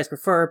do you guys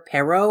prefer,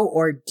 Perrault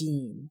or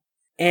Dean?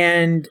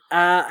 And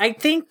I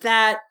think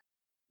that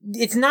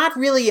it's not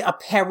really a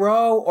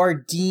Perrault or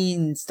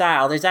Dean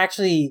style. There's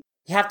actually,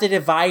 you have to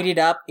divide it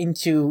up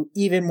into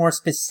even more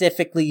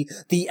specifically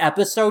the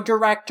episode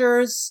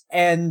directors,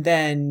 and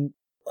then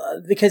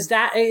because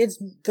that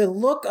is the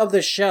look of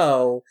the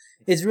show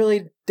is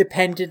really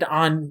dependent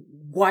on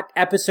what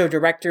episode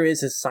director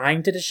is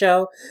assigned to the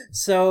show.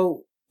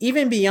 So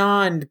even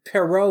beyond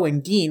Perrault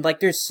and Dean,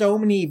 like, there's so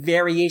many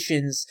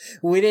variations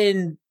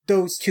within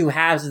those two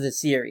halves of the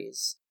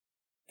series.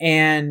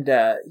 And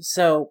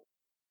so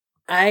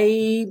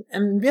I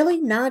am really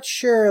not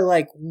sure,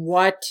 like,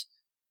 what,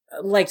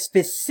 like,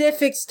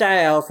 specific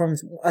style from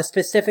a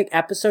specific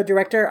episode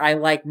director I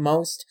like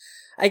most.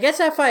 I guess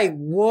if I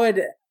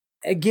would,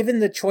 given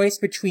the choice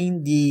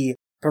between the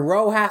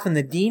Perrault half and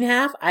the Dean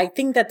half, I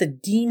think that the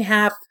Dean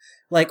half,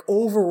 like,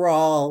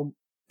 overall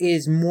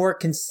is more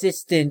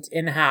consistent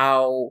in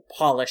how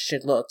polished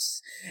it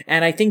looks.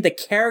 And I think the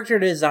character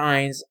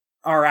designs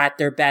are at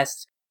their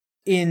best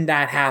in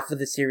that half of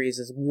the series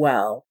as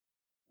well.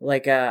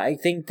 Like, I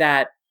think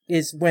that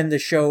is when the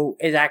show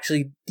is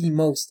actually the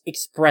most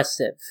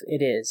expressive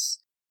it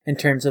is in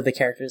terms of the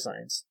character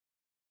designs.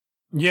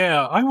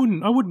 Yeah, I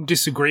wouldn't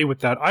disagree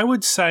with that. I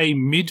would say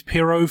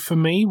mid-Perrault for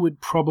me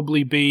would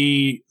probably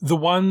be the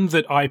one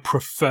that I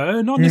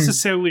prefer. Not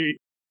necessarily,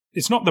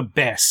 it's not the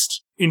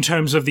best in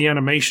terms of the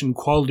animation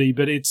quality,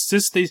 but it's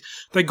just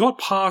they got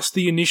past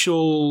the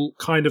initial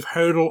kind of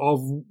hurdle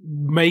of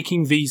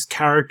making these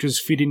characters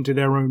fit into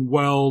their own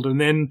world, and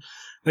then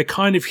they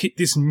kind of hit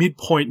this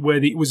midpoint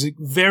where it was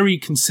very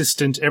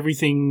consistent.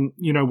 Everything,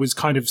 was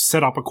kind of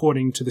set up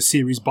according to the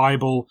series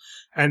Bible,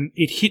 and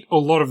it hit a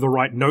lot of the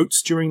right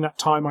notes during that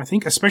time, I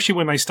think, especially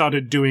when they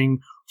started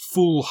doing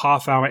full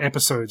half-hour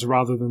episodes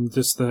rather than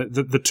just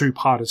the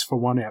two-parters for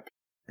one ep.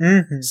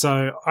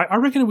 So I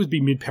reckon it would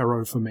be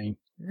mid-Perrault for me.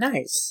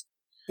 Nice.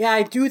 Yeah,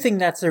 I do think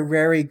that's a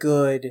very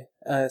good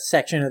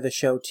section of the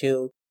show,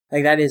 too.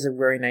 Like, that is a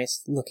very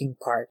nice looking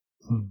part.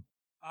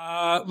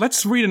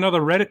 Let's read another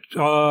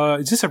Reddit.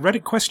 Is this a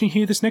Reddit question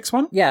here, this next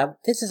one? Yeah,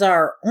 this is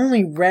our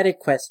only Reddit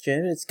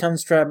question. It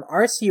comes from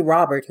RC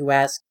Robert, who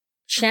asks,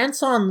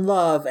 Chance on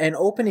Love and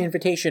Open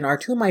Invitation are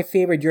two of my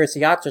favorite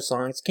Urusei Yatsura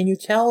songs. Can you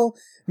tell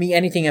me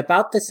anything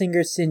about the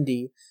singer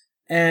Cindy?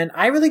 And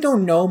I really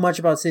don't know much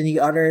about Cindy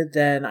other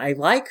than I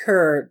like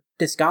her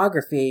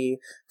discography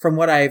from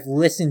what I've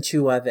listened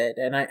to of it.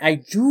 And I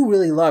do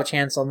really love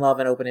Chance on Love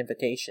and Open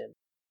Invitation.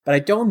 But I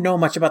don't know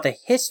much about the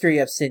history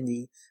of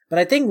Cindy. But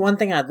I think one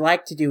thing I'd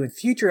like to do in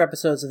future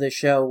episodes of the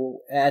show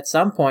at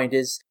some point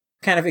is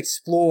kind of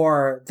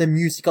explore the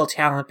musical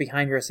talent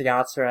behind Urusei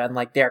Yatsura and,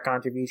 like, their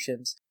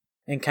contributions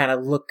and kind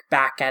of look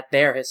back at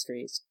their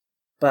histories.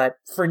 But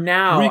for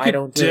now, I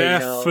don't really know. We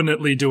could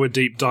definitely do a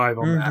deep dive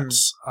on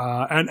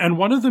that. And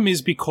one of them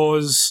is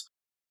because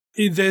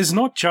there's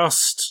not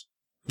just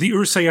the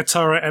Urusei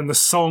Yatsura and the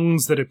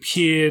songs that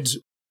appeared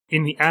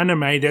in the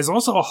anime. There's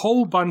also a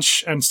whole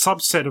bunch and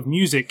subset of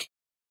music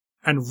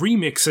and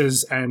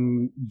remixes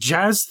and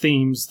jazz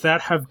themes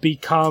that have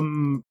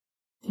become,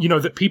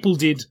 that people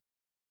did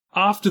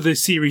after the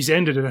series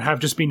ended and have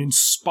just been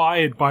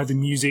inspired by the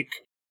music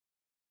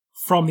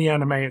from the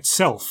anime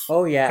itself.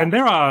 Oh, yeah. And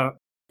there are,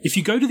 if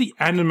you go to the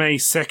anime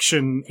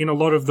section in a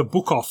lot of the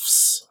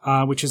book-offs,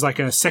 which is like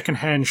a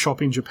second-hand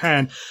shop in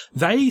Japan,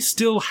 they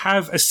still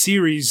have a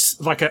series,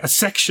 like a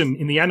section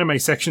in the anime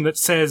section that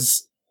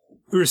says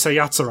Urusei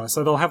Yatsura.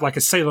 So they'll have like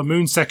a Sailor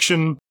Moon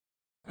section,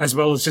 as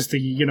well as just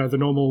the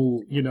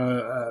normal,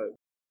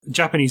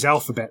 Japanese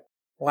alphabet.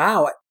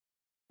 Wow.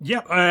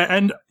 Yep,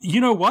 and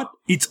you know what?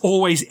 It's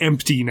always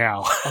empty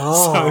now.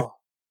 Oh. So,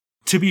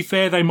 to be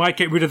fair, they might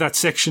get rid of that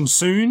section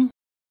soon,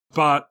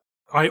 but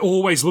I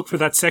always look for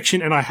that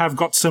section, and I have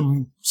got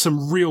some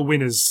real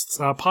winners.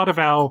 Part of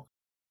our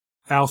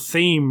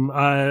theme,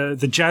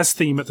 the jazz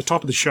theme at the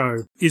top of the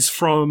show, is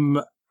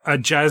from a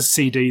jazz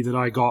CD that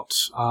I got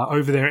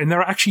over there, and there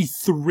are actually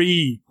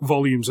 3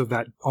 volumes of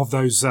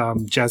those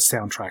jazz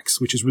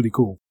soundtracks, which is really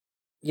cool.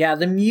 Yeah,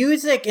 the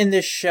music in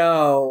this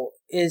show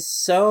is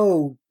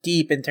so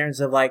deep in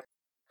terms of like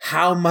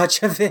how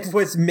much of it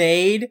was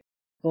made.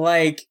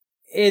 Like,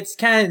 it's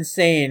kind of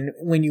insane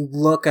when you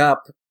look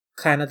up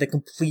kind of the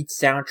complete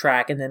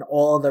soundtrack and then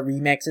all the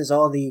remixes,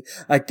 all the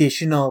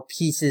additional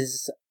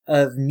pieces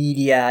of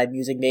media and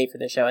music made for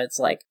the show. It's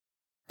like,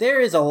 there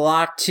is a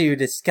lot to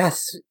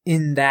discuss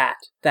in that,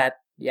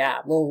 yeah,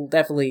 we'll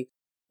definitely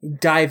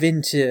dive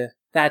into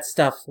that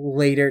stuff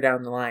later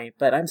down the line.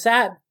 But I'm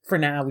sad for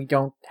now we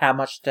don't have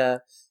much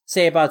to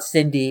say about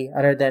Cindy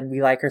other than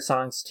we like her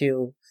songs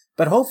too.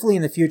 But hopefully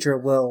in the future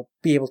we'll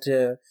be able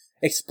to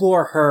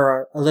explore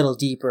her a little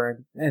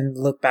deeper and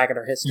look back at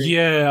her history.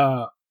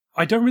 Yeah.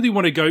 I don't really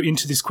want to go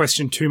into this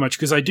question too much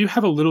because I do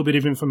have a little bit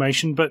of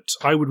information, but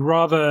I would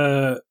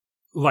rather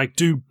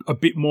do a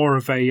bit more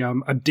of a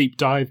deep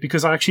dive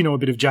because I actually know a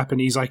bit of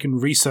Japanese. I can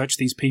research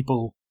these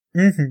people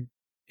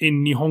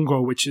in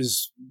Nihongo, which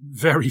is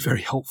very,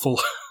 very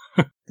helpful.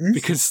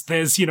 Because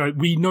there's,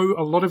 we know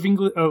a lot of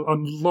English, a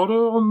lot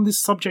on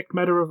this subject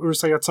matter of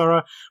Urusei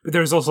Yatsura, but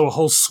there's also a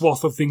whole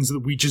swath of things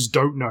that we just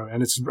don't know,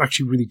 and it's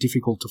actually really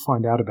difficult to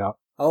find out about.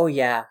 Oh,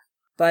 yeah.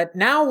 But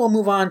now we'll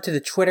move on to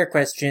the Twitter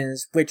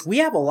questions, which we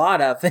have a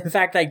lot of. In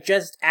fact, I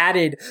just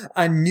added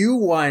a new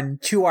one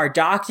to our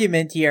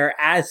document here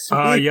as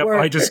we yep, were.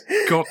 I just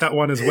got that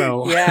one as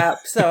well. Yeah,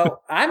 so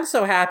I'm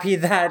so happy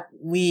that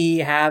we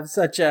have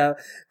such a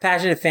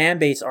passionate fan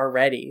base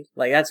already.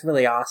 Like, that's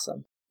really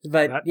awesome.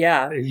 But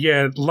yeah,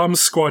 Lum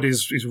Squad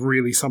is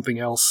really something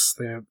else.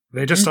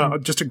 They're just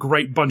just a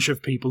great bunch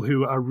of people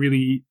who are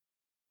really,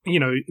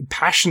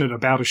 passionate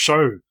about a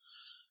show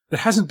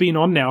that hasn't been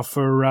on now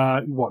for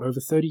over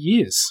 30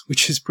 years,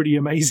 which is pretty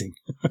amazing.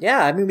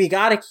 Yeah, I mean, we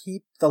got to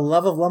keep the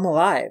love of Lum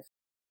alive.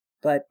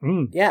 But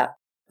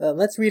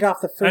let's read off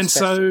the first question.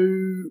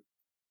 So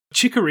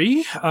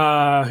Chicory,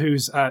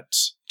 who's at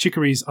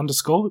Chicory's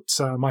 _ it's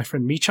my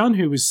friend Michan,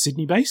 who is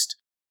Sydney based.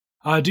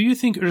 Do you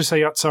think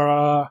Urusei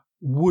Yatsura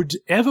would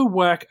ever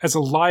work as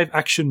a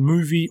live-action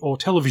movie or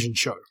television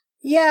show?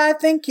 Yeah, I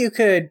think you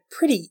could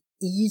pretty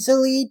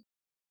easily.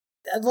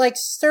 Like,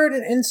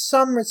 in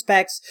some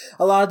respects,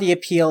 a lot of the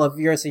appeal of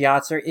Urusei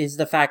Yatsura is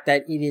the fact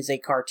that it is a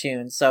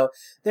cartoon. So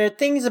there are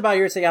things about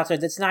Urusei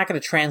Yatsura that's not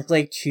going to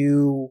translate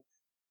to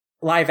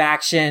live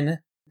action.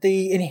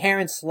 The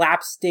inherent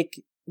slapstick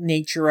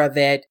nature of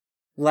it,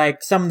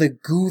 like some of the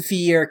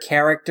goofier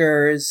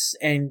characters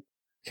and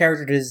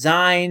character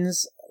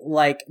designs,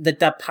 like the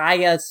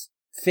Dapaya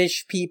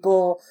fish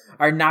people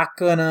are not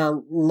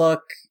gonna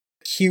look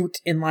cute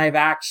in live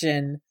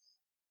action,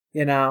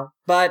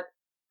 but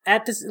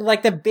at this,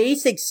 like, the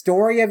basic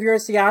story of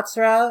Urusei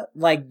Yatsura,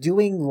 like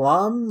doing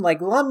Lum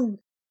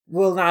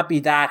will not be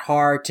that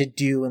hard to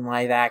do in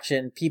live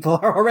action. People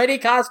are already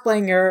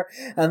cosplaying her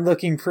and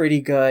looking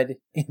pretty good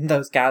in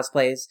those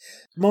cosplays.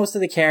 Most of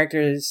the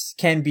characters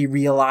can be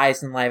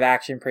realized in live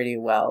action pretty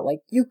well. Like,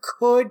 you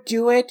could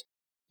do it.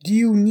 Do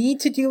you need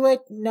to do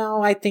it?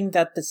 No, I think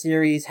that the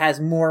series has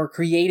more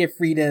creative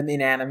freedom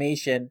in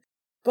animation.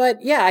 But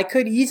yeah, I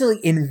could easily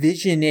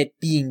envision it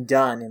being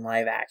done in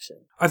live action.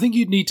 I think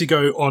you'd need to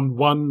go on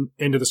one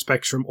end of the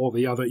spectrum or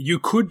the other. You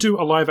could do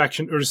a live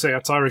action Urusei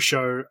Yatsura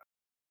show.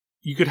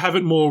 You could have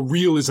it more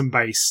realism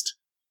based,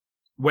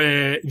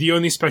 where the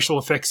only special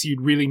effects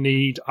you'd really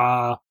need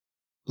are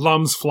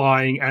Lum's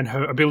flying and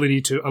her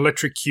ability to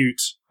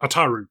electrocute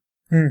Ataru.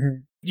 Mm-hmm.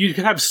 You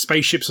could have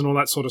spaceships and all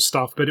that sort of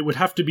stuff, but it would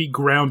have to be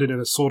grounded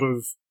in a sort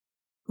of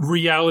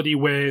reality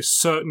where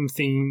certain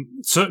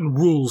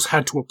rules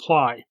had to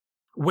apply.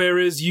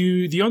 Whereas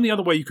the only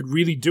other way you could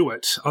really do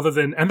it,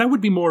 and that would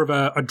be more of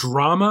a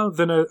drama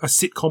than a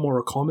sitcom or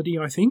a comedy,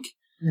 I think.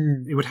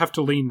 It would have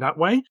to lean that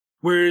way.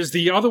 Whereas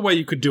the other way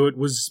you could do it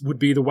would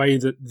be the way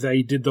that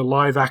they did the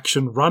live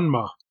action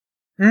Ranma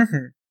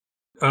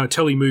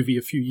telly movie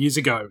a few years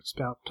ago. It's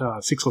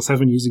about 6 or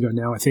 7 years ago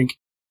now, I think.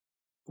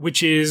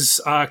 Which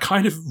is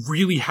kind of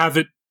really have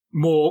it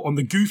more on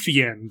the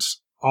goofy end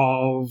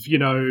of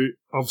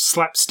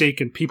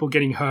slapstick and people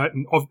getting hurt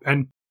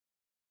and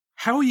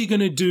how are you going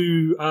to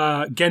do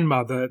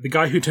Genma, the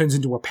guy who turns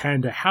into a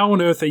panda? How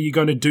on earth are you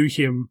going to do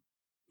him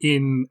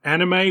in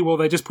anime? Well,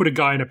 they just put a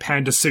guy in a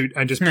panda suit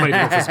and just played it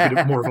off as a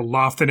bit more of a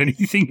laugh than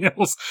anything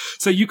else.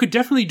 So you could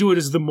definitely do it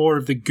as the more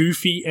of the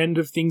goofy end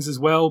of things as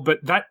well, but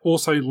that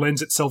also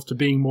lends itself to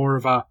being more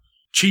of a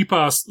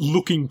cheaper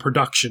looking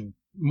production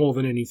more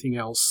than anything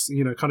else.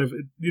 You're going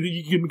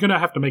to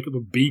have to make it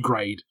look B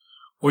grade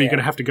or you're going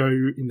to have to go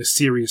in the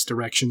serious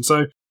direction.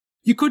 So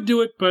You could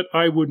do it, but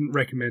I wouldn't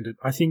recommend it.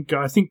 I think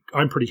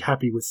I'm pretty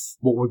happy with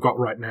what we've got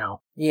right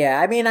now.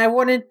 Yeah, I mean, I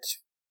wouldn't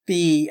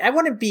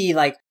be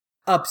like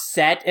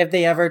upset if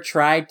they ever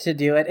tried to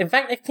do it. In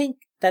fact, I think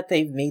that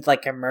they've made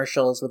like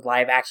commercials with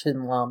live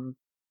action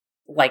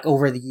like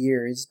over the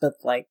years, but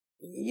like,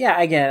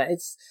 yeah, again,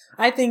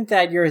 I think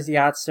that Urusei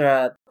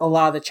Yatsura, a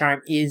lot of the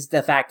charm is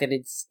the fact that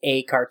it's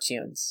a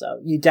cartoon,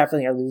 so you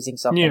definitely are losing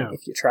something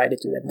if you try to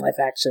do it in live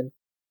action.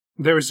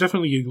 There is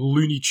definitely a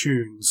Looney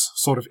Tunes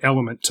sort of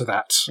element to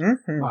that,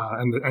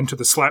 and to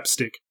the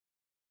slapstick.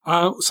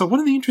 So one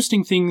of the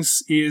interesting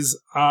things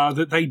is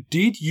that they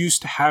did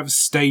used to have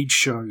stage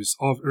shows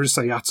of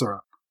Urusei Yatsura.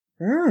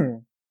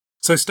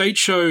 So stage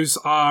shows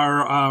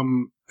are,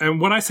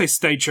 and when I say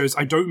stage shows,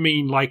 I don't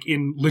mean like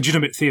in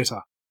legitimate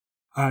theatre.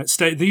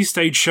 These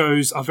stage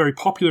shows are very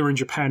popular in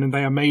Japan, and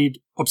they are made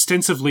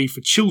ostensibly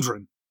for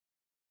children.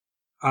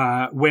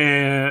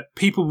 Where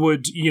people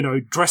would,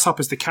 dress up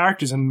as the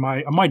characters, and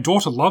my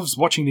daughter loves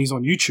watching these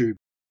on YouTube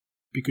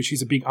because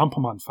she's a big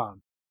Amperman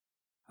fan.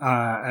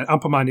 And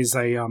Amperman is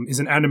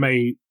an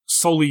anime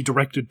solely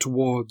directed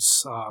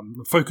towards,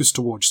 focused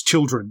towards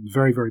children,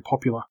 very, very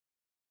popular.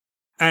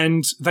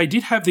 And they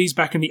did have these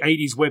back in the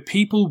 80s where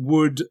people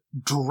would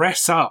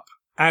dress up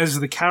as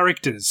the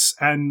characters.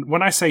 And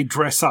when I say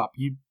dress up,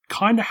 you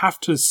kind of have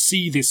to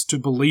see this to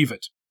believe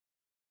it.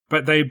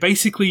 But they're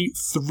basically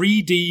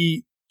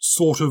 3D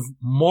sort of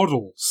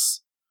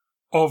models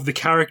of the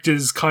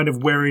characters kind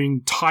of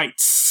wearing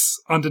tights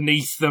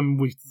underneath them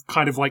with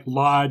kind of like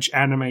large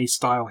anime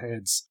style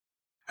heads.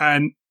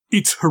 And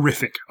it's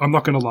horrific. I'm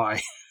not going to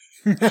lie.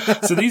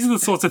 So these are the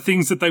sorts of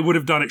things that they would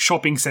have done at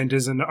shopping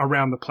centers and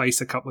around the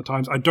place a couple of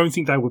times. I don't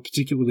think they were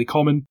particularly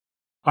common.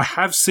 I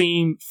have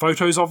seen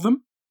photos of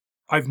them.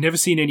 I've never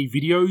seen any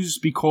videos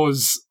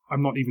because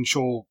I'm not even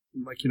sure,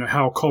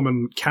 how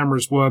common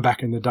cameras were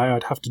back in the day.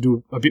 I'd have to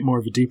do a bit more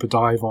of a deeper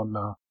dive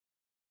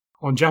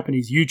on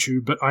Japanese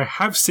YouTube, but I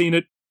have seen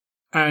it,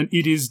 and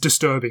it is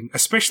disturbing,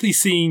 especially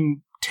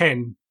seeing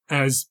Ten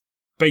as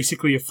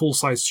basically a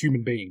full-sized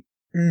human being.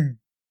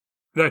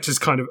 That's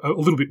just kind of a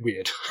little bit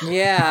weird.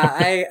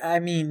 Yeah, I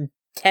mean,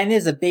 Ten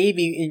is a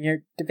baby, and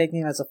you're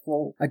depicting him as a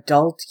full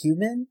adult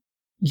human?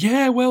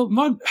 Yeah, well,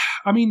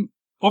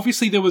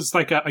 obviously there was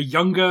like a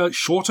younger,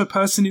 shorter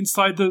person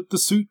inside the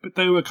suit, but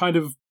they were kind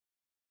of,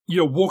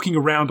 walking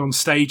around on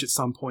stage at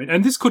some point.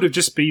 And this could have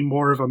just been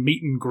more of a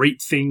meet and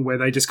greet thing where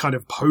they just kind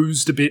of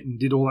posed a bit and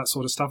did all that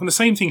sort of stuff. And the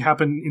same thing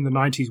happened in the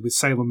 90s with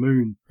Sailor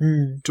Moon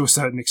to a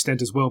certain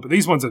extent as well. But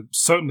these ones are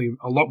certainly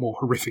a lot more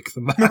horrific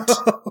than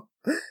that.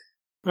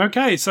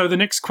 Okay, so the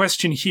next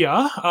question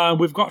here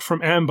we've got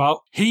from Amber.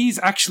 He's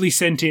actually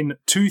sent in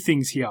two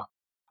things here.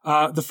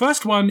 The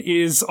first one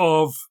is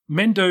of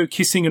Mendo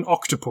kissing an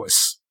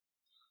octopus.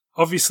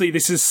 Obviously,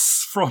 this is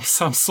from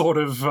some sort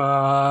of...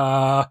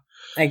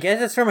 I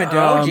guess it's from a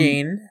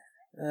doujin.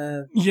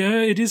 Yeah,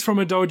 it is from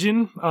a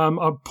doujin.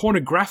 A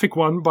pornographic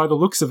one by the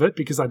looks of it,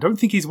 because I don't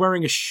think he's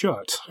wearing a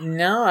shirt.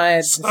 No,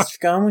 it's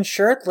going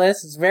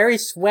shirtless. It's very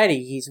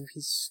sweaty. He's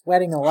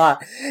sweating a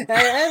lot.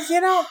 As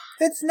you know,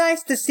 it's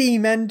nice to see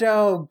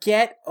Mendo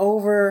get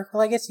over.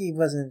 Well, I guess he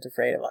wasn't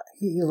afraid of it.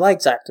 He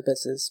likes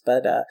octopuses,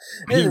 but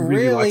he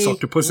really likes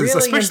octopuses, really,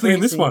 especially in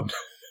this one.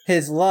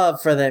 His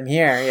love for them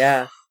here,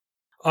 yeah.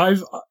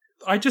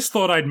 I just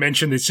thought I'd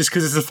mention this just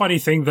because it's a funny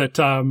thing that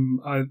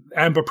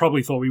Amber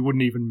probably thought we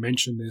wouldn't even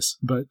mention this,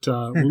 but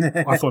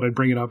I thought I'd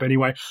bring it up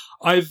anyway.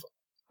 I've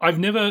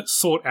never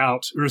sought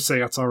out Urusei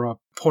Yatsura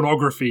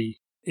pornography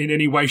in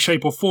any way,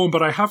 shape, or form,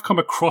 but I have come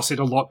across it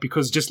a lot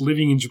because just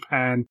living in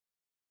Japan,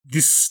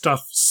 this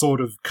stuff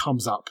sort of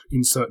comes up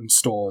in certain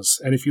stores.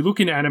 And if you look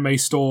in anime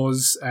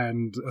stores,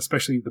 and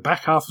especially the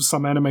back half of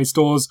some anime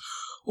stores,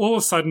 all of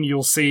a sudden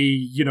you'll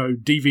see,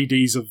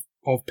 DVDs of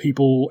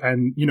people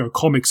and,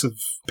 comics of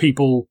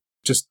people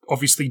just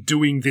obviously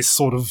doing this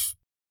sort of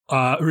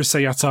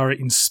Urusei Yatsura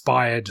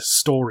inspired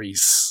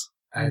stories.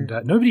 And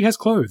nobody has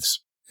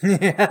clothes.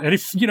 And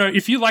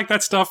if you like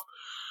that stuff,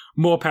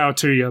 more power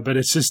to you. But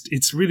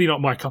it's really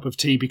not my cup of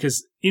tea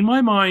because in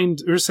my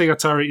mind, Urusei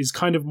Yatsura is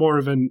kind of more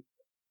of an,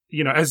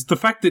 as the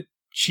fact that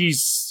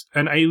she's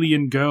an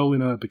alien girl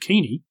in a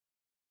bikini,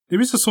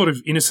 there is a sort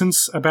of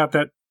innocence about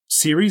that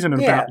series and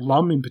about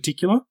Lum in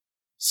particular.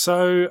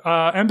 So,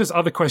 Amber's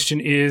other question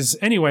is,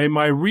 anyway,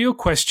 my real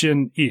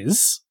question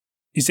is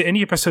there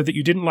any episode that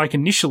you didn't like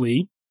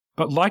initially,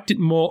 but liked it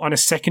more on a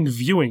second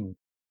viewing?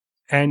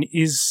 And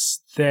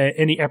is there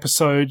any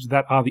episode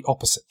that are the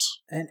opposite?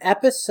 An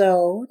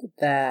episode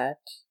that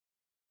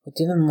I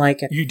didn't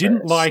like at You first.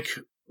 didn't like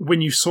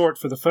when you saw it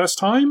for the first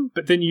time,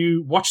 but then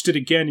you watched it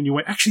again and you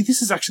went, actually,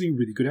 this is actually a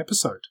really good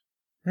episode.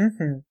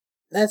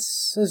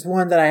 This is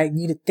one that I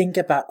need to think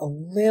about a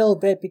little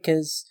bit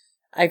because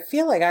I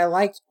feel like I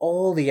liked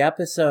all the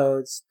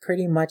episodes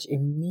pretty much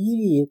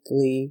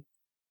immediately.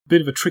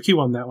 Bit of a tricky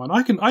one, that one.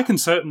 I can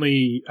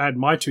certainly add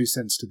my 2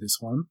 cents to this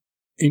one,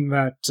 in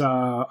that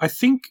I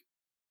think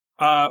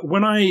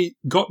when I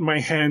got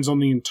my hands on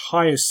the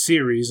entire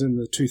series in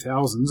the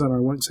 2000s, and I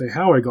won't say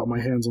how I got my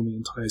hands on the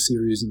entire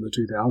series in the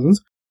 2000s,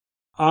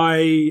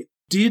 I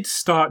did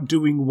start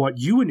doing what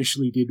you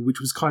initially did,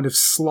 which was kind of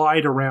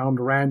slide around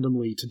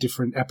randomly to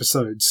different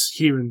episodes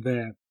here and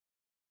there.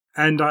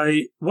 And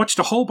I watched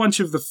a whole bunch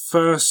of the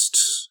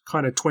first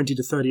kind of 20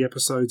 to 30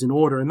 episodes in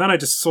order, and then I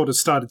just sort of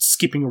started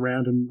skipping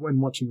around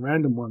and watching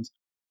random ones.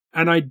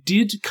 And I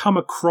did come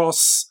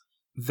across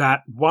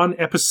that one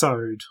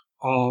episode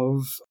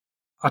of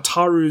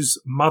Ataru's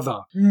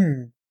mother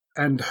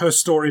and her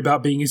story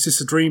about being, is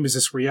this a dream? Is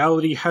this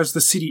reality? Has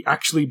the city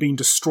actually been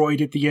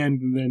destroyed at the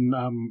end? And then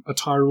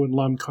Ataru and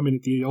Lum come in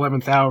at the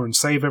 11th hour and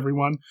save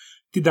everyone.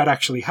 Did that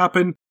actually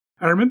happen?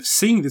 And I remember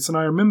seeing this, and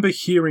I remember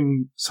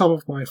hearing some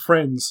of my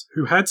friends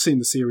who had seen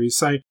the series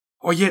say,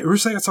 oh yeah,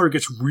 Urusei Ataru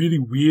gets really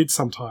weird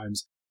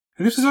sometimes.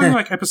 And this was only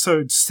like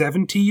episode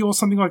 70 or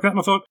something like that, and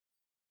I thought,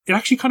 it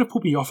actually kind of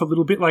put me off a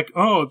little bit, like,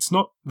 oh, it's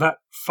not that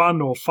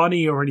fun or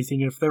funny or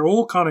anything. If they're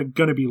all kind of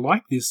going to be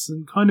like this,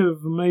 and kind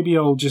of maybe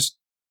I'll just,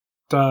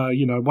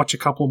 watch a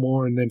couple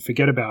more and then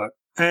forget about it.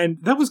 And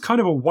that was kind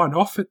of a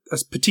one-off,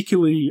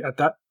 particularly at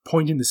that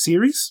point in the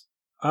series.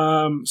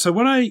 So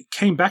when I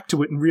came back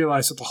to it and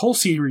realized that the whole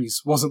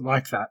series wasn't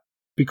like that,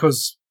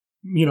 because,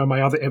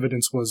 my other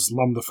evidence was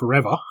Lum the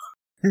Forever,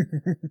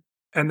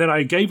 and then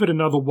I gave it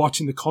another watch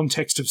in the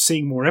context of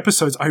seeing more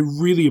episodes, I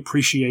really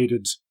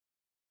appreciated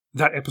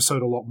that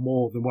episode a lot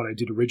more than what I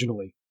did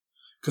originally.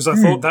 Because I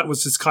thought that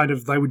was just kind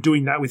of, they were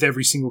doing that with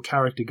every single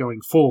character going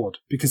forward,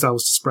 because I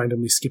was just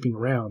randomly skipping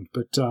around.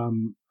 But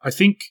I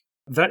think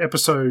that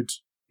episode,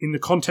 in the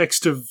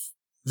context of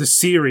the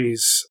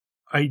series,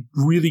 I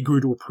really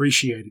grew to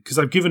appreciate it, because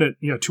I've given it,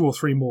 2 or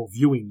 3 more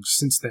viewings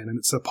since then, and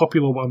it's a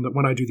popular one that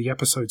when I do the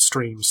episode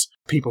streams,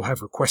 people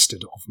have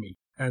requested of me.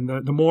 And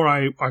the more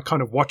I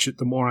kind of watch it,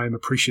 the more I'm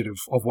appreciative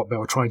of what they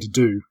were trying to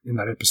do in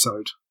that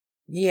episode.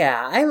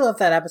 Yeah, I love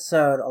that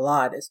episode a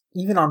lot.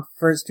 Even on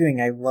first viewing,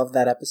 I love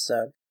that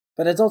episode.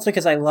 But it's also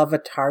because I love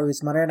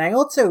Ataru's mother, and I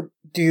also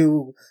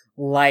do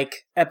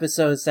like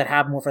episodes that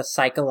have more of a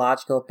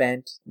psychological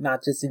bent,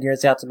 not just in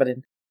Urusei Yatsura, but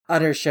in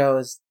other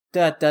shows.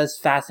 That does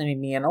fascinate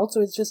me, and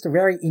also it's just a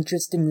very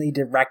interestingly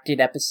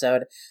directed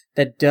episode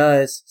that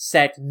does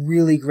set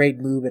really great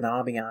mood and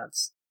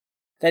ambiance.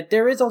 That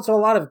there is also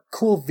a lot of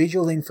cool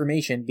visual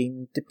information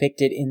being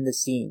depicted in the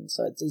scene,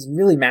 so it's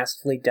really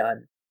masterfully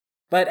done.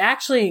 But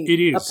actually, it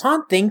is.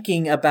 Upon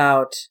thinking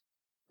about,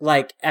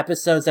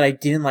 episodes that I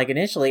didn't like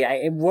initially,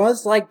 it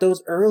was,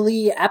 those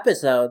early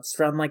episodes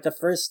from, the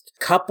first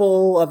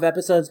couple of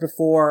episodes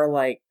before,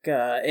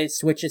 it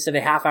switches to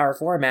the half-hour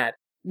format.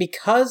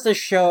 Because the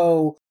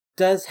show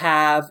does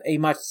have a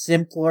much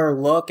simpler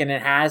look and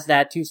it has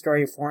that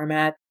 2-story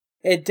format,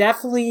 it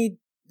definitely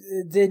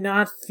did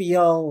not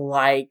feel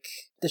like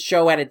the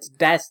show at its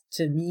best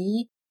to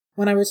me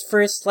when I was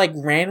first,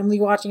 randomly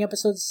watching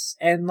episodes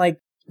and,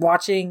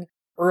 watching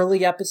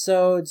early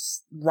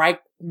episodes right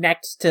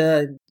next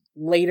to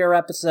later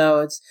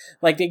episodes.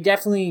 They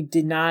definitely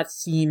did not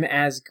seem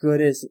as good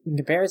as in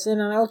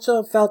comparison, and I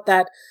also felt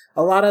that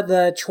a lot of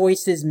the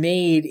choices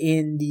made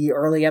in the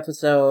early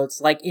episodes,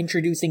 like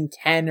introducing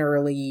Ten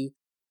early,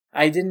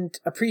 I didn't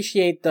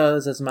appreciate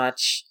those as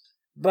much.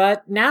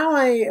 But now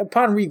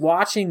upon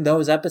rewatching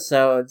those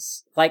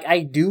episodes, I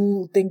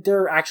do think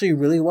they're actually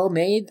really well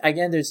made.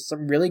 Again, there's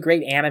some really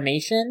great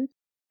animation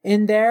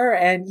in there,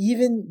 and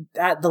even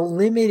at the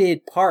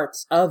limited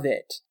parts of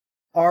it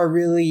are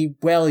really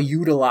well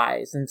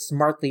utilized and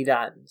smartly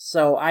done.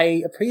 So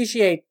I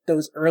appreciate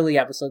those early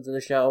episodes of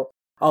the show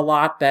a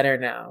lot better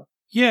now.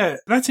 Yeah,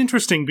 that's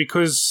interesting,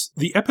 because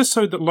the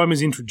episode that Lum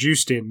is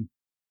introduced in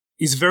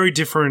is very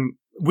different,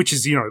 which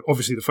is,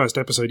 obviously the first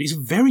episode, is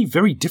very,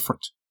 very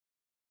different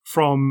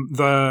from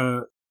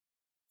the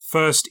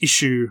first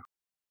issue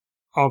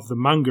of the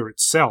manga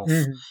itself.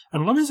 Mm-hmm.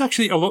 And Lum is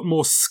actually a lot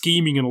more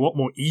scheming and a lot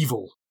more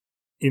evil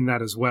in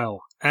that as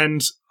well.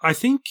 And I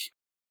think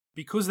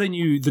because they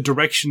knew the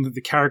direction that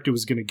the character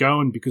was going to go,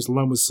 and because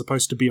Lum was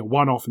supposed to be a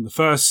one-off in the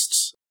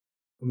first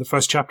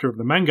chapter of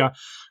the manga,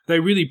 they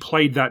really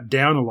played that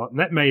down a lot. And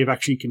that may have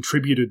actually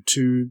contributed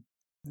to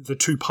the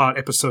 2-part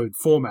episode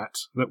format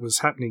that was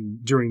happening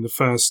during the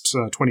first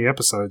 20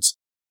 episodes,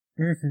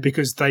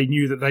 because they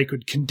knew that they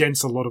could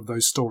condense a lot of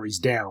those stories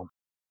down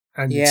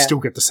and you'd still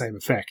get the same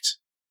effect.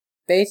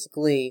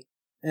 Basically.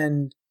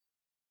 And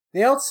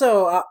they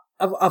also,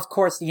 of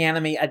course, the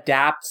anime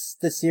adapts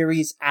the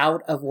series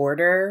out of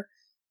order.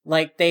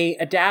 They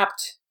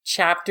adapt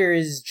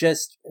chapters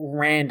just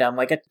random.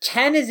 A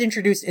Ken is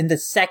introduced in the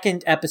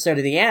 2nd episode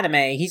of the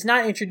anime. He's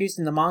not introduced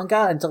in the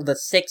manga until the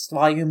 6th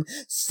volume,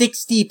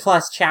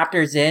 60+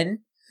 chapters in.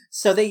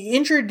 So they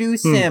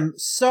introduce him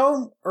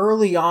so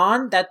early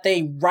on that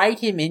they write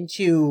him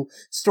into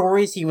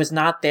stories he was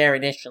not there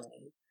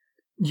initially.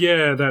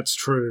 Yeah, that's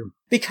true.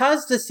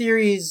 Because the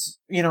series,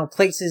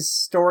 places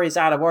stories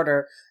out of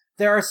order,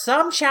 there are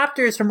some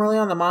chapters from early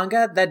on in the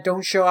manga that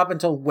don't show up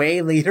until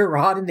way later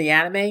on in the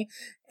anime,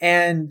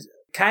 and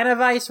kind of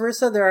vice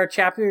versa. There are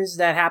chapters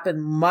that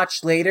happen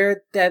much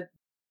later there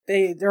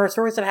are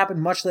stories that happen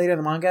much later in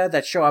the manga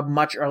that show up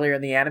much earlier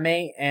in the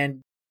anime,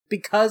 and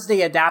because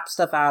they adapt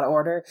stuff out of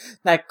order,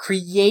 that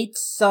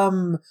creates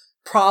some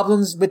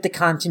problems with the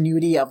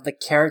continuity of the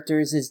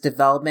characters'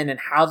 development and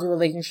how the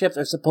relationships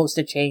are supposed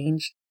to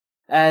change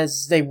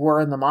as they were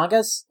in the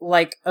mangas.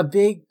 Like, a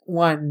big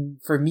one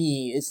for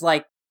me is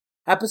like,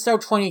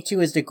 episode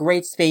 22 is the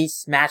Great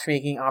Space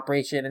Matchmaking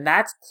Operation, and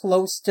that's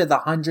close to the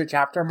 100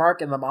 chapter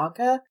mark in the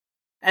manga.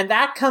 And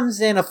that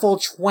comes in a full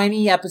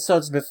 20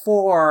 episodes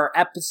before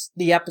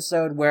the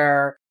episode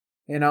where,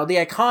 the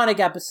iconic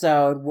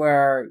episode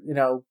where,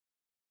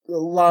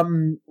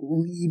 Lum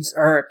leaves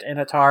Earth and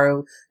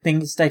Ataru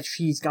thinks that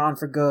she's gone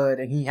for good,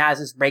 and he has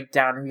this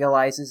breakdown and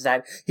realizes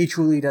that he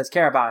truly does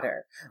care about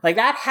her. Like,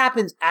 that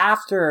happens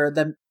after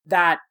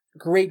that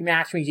Great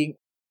Matchmaking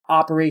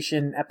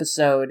Operation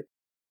episode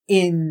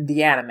in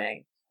the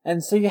anime.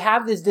 And so you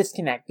have this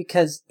disconnect,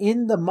 because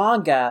in the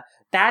manga,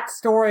 that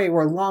story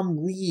where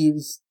Lum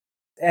leaves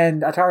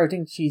and Ataru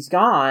thinks she's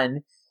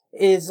gone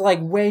is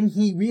like when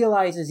he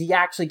realizes he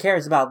actually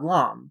cares about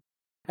Lum.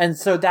 And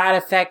so that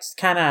affects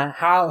kind of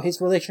how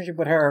his relationship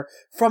with her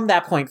from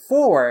that point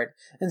forward.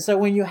 And so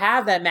when you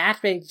have that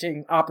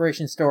matchmaking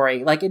operation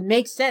story, like, it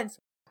makes sense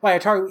why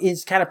Ataru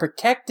is kind of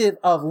protective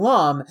of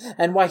Lum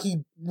and why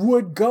he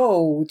would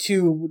go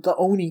to the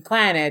Oni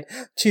planet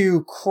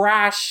to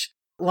crash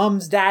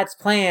Lum's dad's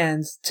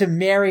plans to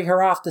marry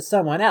her off to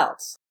someone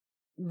else.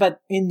 But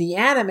in the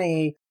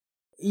anime,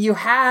 you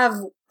have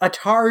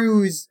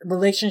Ataru's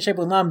relationship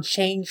with Lum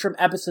change from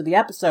episode to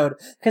episode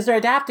because they're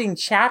adapting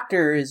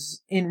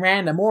chapters in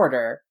random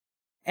order.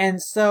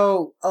 And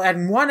so,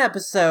 in one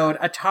episode,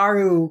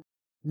 Ataru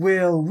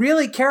will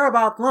really care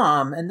about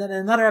Lum, and then in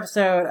another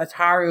episode,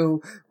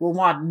 Ataru will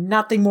want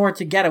nothing more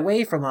to get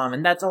away from Lum,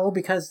 and that's all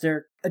because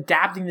they're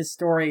adapting the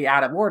story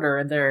out of order,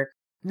 and they're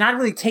not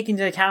really taking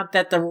into account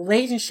that the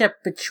relationship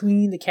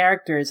between the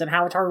characters and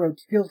how Ataru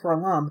feels for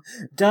Lum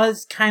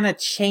does kind of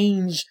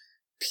change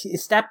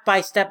step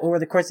by step over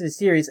the course of the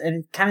series,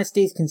 and it kind of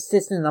stays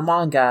consistent in the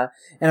manga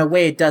in a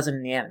way it doesn't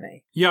in the anime.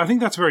 Yeah, I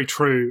think that's very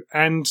true.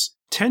 And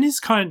Ten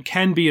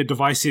can be a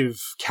divisive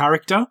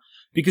character,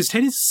 because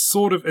Ten is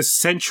sort of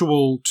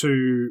essential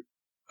to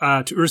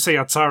Urusei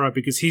Yatsura,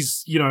 because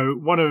he's,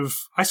 one of,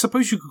 I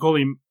suppose you could call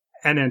him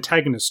an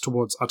antagonist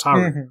towards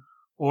Ataru. Mm-hmm.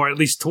 Or at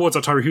least towards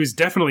Ataru, who is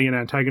definitely an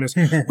antagonist.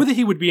 Whether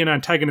he would be an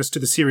antagonist to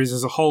the series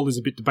as a whole is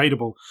a bit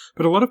debatable.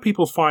 But a lot of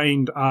people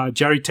find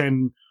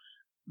Jariten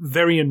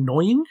very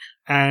annoying,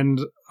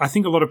 and I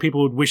think a lot of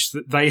people would wish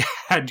that they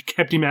had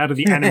kept him out of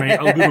the anime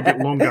a little bit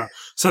longer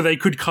so they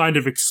could kind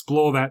of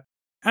explore that.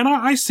 And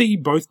I see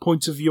both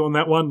points of view on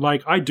that one.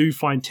 Like, I do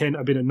find Ten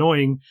a bit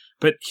annoying,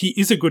 but he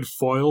is a good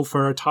foil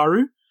for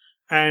Ataru.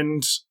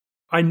 And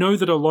I know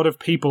that a lot of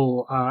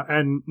people,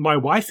 and my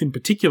wife in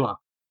particular,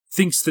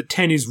 thinks that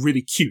Ten is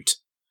really cute.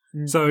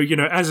 Mm. So,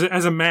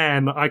 as a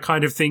man, I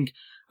kind of think,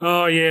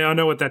 oh yeah, I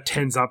know what that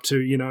Ten's up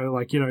to,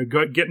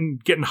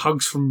 getting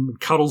hugs from,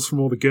 cuddles from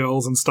all the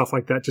girls and stuff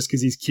like that just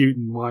because he's cute,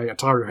 and why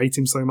Ataru hates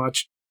him so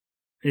much.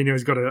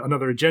 He's got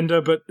another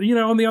agenda, but,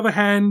 on the other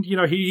hand,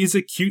 he is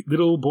a cute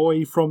little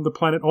boy from the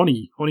planet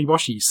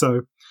Oniboshi.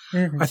 So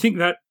I think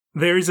that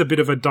there is a bit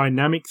of a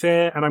dynamic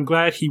there, and I'm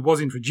glad he was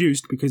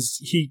introduced because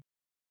he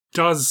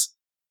does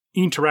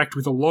interact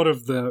with a lot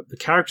of the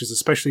characters,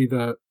 especially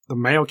the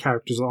male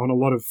characters, on a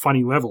lot of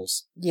funny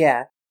levels.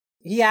 Yeah.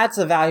 He adds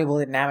a valuable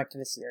dynamic to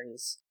the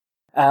series.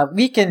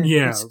 We can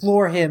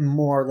explore him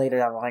more later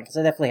down the line, because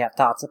I definitely have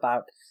thoughts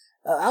about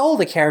all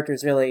the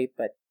characters, really,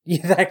 but we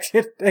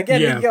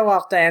go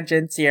off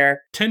tangents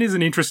here. Ten is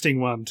an interesting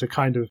one to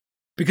kind of,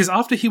 because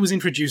after he was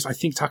introduced, I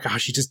think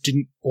Takahashi just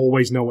didn't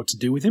always know what to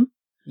do with him.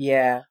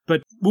 Yeah.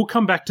 But we'll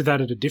come back to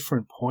that at a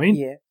different point.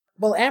 Yeah.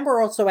 Well,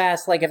 Amber also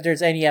asked, if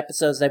there's any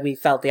episodes that we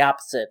felt the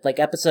opposite. Like,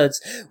 episodes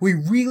we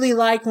really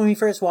liked when we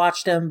first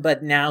watched them,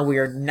 but now we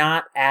are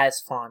not as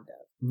fond of.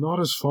 Not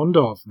as fond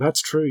of.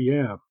 That's true,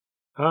 yeah.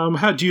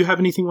 Do you have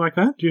anything like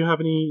that? Do you have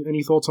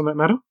any thoughts on that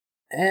matter?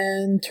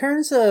 In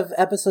terms of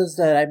episodes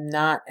that I'm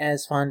not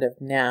as fond of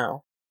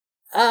now,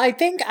 I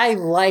think I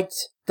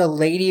liked the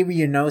Lady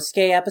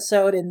Ryunosuke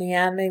episode in the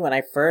anime when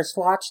I first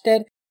watched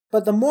it,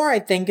 but the more I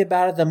think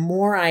about it, the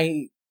more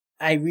I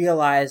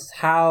realized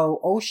how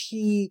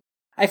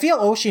I feel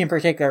Oshi in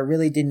particular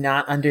really did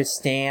not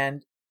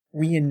understand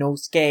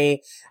Ryunosuke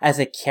as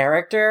a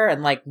character,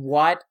 and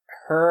what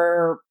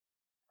her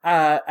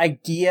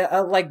idea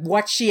of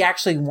what she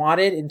actually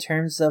wanted in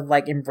terms of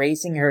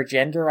embracing her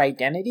gender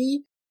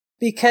identity.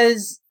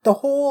 Because the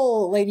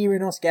whole Lady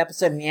Ryunosuke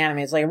episode in the anime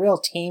is a real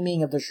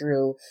taming of the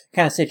shrew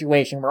kind of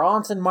situation, where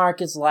Onsen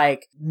Mark is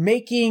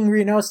making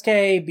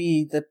Ryunosuke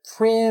be the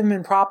prim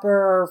and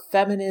proper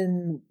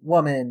feminine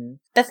woman.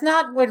 That's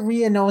not what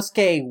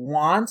Ryunosuke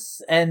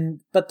wants,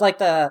 but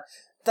the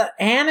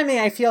anime,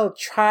 I feel,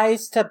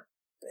 tries to,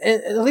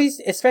 at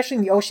least, especially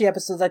in the Oshi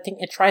episodes, I think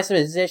it tries to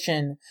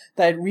position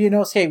that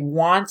Ryunosuke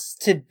wants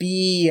to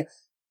be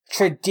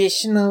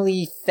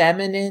traditionally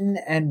feminine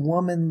and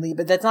womanly,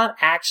 but that's not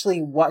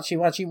actually what she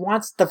wants. She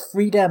wants the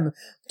freedom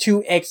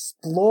to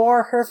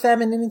explore her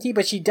femininity,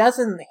 but she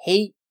doesn't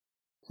hate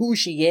who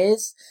she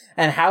is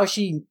and how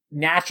she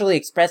naturally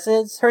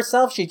expresses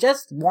herself. She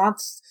just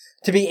wants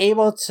to be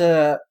able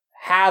to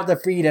have the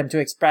freedom to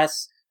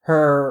express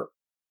her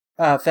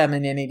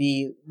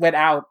femininity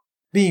without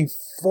being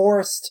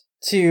forced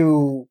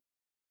to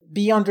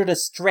be under the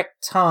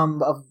strict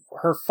thumb of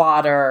her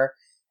father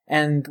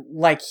and,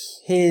 like,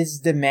 his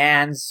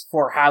demands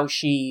for how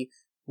she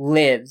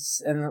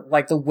lives and,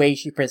 like, the way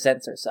she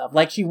presents herself.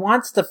 Like, she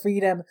wants the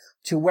freedom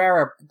to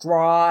wear a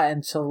bra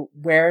and to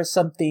wear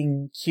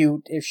something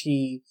cute if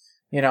she,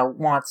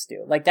 wants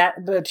to. Like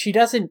that, but she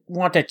doesn't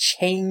want to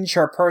change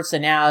her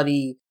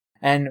personality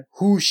and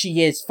who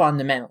she is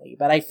fundamentally.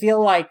 But I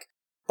feel like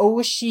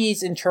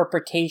Oshi's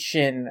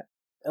interpretation,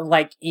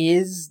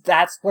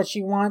 that's what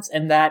she wants,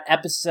 and that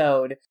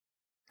episode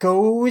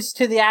goes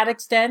to that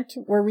extent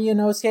where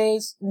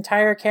Ryunosuke's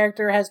entire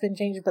character has been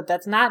changed, but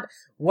that's not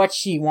what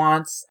she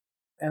wants.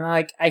 And,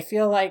 I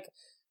feel like,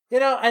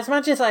 as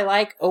much as I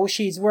like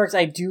Oshi's works,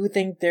 I do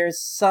think there's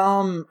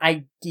some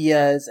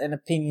ideas and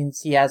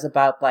opinions he has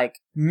about,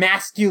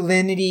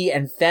 masculinity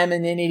and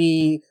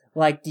femininity,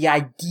 the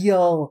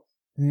ideal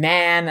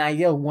man,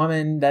 ideal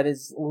woman that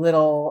is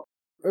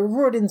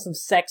rooted in some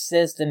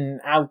sexist and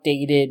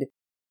outdated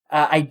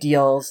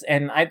ideals,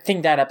 and I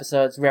think that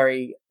episode's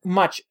very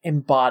much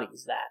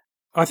embodies that.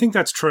 I think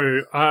that's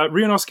true.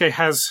 Ryunosuke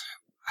has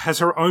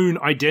her own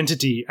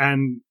identity,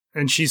 and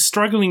she's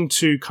struggling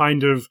to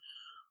kind of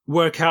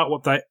work out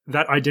what that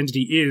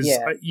identity is.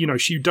 Yeah.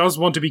 She does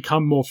want to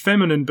become more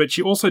feminine, but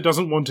she also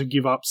doesn't want to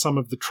give up some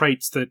of the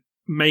traits that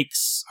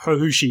makes her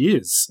who she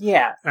is.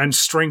 Yeah. And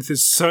strength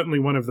is certainly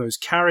one of those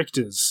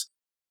characters.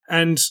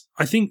 And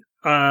I think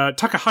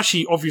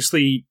Takahashi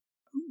obviously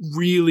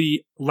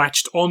really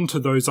latched onto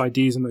those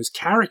ideas and those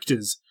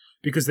characters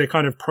because they're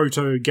kind of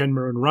proto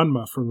Genma and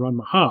Ranma from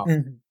Ranma Half.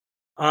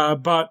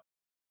 Mm-hmm. But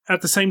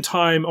at the same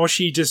time,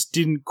 Oshi just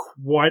didn't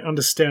quite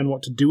understand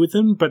what to do with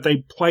them, but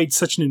they played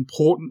such an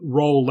important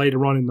role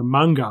later on in the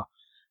manga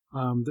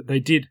that they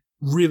did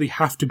really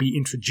have to be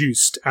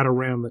introduced at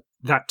around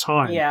that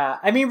time. Yeah,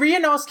 I mean,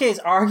 Ryunosuke is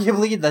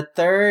arguably the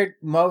third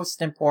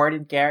most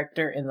important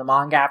character in the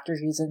manga after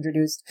she's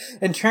introduced,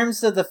 in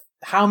terms of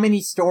how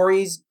many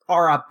stories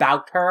are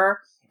about her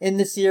in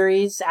the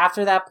series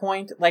after that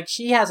point.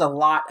 She has a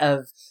lot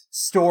of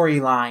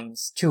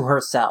storylines to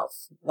herself.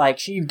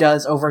 She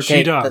does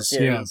overtake the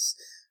series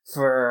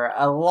for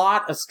a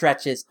lot of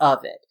stretches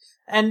of it.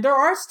 And there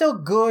are still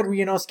good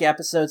Ryunosuke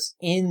episodes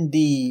in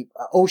the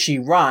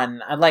Oshi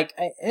run.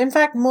 In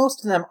fact,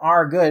 most of them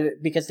are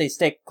good because they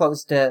stick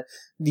close to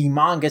the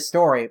manga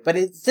story. But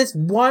it's this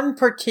one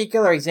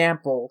particular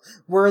example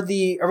where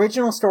the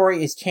original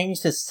story is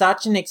changed to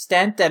such an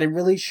extent that it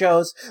really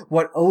shows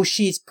what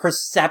Oshi's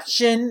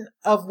perception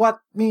of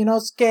what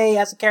Ryunosuke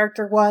as a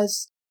character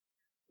was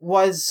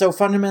so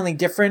fundamentally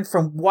different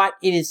from what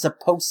it is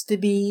supposed to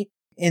be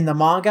in the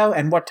manga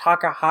and what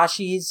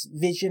Takahashi's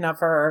vision of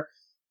her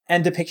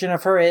and depiction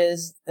of her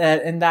is,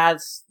 and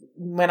that's,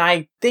 when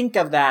I think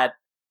of that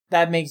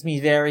makes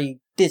me very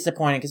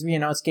disappointed, because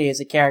Ryunosuke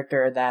is a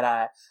character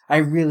that I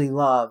really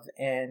love,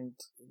 and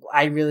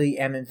I really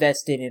am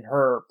invested in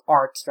her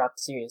arc throughout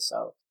the series,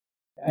 so...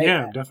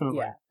 Definitely.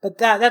 Yeah, but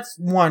that's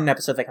one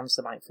episode that comes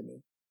to mind for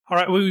me. All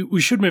right, we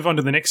should move on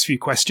to the next few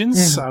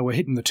questions. We're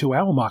hitting the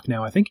 2-hour mark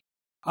now, I think.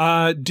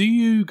 Do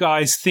you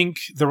guys think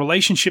the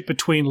relationship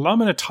between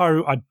Lum and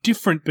Ataru are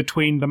different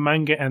between the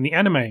manga and the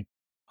anime?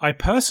 I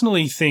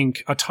personally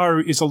think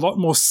Ataru is a lot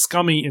more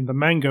scummy in the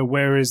manga,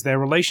 whereas their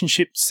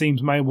relationship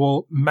seems way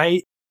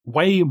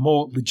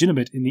more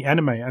legitimate in the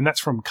anime, and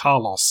that's from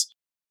Carlos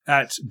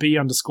at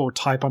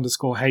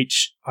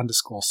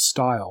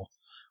B_type_H_style.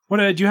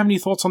 Do you have any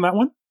thoughts on that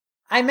one?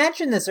 I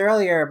mentioned this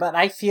earlier, but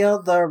I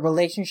feel the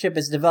relationship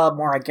is developed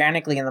more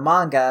organically in the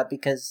manga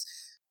because,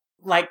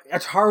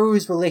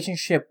 Ataru's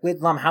relationship with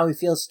Lum, how he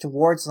feels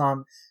towards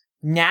Lum,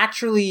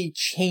 naturally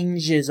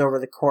changes over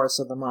the course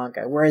of the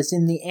manga. Whereas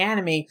in the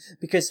anime,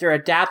 because they're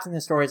adapting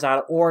the stories out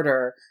of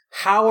order,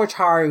 how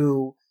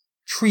Ataru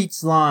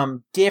treats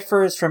Lum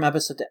differs from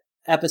episode to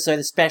episode,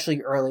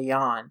 especially early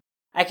on.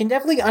 I can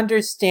definitely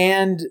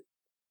understand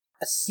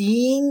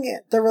seeing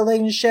the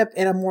relationship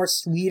in a more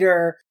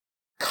sweeter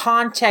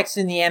context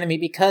in the anime,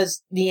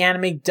 because the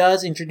anime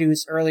does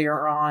introduce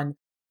earlier on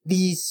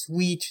these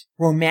sweet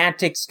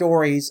romantic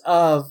stories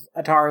of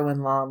Ataru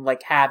and Lum,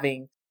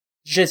 having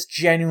just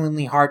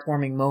genuinely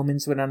heartwarming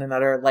moments with one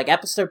another.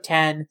 Episode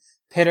 10,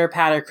 Pitter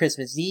Patter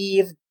Christmas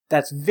Eve.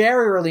 That's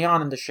very early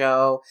on in the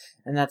show,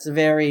 and that's a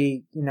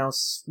very,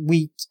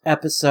 sweet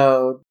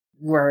episode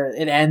where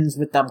it ends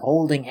with them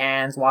holding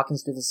hands, walking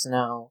through the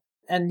snow.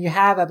 And you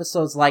have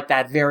episodes like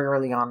that very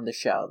early on in the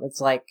show. That's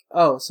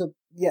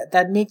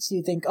that makes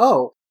you think,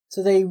 so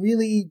they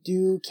really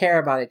do care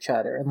about each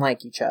other and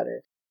like each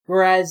other.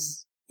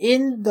 Whereas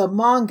in the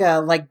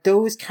manga,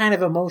 those kind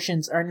of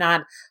emotions are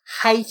not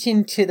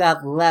heightened to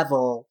that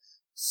level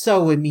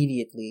so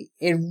immediately.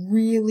 It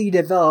really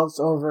develops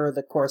over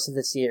the course of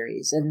the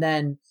series. And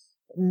then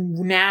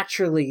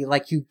naturally,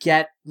 you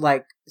get,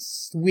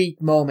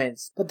 sweet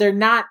moments. But they're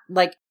not,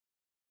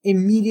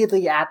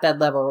 immediately at that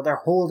level where they're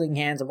holding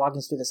hands and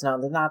walking through the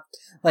snow. They're not,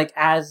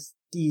 as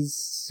these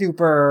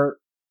super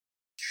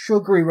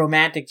sugary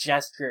romantic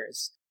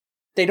gestures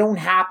they don't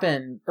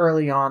happen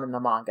early on in the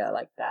manga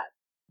like that.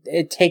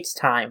 It takes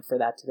time for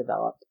that to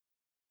develop.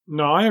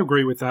 No, I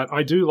agree with that.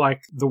 I do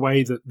like the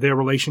way that their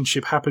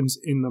relationship happens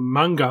in the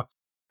manga.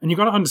 And you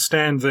got to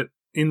understand that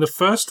in the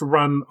first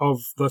run of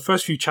the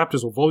first few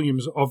chapters or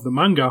volumes of the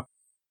manga,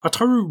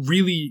 Ataru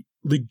really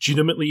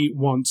legitimately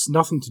wants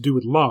nothing to do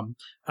with Lum,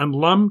 and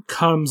Lum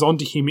comes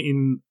onto him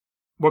in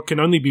what can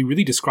only be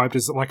really described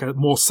as like a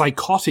more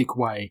psychotic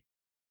way.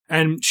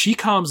 And she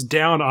calms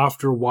down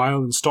after a while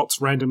and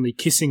stops randomly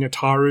kissing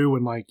Ataru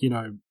and, like, you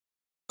know,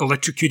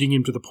 electrocuting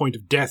him to the point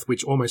of death,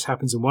 which almost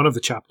happens in one of the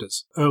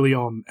chapters early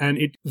on. And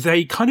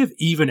they kind of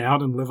even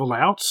out and level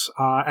out,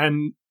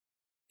 and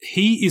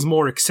he is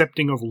more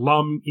accepting of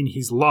Lum in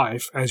his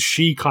life as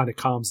she kind of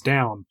calms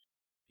down.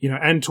 You know,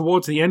 and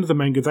towards the end of the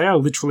manga, they are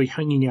literally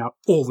hanging out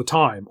all the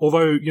time.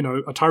 Although, you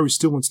know, Ataru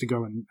still wants to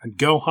go and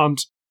girl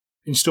hunt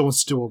and still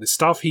wants to do all this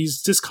stuff. He's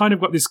just kind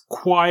of got this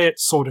quiet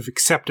sort of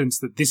acceptance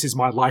that this is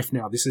my life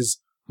now. This is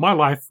my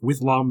life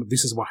with Lum.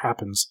 This is what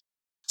happens.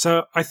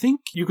 So I think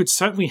you could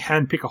certainly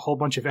handpick a whole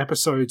bunch of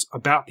episodes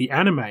about the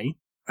anime,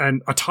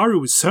 and Ataru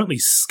was certainly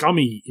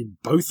scummy in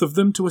both of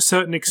them to a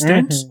certain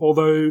extent,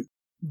 although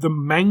the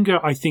manga,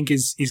 I think,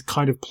 is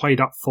kind of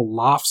played up for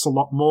laughs a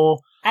lot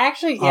more.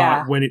 Actually,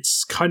 yeah. When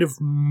it's kind of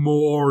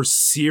more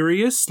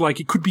serious. Like,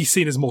 it could be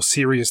seen as more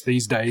serious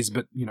these days,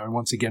 but, you know,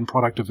 once again,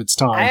 product of its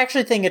time. I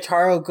actually think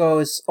Ataru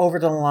goes over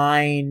the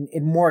line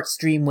in more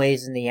extreme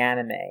ways in the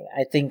anime.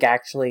 I think,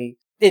 actually,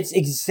 it's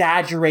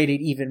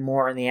exaggerated even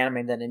more in the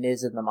anime than it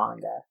is in the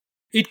manga.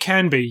 It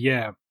can be,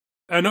 yeah.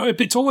 And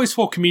it's always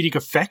for comedic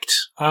effect,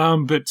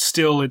 but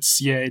still, it's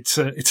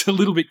a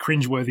little bit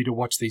cringeworthy to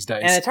watch these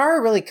days. And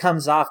Ataru really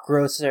comes off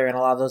grosser in a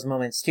lot of those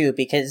moments too,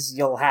 because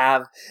you'll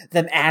have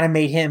them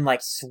animate him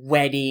like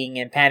sweating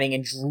and panting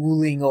and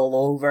drooling all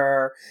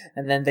over,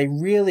 and then they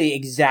really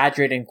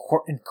exaggerate and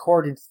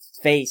contort his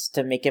face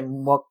to make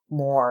him look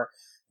more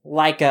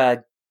like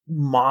a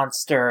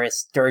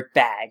monstrous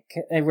dirtbag,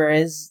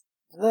 whereas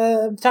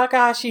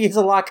Takahashi is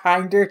a lot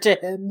kinder to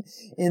him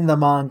in the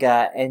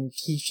manga, and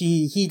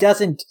he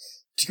doesn't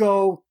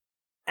go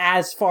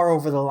as far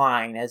over the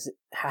line as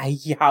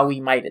how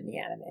he might in the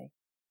anime.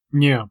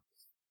 Yeah.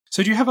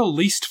 So do you have a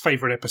least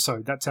favorite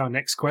episode? That's our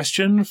next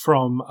question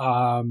from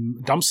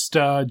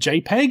Dumpster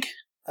JPEG.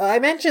 I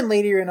mentioned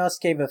Lady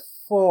Renosuke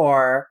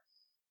before.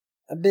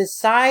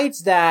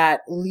 Besides that,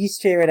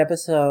 least favorite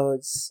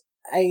episodes,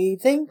 I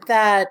think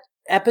that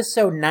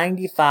episode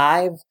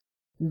 95,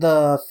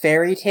 the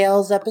fairy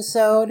tales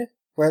episode,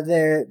 where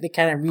they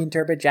kind of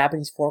reinterpret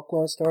Japanese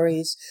folklore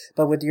stories,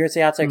 but with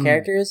Urusei Yatsura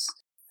characters.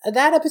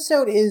 That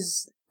episode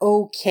is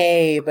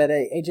okay, but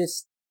it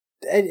just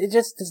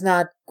does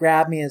not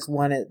grab me as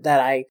one that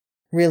I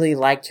really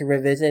like to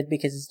revisit,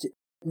 because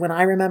when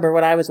I remember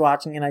what I was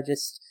watching, and I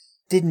just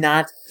did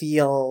not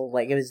feel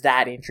like it was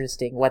that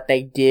interesting what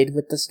they did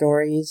with the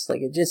stories. Like,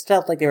 it just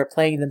felt like they were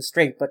playing them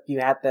straight, but you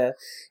had the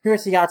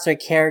Urusei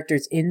Yatsura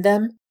characters in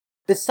them.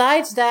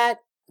 Besides that,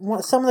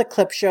 some of the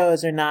clip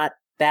shows are not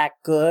that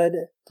good.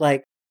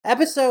 Like,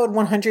 episode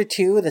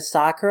 102, the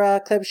Sakura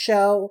clip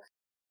show,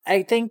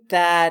 I think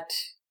that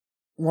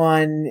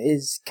one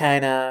is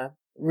kind of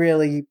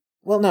really...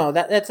 Well, no,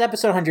 that's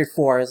episode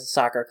 104 is the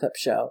Sakura clip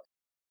show.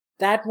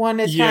 That one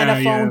is kind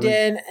of phoned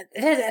in.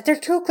 There's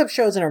two clip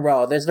shows in a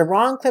row. There's the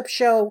wrong clip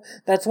show,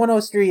 that's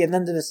 103, and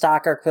then the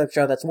Sakura clip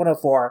show, that's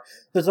 104.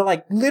 Those are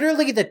like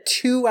literally the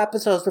two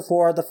episodes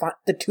before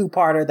the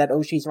two-parter that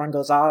Oshi's run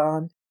goes out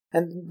on.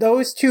 And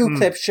those two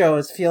clip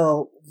shows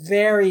feel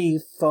very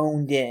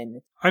phoned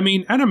in. I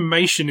mean,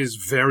 animation is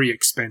very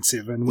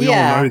expensive, and we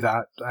all know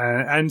that.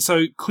 And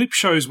so clip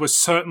shows were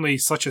certainly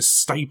such a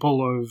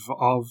staple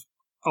of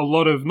a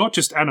lot of, not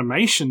just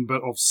animation,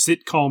 but of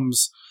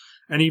sitcoms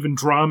and even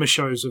drama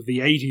shows of the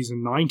 80s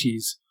and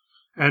 90s.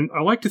 And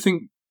I like to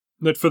think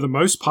that for the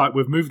most part,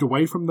 we've moved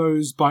away from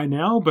those by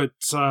now. But,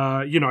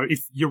 you know,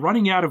 if you're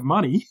running out of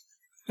money,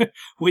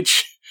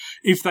 which...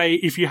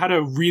 If you had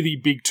a really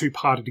big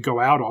two-parter to go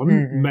out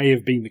on, may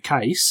have been the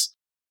case.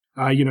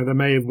 You know, they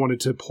may have wanted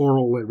to pour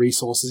all their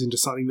resources into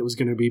something that was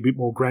going to be a bit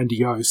more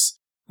grandiose.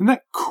 And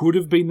that could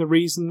have been the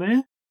reason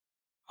there.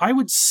 I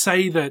would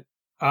say that,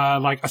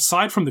 like,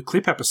 aside from the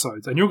clip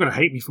episodes, and you're going to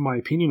hate me for my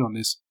opinion on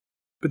this,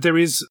 but there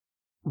is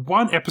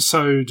one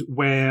episode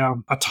where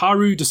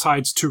Ataru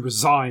decides to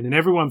resign, and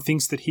everyone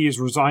thinks that he is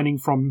resigning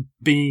from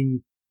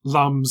being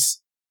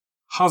Lum's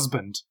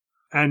husband,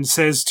 and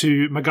says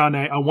to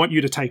Megane, I want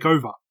you to take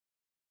over.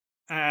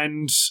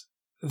 And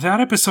that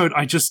episode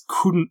I just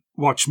couldn't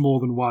watch more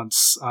than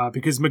once,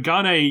 because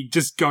Megane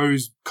just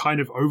goes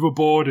kind of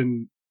overboard,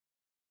 and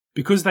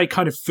because they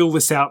kind of fill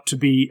this out to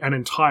be an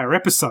entire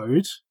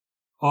episode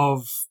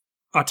of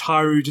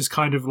Ataru just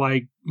kind of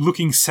like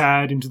looking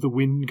sad into the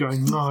wind,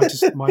 going, no,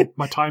 just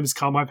my time has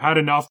come, I've had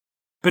enough.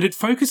 But it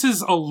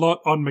focuses a lot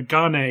on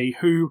Megane,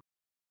 who,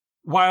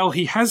 while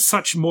he has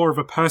such more of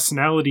a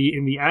personality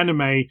in the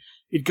anime,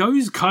 it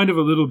goes kind of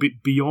a little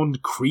bit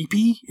beyond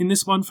creepy in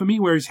this one for me,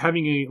 where he's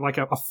having a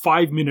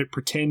 5-minute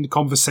pretend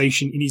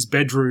conversation in his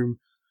bedroom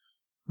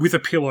with a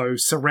pillow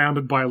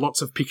surrounded by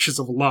lots of pictures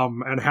of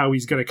Lum and how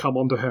he's going to come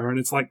onto her. And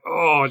it's like,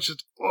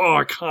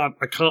 I can't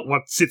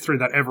sit through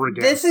that ever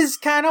again. This is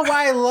kind of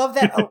why I love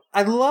that.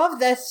 I love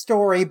that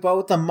story,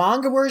 both the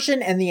manga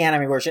version and the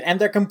anime version, and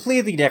they're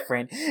completely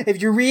different.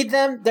 If you read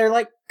them, they're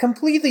like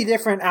completely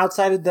different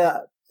outside of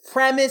the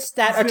premise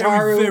that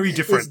Ataru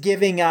is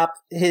giving up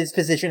his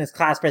position as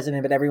class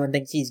president, but everyone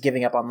thinks he's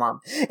giving up on Lum.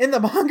 In the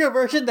manga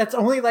version, that's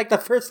only like the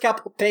first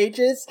couple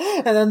pages,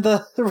 and then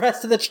the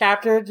rest of the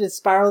chapter just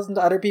spirals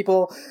into other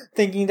people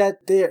thinking that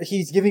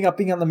he's giving up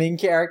being on the main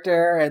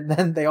character, and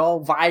then they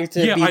all vie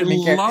to be the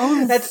main character. I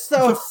love that's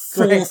so the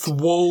fourth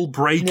wall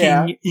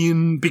breaking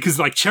in, because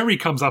like Cherry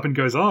comes up and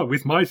goes,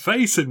 with my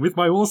face and with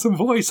my awesome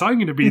voice, I'm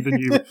going to be the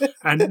new,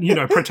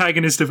 and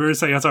protagonist of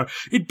Urusei Yatsura.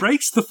 It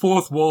breaks the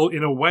fourth wall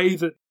in a way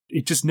that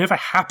it just never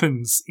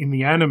happens in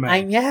the anime.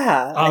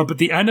 But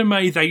the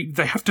anime, they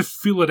have to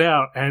fill it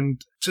out,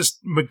 and just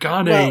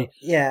Megane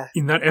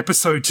in that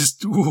episode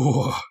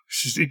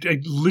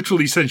it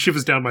literally sent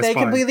shivers down my spine.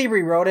 They completely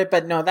rewrote it,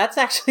 but no, that's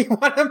actually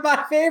one of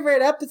my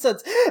favorite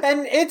episodes.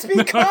 And it's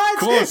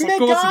because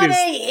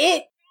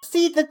Megane,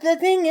 see, the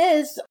thing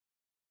is,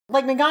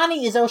 like,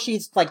 Megane is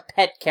Oshi's, like,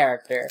 pet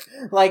character.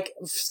 Like,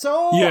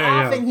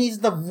 often he's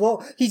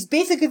he's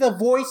basically the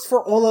voice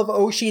for all of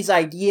Oshi's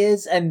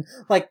ideas and,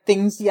 like,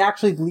 things he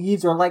actually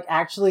believes or, like,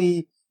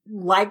 actually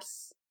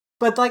likes.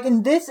 But, like,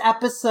 in this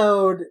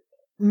episode,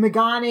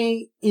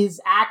 Megane is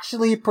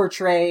actually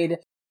portrayed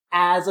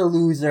as a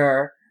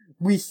loser.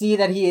 We see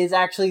that he is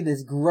actually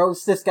this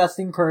gross,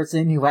 disgusting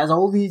person who has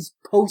all these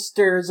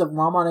posters of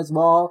Lum on his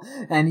wall,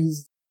 and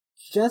he's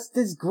just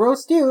this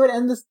gross dude,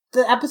 and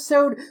the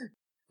episode...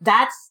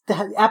 That's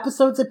the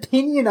episode's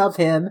opinion of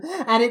him,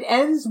 and it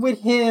ends with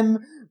him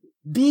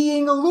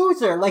being a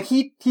loser. Like,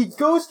 he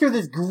goes through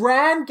this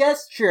grand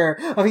gesture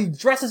of he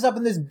dresses up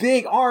in this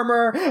big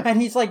armor,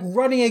 and he's, like,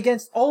 running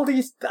against all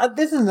these...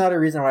 this is another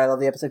reason why I love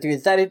the episode, too,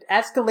 is that it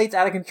escalates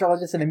out of control in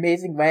just an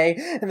amazing way,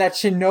 and that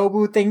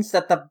Shinobu thinks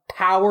that the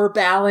power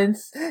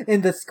balance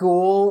in the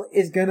school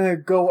is gonna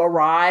go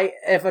awry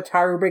if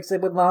Ataru breaks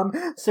it with Lum,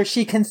 so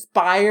she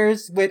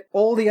conspires with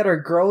all the other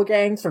girl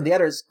gangs from the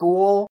other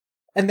school,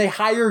 and they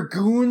hire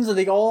goons, and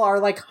they all are,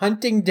 like,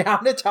 hunting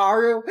down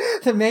Ataru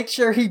to make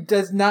sure he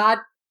does not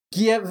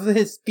give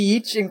his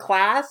speech in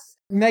class.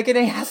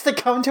 Megane has to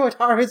come to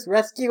Ataru's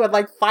rescue and,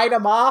 like, fight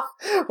him off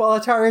while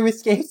Ataru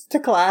escapes to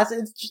class.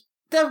 It's just,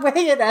 the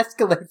way it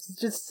escalates is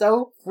just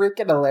so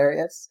freaking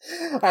hilarious.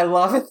 I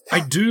love it. I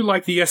do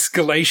like the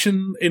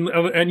escalation and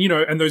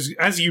those,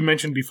 as you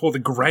mentioned before, the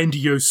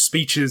grandiose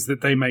speeches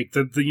that they make,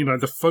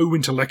 the faux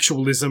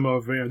intellectualism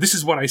of, this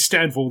is what I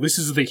stand for, this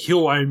is the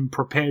hill I'm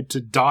prepared to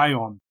die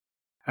on.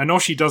 And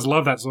Oshi does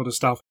love that sort of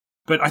stuff.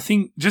 But I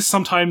think just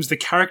sometimes the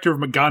character of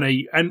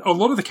Megane, and a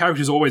lot of the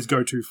characters always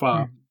go too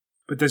far,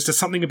 but there's just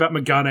something about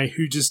Megane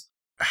who just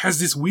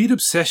has this weird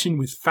obsession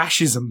with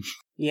fascism.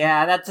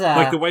 Yeah, that's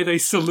like the way they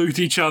salute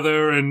each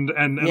other and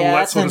all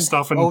that sort of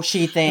stuff, and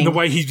Oshi thing. And the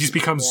way he just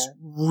becomes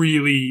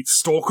really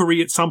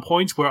stalkery at some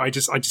points where I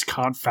just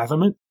can't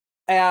fathom it.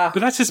 But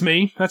that's just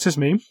me.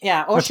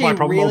 Yeah,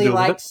 Oshi really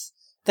likes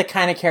the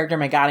kind of character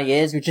Megane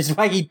is, which is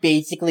why he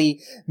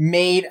basically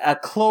made a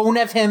clone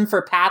of him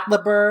for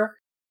Patlabur.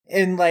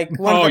 In, like,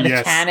 one of the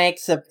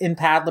mechanics in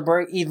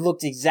Patlabur, he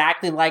looked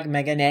exactly like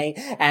Megane,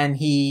 and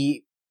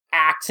he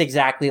acts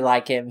exactly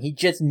like him. He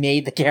just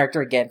made the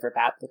character again for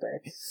Patlabur.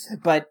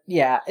 But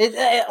yeah,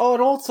 and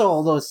also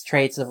all those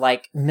traits of,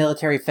 like,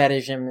 military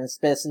fetishism,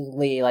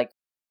 especially like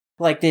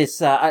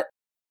this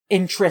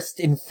interest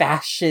in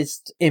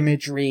fascist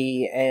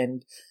imagery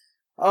and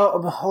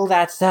all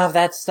that stuff.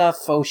 That stuff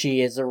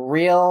Oshi is a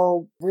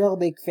real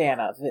big fan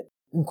of it,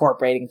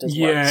 incorporating into his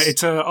works. Yeah,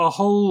 it's a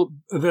whole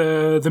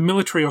the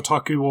military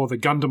otaku or the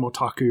Gundam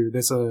otaku.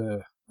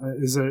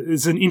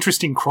 There's an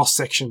interesting cross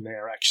section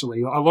there.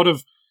 Actually, a lot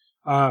of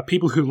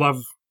people who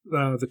love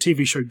the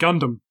TV show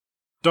Gundam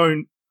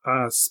don't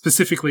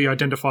specifically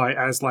identify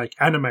as, like,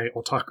 anime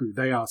otaku.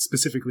 They are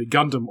specifically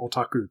Gundam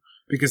otaku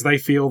because they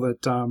feel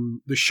that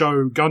the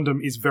show Gundam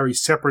is very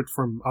separate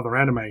from other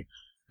anime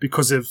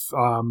because of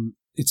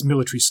its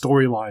military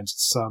storylines.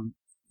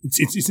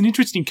 It's an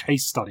interesting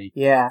case study.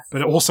 Yeah.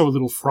 But also a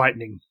little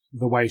frightening,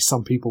 the way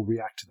some people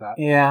react to that.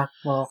 Yeah,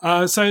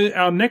 well. So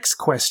our next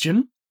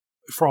question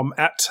from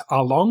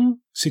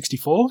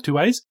 @Arlong64, 2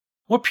 A's.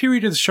 What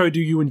period of the show do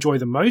you enjoy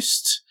the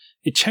most?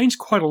 It changed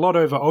quite a lot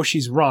over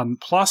Oshi's run,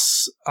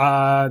 plus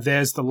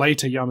there's the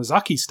later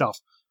Yamazaki stuff.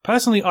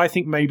 Personally, I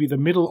think maybe the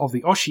middle of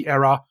the Oshi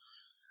era,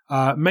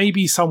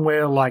 maybe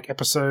somewhere like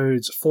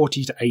episodes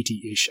 40 to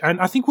 80-ish. And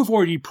I think we've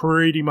already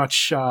pretty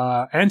much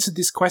answered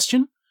this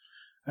question.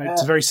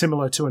 It's very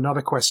similar to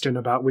another question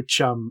about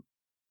which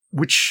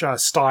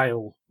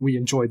style we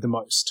enjoyed the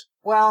most.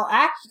 Well,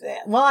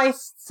 I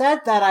said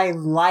that I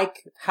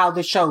like how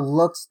the show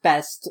looks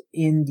best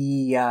in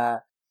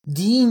the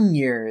Dean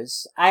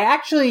years. I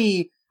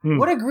actually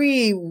would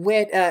agree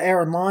with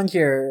Aaron Long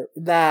here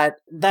that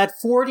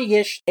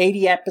 40-ish,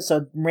 80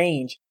 episode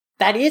range,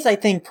 that is, I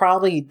think,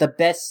 probably the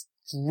best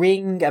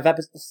string of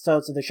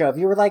episodes of the show. If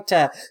you were like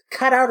to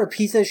cut out a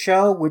piece of the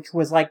show, which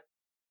was like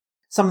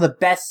some of the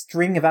best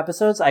string of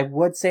episodes, I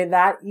would say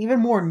that. Even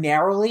more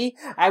narrowly,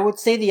 I would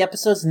say the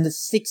episodes in the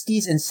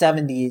 60s and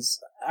 70s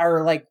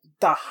are like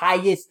the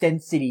highest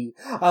density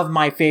of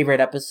my favorite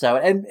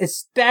episode, and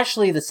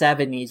especially the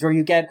 70s, where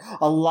you get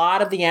a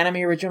lot of the anime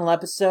original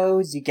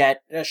episodes. You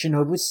get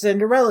Shinobu's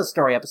Cinderella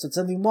story, episode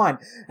 71,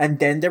 and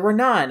then there were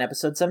none,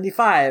 episode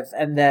 75,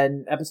 and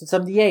then episode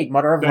 78,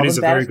 Mother of Love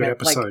and Banishment. That is a very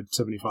good episode,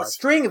 75. A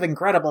string of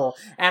incredible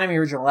anime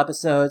original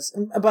episodes,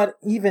 but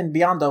even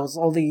beyond those,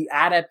 all the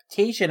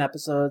adaptation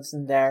episodes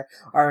in there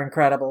are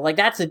incredible. Like,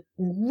 that's a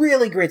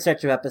really great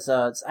stretch of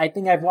episodes. I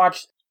think I've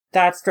watched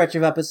that stretch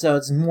of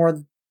episodes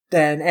more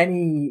than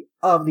any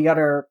of the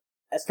other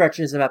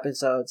stretches of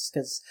episodes,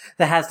 because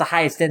that has the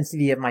highest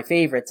density of my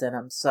favorites in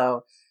them.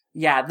 So,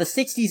 yeah, the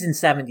 60s and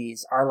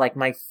 70s are like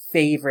my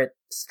favorite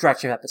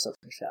stretch of episodes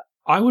in the show.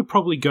 I would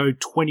probably go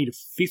 20 to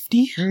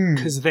 50,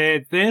 because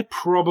they're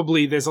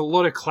probably, there's a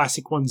lot of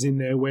classic ones in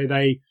there where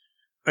they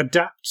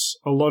adapt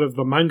a lot of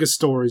the manga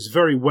stories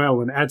very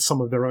well and add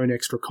some of their own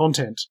extra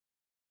content.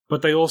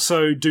 But they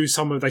also do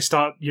they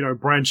start,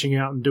 branching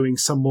out and doing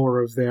some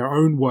more of their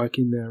own work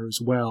in there as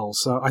well.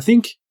 So I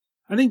think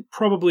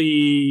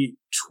probably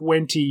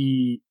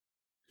 20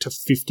 to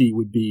 50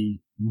 would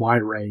be my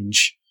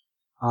range.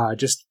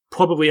 Just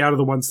probably out of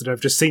the ones that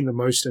I've just seen the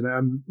most, and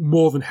I'm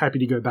more than happy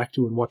to go back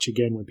to and watch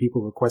again when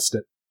people request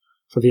it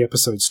for the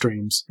episode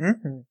streams.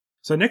 Mm-hmm.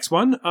 So next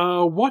one,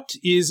 what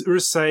is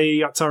Urusei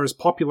Yatsura's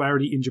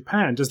popularity in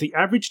Japan? Does the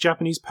average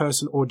Japanese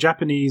person or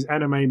Japanese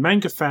anime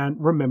manga fan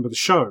remember the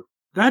show?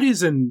 That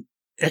is an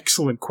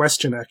excellent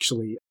question,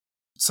 actually.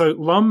 So,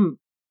 Lum,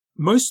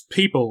 most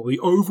people, the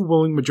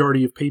overwhelming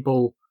majority of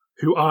people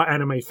who are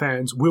anime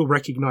fans will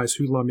recognize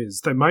who Lum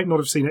is. They might not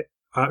have seen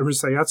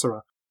Urusei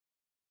Yatsura,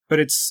 but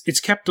it's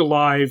kept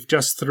alive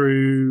just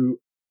through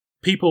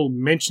people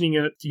mentioning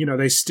it.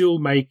 They still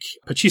make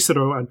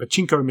Pachisaro and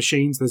pachinko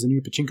machines. There's a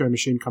new pachinko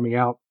machine coming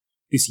out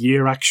this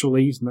year,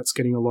 actually, and that's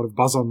getting a lot of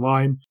buzz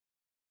online.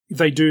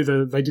 They did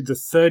the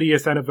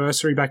 30th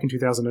anniversary back in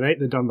 2008.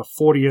 They've done the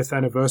 40th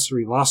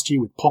anniversary last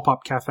year with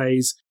pop-up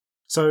cafes.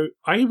 So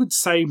I would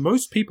say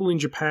most people in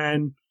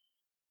Japan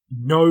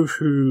know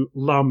who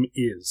Lum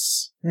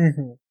is.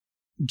 Mm-hmm.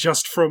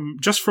 Just from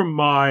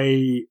my,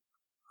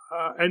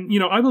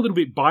 and I'm a little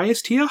bit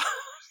biased here.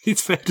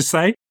 It's fair to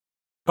say,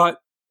 but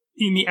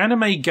in the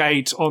Anime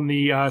Gate on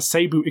the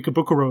Seibu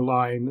Ikebukuro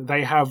line,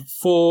 they have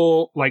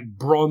 4 like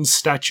bronze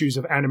statues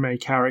of anime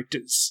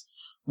characters.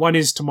 One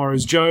is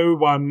Tomorrow's Joe,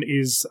 one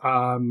is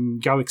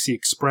Galaxy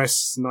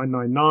Express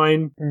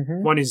 999,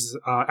 one is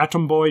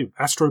Atom Boy,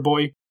 Astro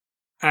Boy,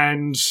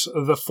 and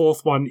the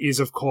 4th one is,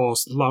 of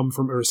course, Lum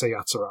from Urusei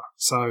Yatsura.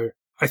 So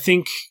I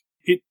think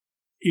it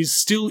is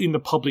still in the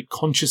public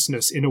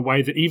consciousness in a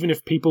way that even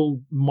if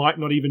people might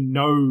not even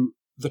know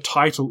the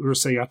title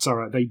Urusei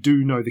Yatsura, they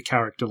do know the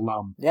character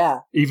Lum. Yeah.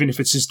 Even if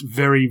it's just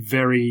very,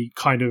 very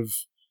kind of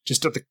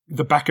just at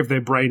the back of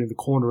their brain, in the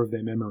corner of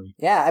their memory.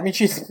 Yeah, I mean,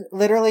 she's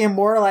literally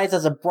immortalized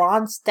as a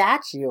bronze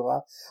statue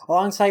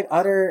alongside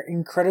other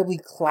incredibly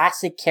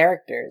classic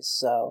characters.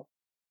 So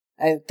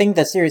I think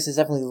the series has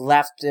definitely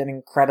left an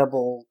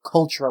incredible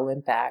cultural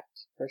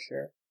impact, for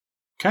sure.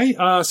 Okay,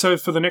 so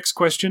for the next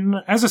question,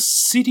 as a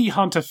City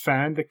Hunter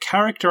fan, the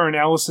character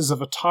analysis of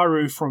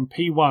Ataru from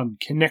P1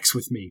 connects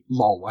with me.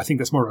 Lol, I think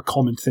that's more a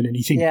comment than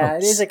anything else. Yeah,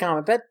 it is a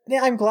comment, but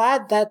yeah, I'm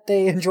glad that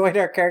they enjoyed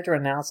our character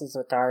analysis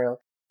of Ataru.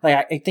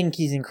 Like, I think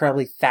he's an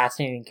incredibly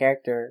fascinating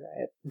character.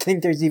 I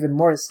think there's even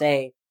more to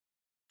say.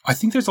 I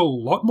think there's a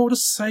lot more to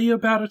say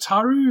about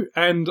Ataru,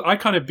 and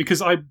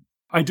because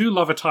I do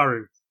love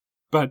Ataru,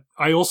 but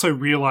I also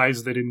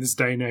realize that in this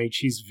day and age,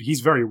 he's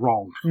very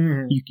wrong.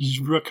 Mm-hmm.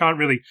 You can't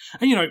really,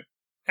 and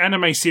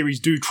anime series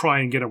do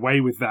try and get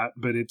away with that,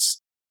 but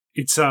it's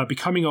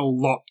becoming a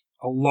lot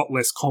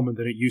less common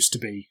than it used to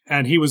be.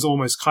 And he was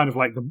almost kind of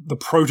like the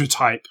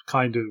prototype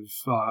kind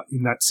of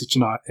in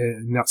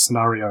that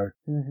scenario.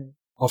 Mm-hmm.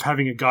 Of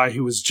having a guy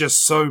who was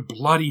just so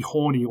bloody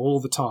horny all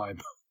the time.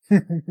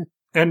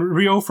 And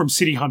Ryo from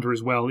City Hunter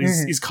as well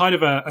is kind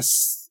of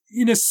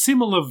in a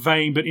similar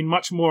vein, but in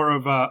much more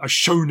of a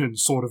shonen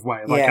sort of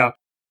way. Like a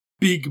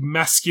big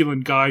masculine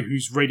guy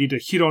who's ready to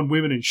hit on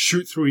women and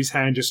shoot through his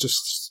hand just to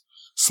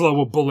slow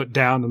a bullet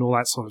down and all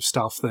that sort of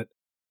stuff that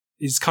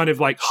is kind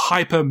of like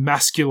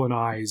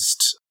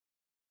hyper-masculinized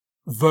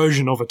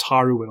version of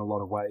Ataru in a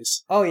lot of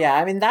ways. Oh yeah,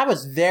 I mean that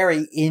was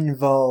very in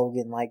vogue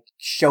in like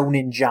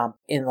Shonen Jump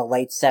in the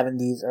late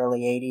 70s,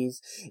 early 80s.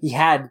 You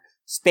had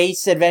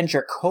Space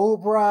Adventure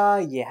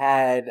Cobra, you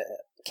had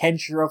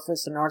Kenshiro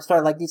Fist and North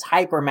Star, like these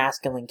hyper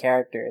masculine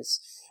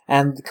characters.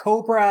 And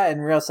Cobra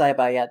and Ryo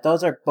Saiba,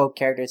 those are both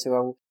characters who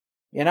are,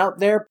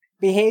 their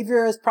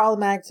behavior is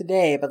problematic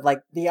today, but like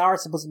they are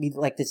supposed to be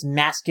like this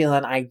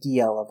masculine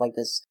ideal of like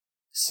this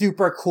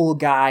super cool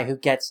guy who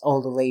gets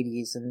older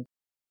ladies, and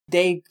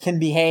they can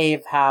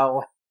behave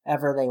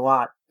however they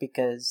want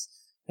because,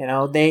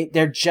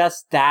 they're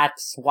just that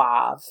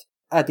suave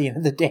at the end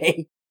of the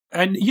day.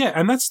 And yeah,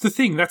 and that's the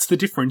thing. That's the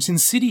difference. In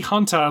City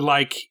Hunter,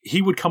 like,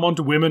 he would come on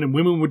to women and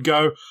women would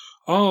go,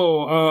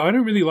 I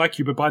don't really like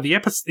you. But by the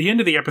end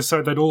of the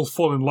episode, they'd all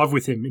fall in love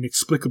with him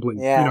inexplicably,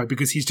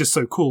 because he's just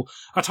so cool.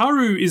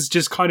 Ataru is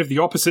just kind of the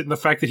opposite in the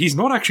fact that he's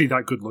not actually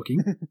that good looking.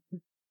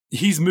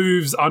 His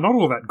moves are not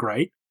all that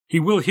great. He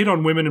will hit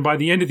on women, and by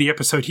the end of the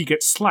episode, he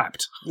gets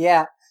slapped.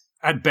 Yeah.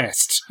 At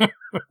best.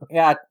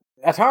 Yeah.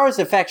 Ataru's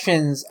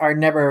affections are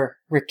never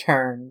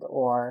returned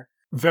or...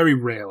 Very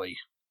rarely.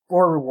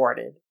 Or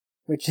rewarded,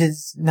 which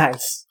is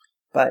nice.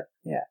 But,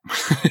 yeah.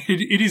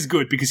 It is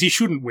good, because he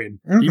shouldn't win.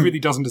 Mm-hmm. He really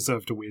doesn't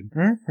deserve to win.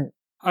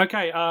 Mm-hmm.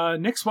 Okay,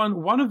 next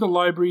one. One of the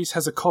libraries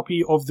has a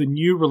copy of the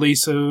new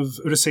release of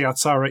Urusei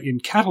Yatsura in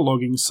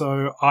cataloguing,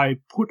 so I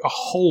put a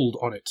hold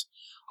on it.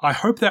 I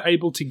hope they're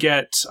able to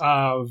get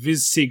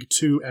VizSig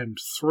 2 and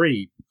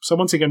 3. So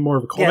once again, more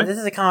of a comment. Yeah, this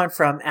is a comment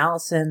from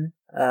Allison,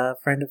 a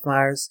friend of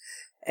ours.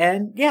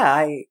 And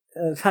yeah,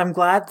 I'm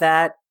glad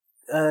that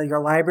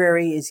your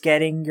library is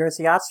getting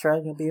Urusei Yatsura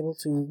and you'll be able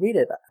to read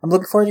it. I'm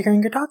looking forward to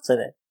hearing your thoughts on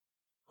it.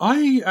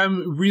 I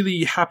am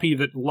really happy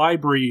that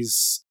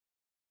libraries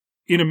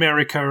in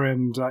America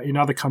and in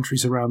other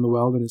countries around the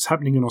world, and it's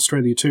happening in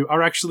Australia too,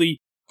 are actually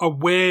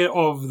aware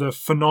of the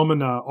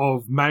phenomena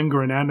of manga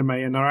and anime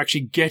and are actually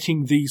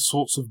getting these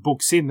sorts of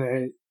books in.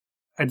 They're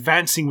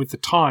advancing with the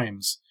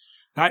times.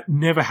 That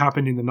never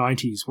happened in the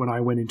 90s when I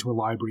went into a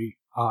library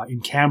in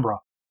Canberra.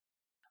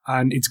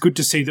 And it's good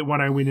to see that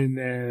when I went in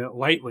there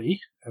lately,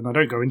 and I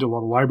don't go into a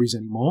lot of libraries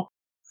anymore,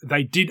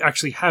 they did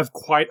actually have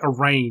quite a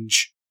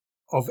range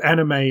of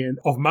anime and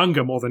of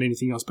manga more than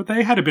anything else. But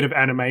they had a bit of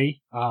anime.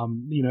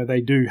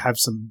 They do have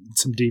some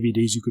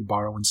DVDs you could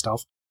borrow and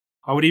stuff.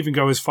 I would even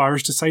go as far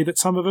as to say that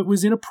some of it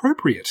was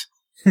inappropriate.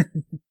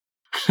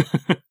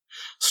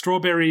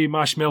 Strawberry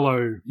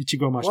marshmallow,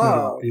 Ichigo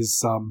marshmallow is,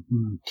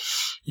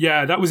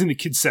 that was in the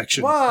kids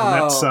section.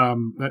 Whoa.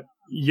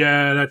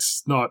 And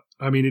that's not,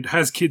 I mean, it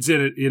has kids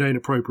in it. It ain't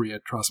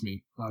appropriate. Trust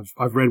me.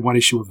 I've read one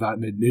issue of that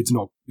and it's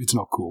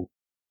not cool.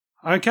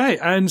 Okay.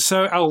 And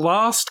so our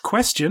last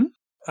question,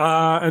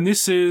 and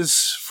this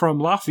is from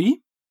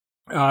Luffy,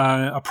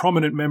 a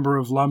prominent member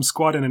of Lum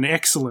Squad and an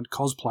excellent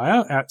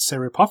cosplayer at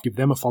Seropuff. Give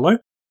them a follow.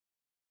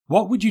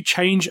 What would you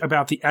change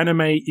about the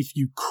anime if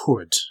you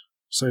could?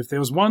 So if there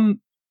was one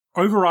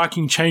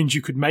overarching change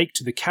you could make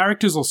to the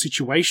characters or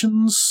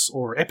situations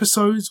or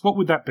episodes, what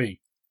would that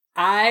be?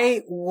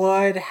 I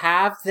would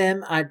have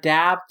them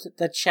adapt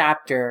the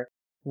chapter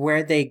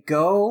where they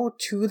go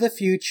to the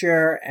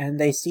future and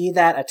they see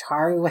that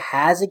Ataru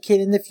has a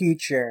kid in the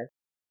future.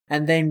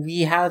 And then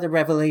we have the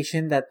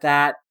revelation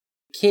that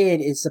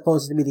kid is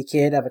supposed to be the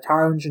kid of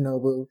Ataru and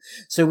Shinobu.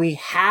 So we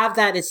have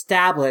that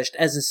established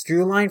as a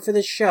through line for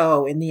the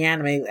show in the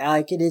anime,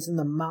 like it is in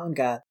the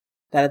manga.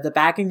 That at the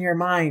back of your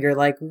mind, you're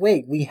like,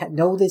 wait, we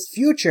know this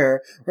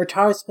future where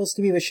Ataru's supposed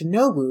to be with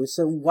Shinobu.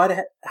 So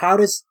how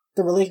does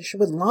the relationship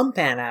with Lum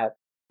pan out?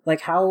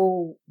 Like,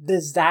 how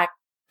does that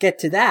get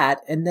to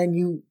that? And then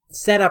you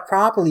set up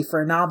properly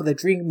for Inaba the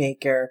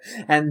Dreammaker,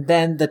 and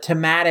then the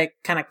thematic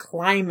kind of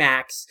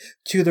climax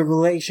to the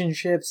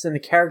relationships and the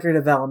character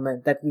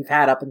development that we've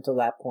had up until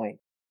that point.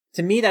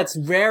 To me, that's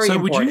very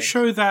important. So would you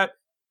show that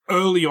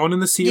early on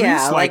in the series?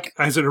 Yeah, like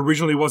as it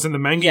originally was in the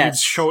manga? Yes. You'd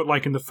show it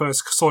like in the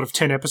first sort of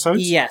 10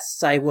 episodes?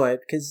 Yes, I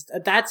would, because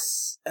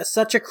that's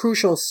such a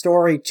crucial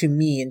story to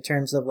me in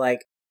terms of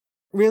like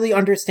really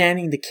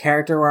understanding the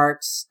character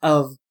arcs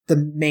of the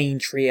main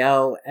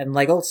trio and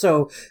like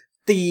also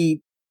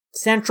the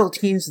central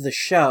themes of the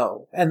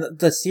show and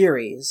the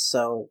series.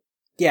 So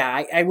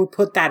yeah, I would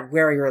put that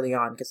very early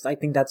on because I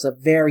think that's a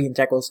very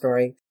integral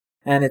story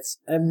and it's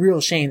a real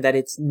shame that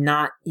it's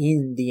not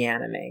in the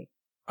anime.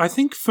 I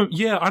think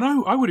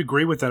I would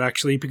agree with that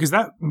actually, because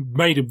that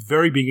made a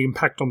very big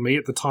impact on me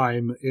at the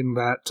time in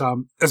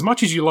that as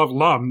much as you love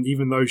Lum,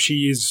 even though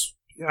she is,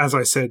 as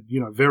I said,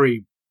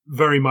 very,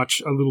 very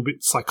much a little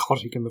bit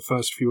psychotic in the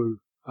first few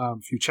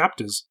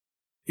chapters,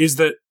 is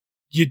that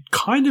you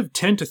kind of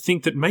tend to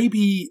think that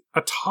maybe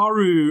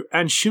Ataru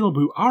and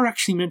Shinobu are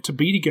actually meant to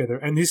be together,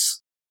 and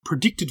this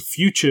predicted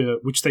future,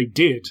 which they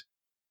did,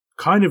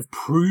 kind of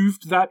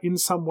proved that in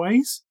some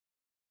ways.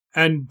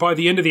 And by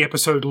the end of the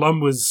episode,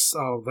 Lum was,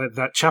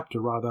 that chapter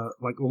rather,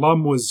 like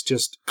Lum was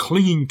just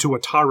clinging to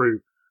Ataru,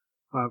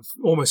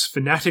 almost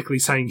fanatically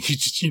saying she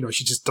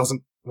just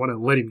doesn't want to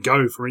let him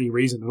go for any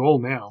reason at all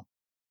now.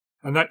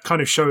 And that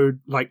kind of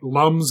showed like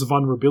Lum's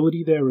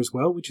vulnerability there as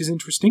well, which is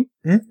interesting.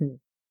 Mm-hmm.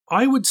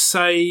 I would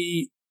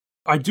say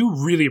I do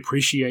really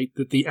appreciate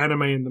that the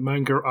anime and the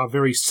manga are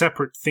very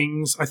separate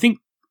things. I think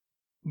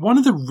one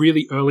of the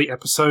really early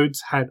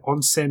episodes had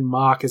Onsen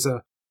Mark as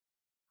a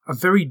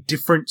very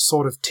different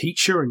sort of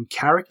teacher and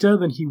character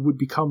than he would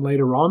become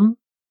later on,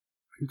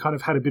 who kind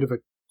of had a bit of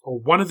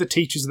one of the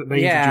teachers that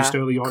they introduced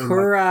early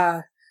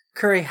on.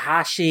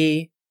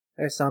 Kurihashi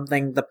or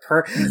something, the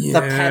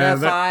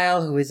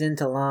pedophile who is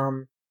into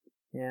Lum.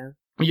 Yeah.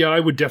 Yeah, I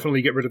would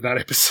definitely get rid of that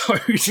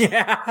episode.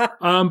 Yeah.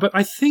 But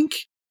I think,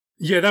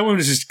 that one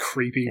was just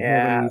creepy more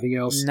than anything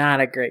else. Not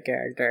a great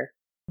character.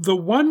 The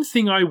one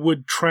thing I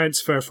would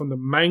transfer from the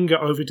manga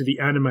over to the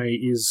anime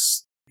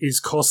is is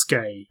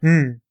Kosuke.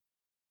 Hmm.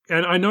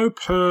 And I know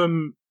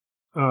Poma,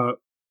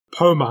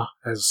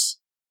 as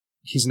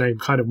his name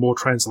kind of more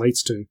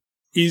translates to,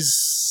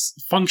 is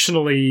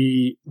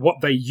functionally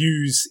what they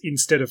use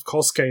instead of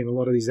Kosuke in a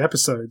lot of these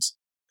episodes.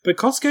 But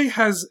Kosuke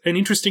has an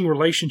interesting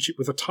relationship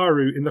with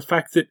Ataru in the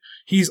fact that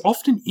he's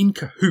often in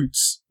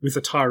cahoots with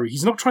Ataru.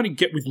 He's not trying to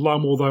get with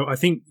Lum, although I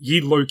think Yi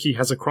Loki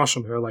has a crush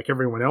on her like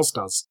everyone else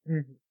does.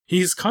 Mm-hmm.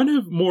 He's kind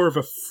of more of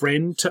a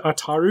friend to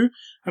Ataru,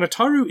 and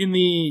Ataru in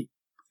the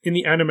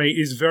anime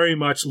is very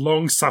much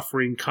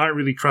long-suffering, can't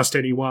really trust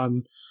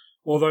anyone,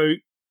 although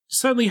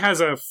certainly has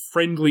a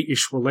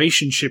friendly-ish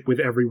relationship with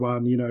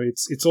everyone. You know,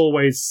 it's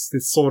always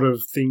this sort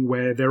of thing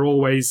where they're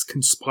always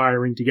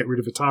conspiring to get rid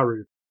of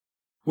Ataru.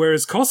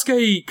 Whereas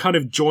Kosuke kind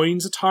of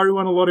joins Ataru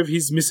on a lot of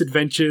his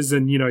misadventures,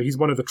 and, you know, he's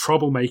one of the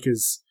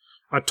troublemakers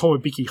at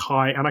Tomobiki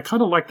High, and I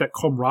kind of like that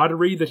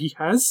camaraderie that he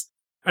has.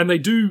 And they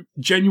do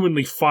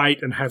genuinely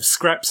fight and have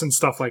scraps and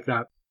stuff like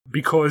that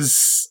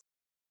because,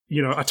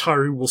 you know,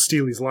 Ataru will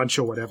steal his lunch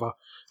or whatever.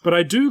 But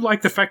I do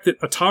like the fact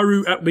that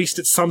Ataru, at least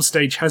at some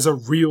stage, has a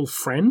real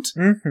friend.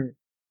 Mm-hmm.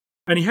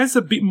 And he has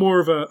a bit more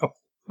of a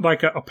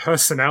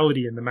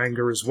personality in the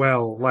manga as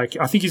well. Like,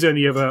 I think he's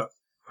only ever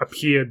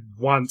appeared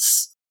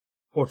once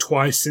or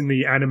twice in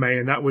the anime,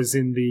 and that was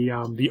in the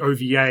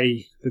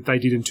OVA that they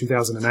did in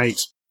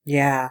 2008.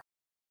 Yeah.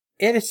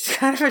 It is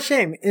kind of a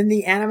shame. In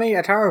the anime,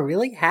 Ataru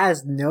really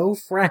has no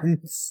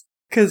friends.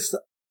 Because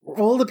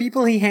all the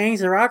people he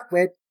hangs around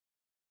with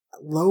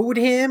loathe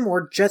him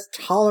or just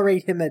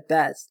tolerate him at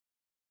best.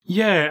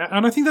 Yeah,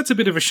 and I think that's a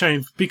bit of a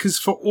shame, because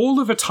for all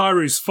of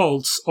Ataru's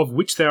faults, of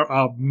which there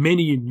are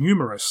many and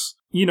numerous,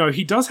 you know,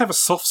 he does have a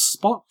soft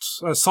spot,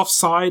 a soft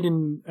side,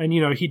 and you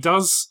know, he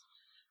does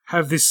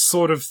have this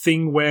sort of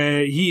thing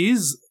where he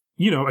is,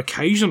 you know,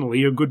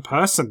 occasionally a good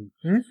person.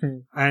 Mm-hmm.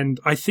 And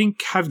I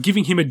think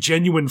giving him a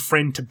genuine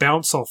friend to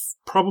bounce off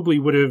probably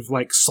would have,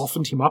 like,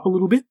 softened him up a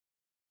little bit.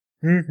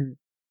 Mm-hmm.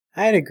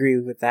 I'd agree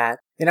with that.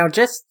 You know,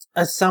 just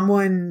as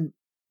someone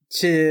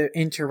to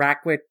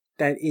interact with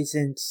that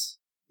isn't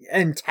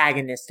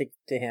antagonistic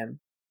to him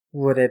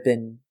would have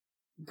been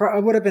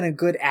a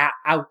good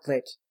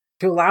outlet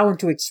to allow him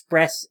to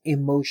express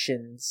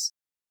emotions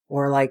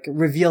or, like,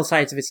 reveal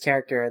sides of his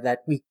character that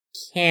we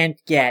can't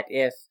get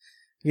if,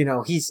 you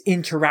know, he's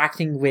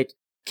interacting with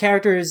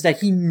characters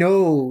that he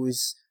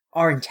knows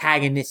are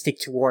antagonistic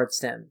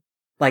towards him,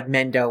 like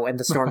Mendo and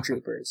the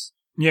Stormtroopers.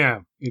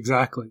 Yeah,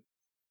 exactly.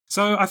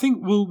 So I think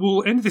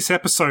we'll end this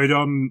episode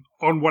on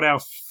what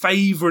our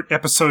favorite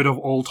episode of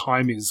all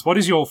time is. What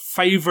is your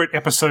favorite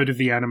episode of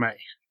the anime?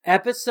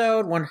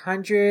 Episode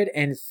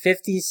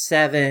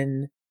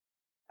 157.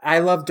 I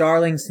love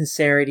Darling's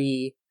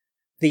sincerity.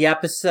 The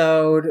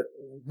episode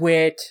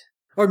with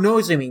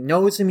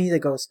Nozumi the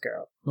ghost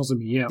girl.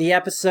 Nozumi, yeah. The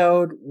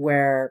episode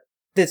where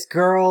this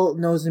girl,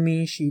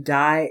 Nozumi, she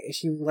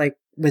like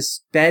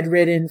was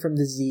bedridden from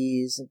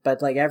disease, but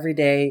like every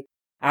day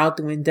out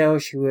the window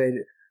she would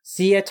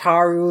see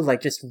Ataru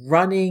like just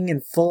running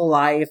in full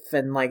life,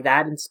 and like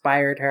that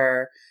inspired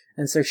her.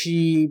 And so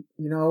she,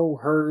 you know,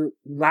 her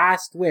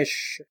last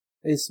wish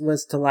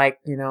was to, like,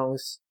 you know,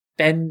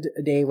 spend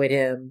a day with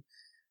him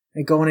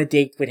and go on a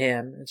date with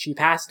him. And she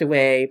passed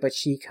away, but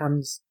she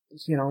comes,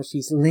 you know,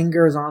 she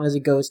lingers on as a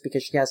ghost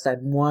because she has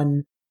that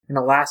one, you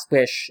know, last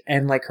wish.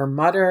 And like her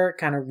mother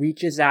kind of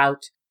reaches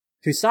out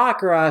to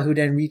Sakura, who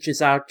then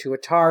reaches out to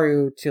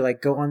Ataru to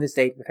like go on this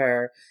date with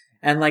her.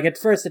 And like at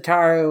first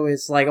Ataru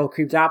is like all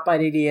creeped out by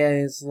the idea,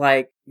 is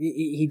like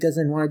he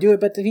doesn't want to do it,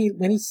 but then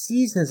when he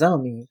sees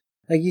Nozomi,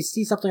 like you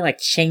see something like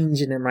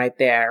change in him right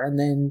there. And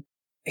then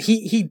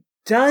he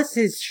does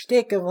his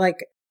shtick of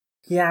like,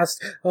 he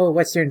asks, "Oh,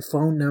 what's your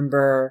phone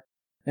number?"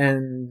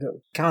 and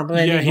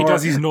complimenting her. Yeah, he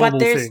does his normal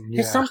thing.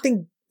 Yeah. There's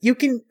something, you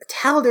can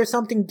tell there's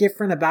something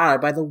different about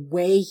it by the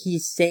way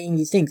he's saying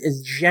these things.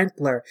 It's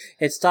gentler,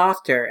 it's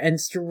softer, and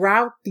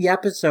throughout the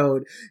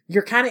episode,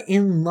 you're kind of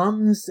in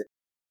Lum's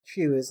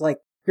shoes. Like,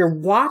 you're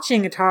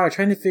watching Ataru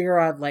trying to figure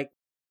out, like,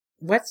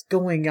 what's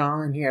going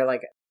on here.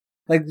 Like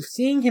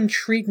seeing him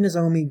treat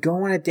Nozomi,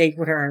 go on a date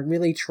with her, and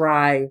really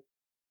try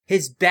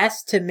his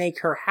best to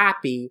make her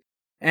happy.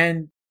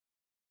 And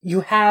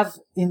you have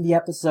in the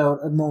episode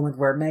a moment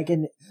where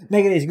Megan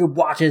Izuku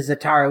watches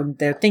Ataru, and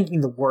they're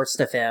thinking the worst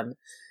of him.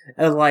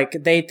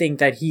 Like, they think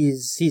that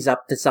he's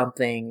up to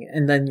something,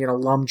 and then, you know,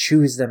 Lum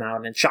chews them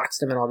out and shocks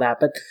them and all that.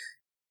 But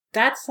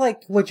that's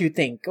like what you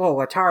think. Oh,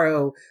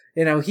 Ataru,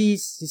 you know,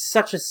 he's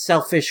such a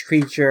selfish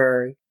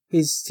creature.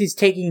 He's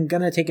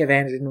gonna take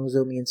advantage of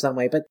Nozomi in some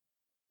way. But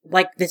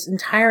like, this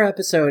entire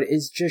episode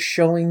is just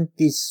showing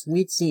these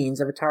sweet scenes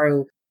of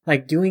Ataru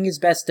like doing his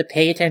best to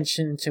pay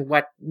attention to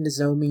what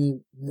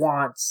Nozomi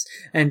wants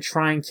and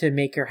trying to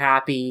make her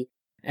happy.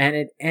 And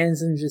it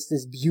ends in just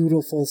this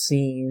beautiful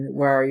scene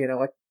where, you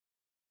know,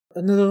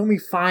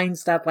 Nozomi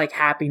finds that like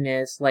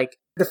happiness, like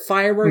the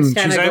fireworks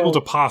kind of she's able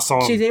to pass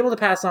on. She's able to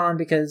pass on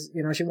because,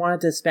 you know, she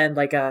wanted to spend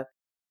like a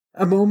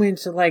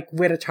moment like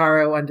with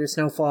Ataru under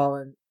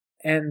snowfall,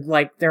 and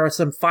like there are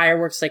some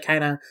fireworks that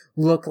kind of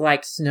look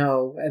like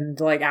snow, and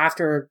like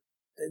after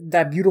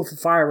that beautiful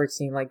fireworks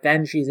scene, like,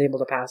 then she's able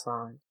to pass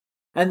on.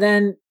 And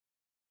then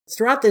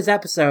throughout this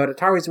episode,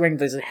 Ataru's wearing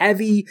this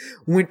heavy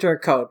winter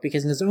coat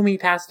because Nozomi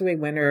passed away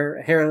when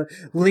her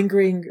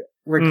lingering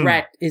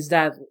regret is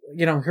that,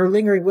 her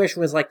lingering wish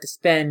was, like, to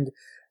spend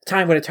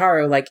time with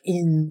Ataru, like,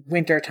 in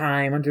winter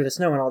time under the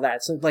snow and all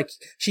that. So, like,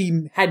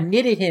 she had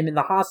knitted him in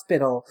the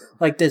hospital,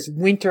 like, this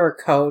winter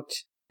coat.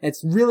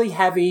 It's really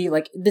heavy.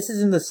 Like, this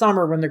is in the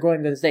summer when they're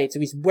going to the States. So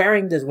he's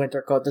wearing this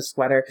winter coat, this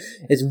sweater.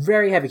 It's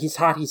very heavy. He's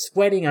hot. He's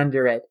sweating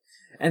under it.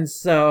 And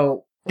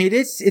so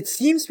it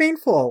seems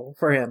painful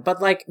for him.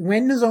 But, like,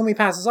 when Nozomi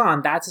passes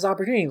on, that's his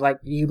opportunity. Like,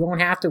 you don't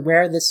have to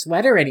wear this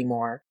sweater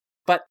anymore.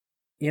 But,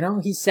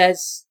 he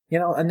says,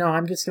 no,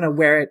 I'm just going to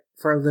wear it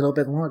for a little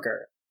bit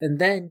longer. And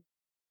then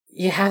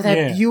you have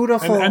that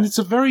beautiful... And it's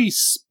a very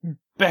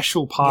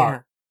special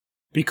part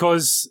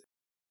because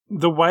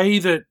the way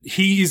that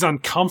he is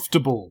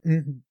uncomfortable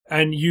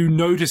and you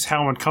notice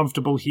how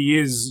uncomfortable he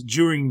is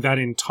during the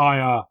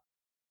entire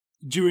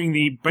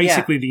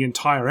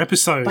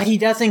episode. But he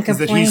doesn't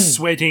complain. Is that he's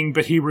sweating,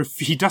 but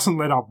he doesn't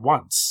let up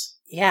once.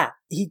 Yeah,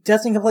 he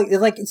doesn't complain.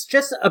 Like, it's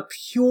just a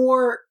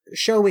pure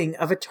showing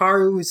of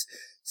Ataru's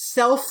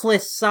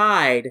selfless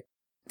side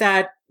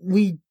that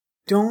we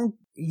don't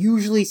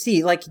usually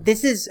see. Like,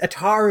 this is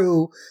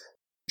Ataru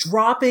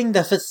dropping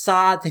the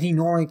facade that he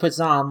normally puts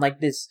on, like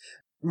this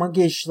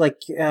monkish, like,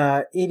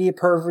 idiot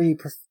pervy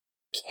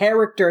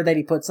character that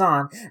he puts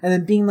on, and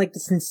then being, like, the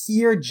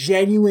sincere,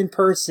 genuine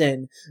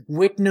person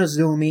with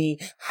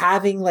Nozomi,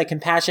 having, like,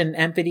 compassion and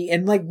empathy,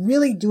 and, like,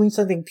 really doing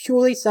something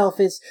purely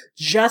selfish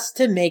just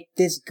to make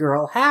this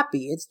girl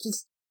happy. It's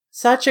just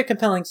such a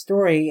compelling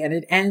story, and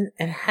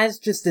it has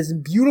just this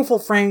beautiful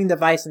framing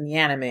device in the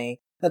anime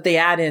that they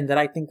add in that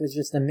I think was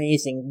just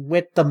amazing,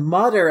 with the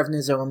mother of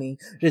Nozomi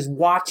just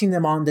watching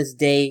them on this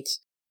date.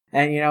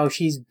 And,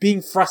 she's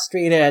being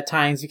frustrated at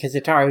times because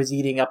Ataru's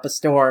eating up a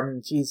storm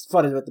and she's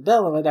footed with the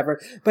bill or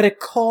whatever. But it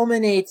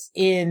culminates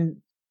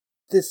in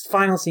this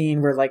final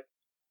scene where, like,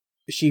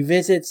 she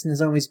visits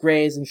Nozomi's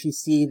graves and she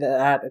sees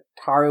that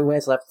Ataru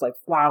has left, like,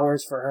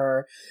 flowers for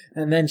her.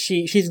 And then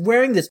she's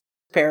wearing this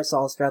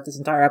parasol throughout this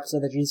entire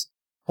episode that she's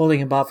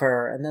holding above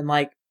her. And then,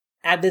 like,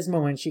 at this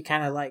moment, she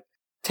kind of, like,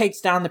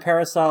 takes down the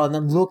parasol and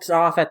then looks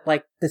off at,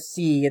 like, the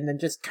sea and then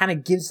just kind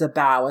of gives a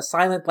bow, a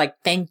silent, like,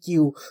 thank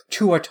you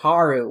to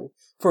Ataru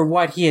for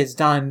what he has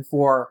done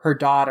for her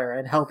daughter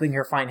and helping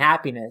her find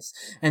happiness.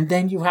 And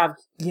then you have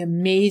the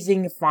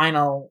amazing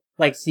final,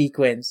 like,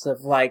 sequence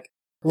of, like,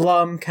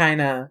 Lum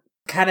kind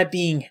of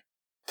being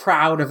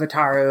proud of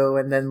Ataru,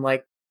 and then,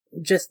 like,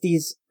 just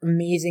these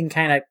amazing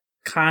kind of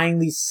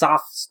kindly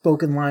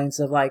soft-spoken lines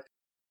of, like,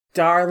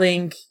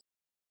 darling,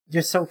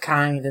 you're so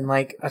kind, and,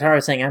 like,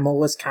 Ataru saying, I'm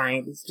always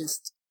kind. It's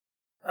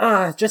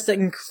just an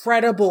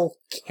incredible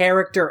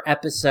character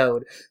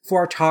episode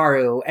for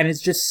Ataru, and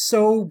it's just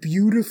so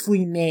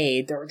beautifully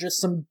made. There are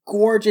just some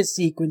gorgeous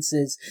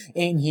sequences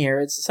in here.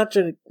 It's such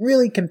a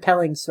really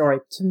compelling story.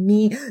 To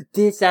me,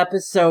 this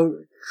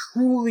episode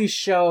truly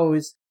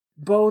shows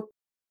both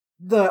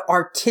the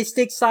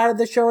artistic side of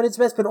the show at its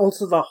best, but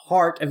also the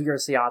heart of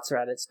Urusei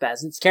Yatsura at its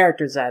best. Its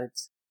characters at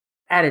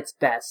its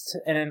best,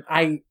 and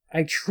I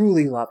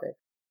truly love it.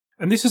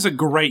 And this is a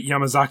great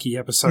Yamazaki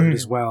episode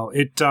as well.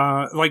 It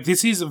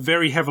this is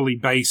very heavily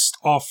based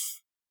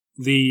off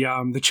the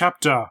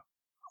chapter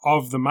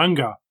of the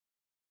manga.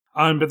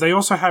 But they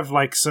also have,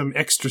 like, some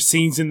extra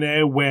scenes in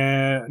there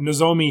where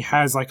Nozomi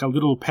has, like, a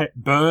little pet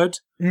bird.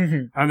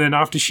 And then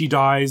after she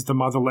dies, the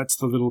mother lets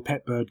the little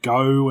pet bird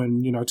go,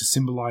 and, to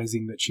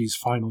symbolizing that she's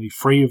finally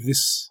free of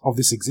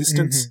this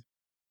existence.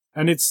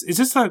 And it's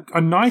just a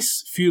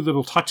nice few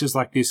little touches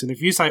like this. And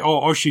if you say,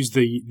 oh, she's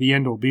the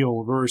end all be all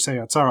of Urusei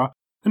Yatsura,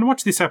 then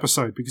watch this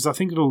episode, because I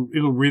think it'll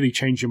really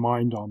change your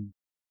mind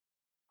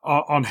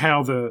on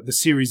how the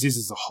series is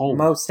as a whole.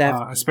 Most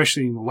definitely.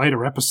 Especially in the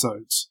later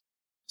episodes.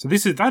 So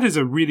that is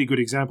a really good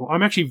example.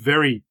 I'm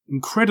actually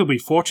incredibly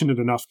fortunate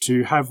enough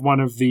to have one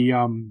of the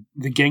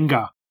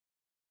Genga,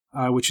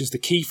 which is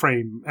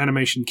the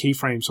animation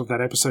keyframes of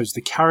that episode,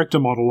 the character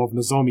model of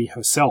Nozomi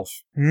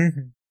herself,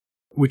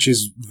 which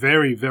is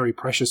very, very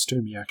precious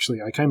to me,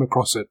 actually. I came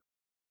across it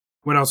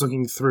when I was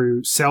looking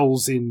through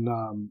cells in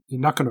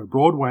Nakano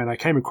Broadway, and I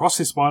came across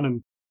this one, and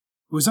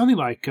it was only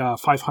like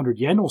 500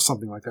 yen or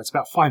something like that. It's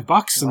about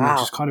 $5, and I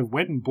just kind of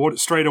went and bought it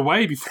straight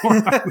away before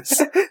I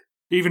was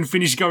even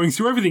finished going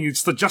through everything.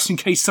 It's just in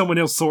case someone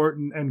else saw it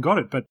and got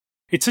it. But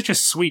it's such a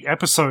sweet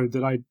episode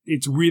that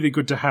it's really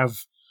good to have,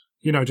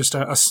 just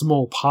a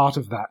small part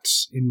of that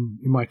in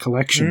my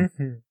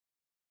collection.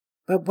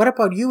 But what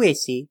about you,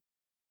 AC?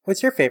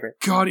 What's your favorite?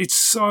 God, it's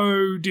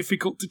so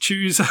difficult to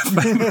choose a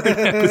favorite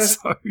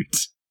episode.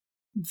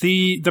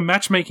 The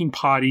matchmaking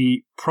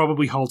party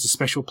probably holds a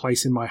special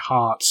place in my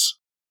heart,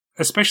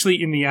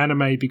 especially in the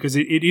anime, because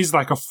it is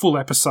like a full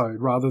episode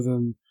rather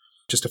than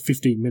just a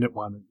 15-minute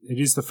one. It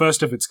is the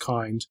first of its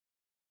kind.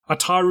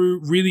 Ataru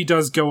really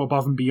does go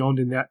above and beyond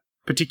in that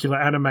particular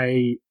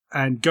anime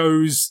and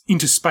goes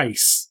into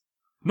space.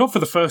 Not for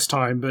the first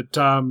time, but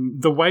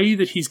the way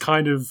that he's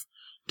kind of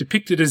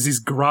depicted as this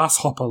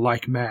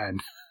grasshopper-like man.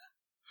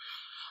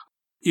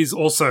 is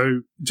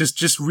also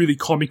just really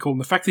comical.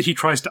 And the fact that he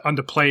tries to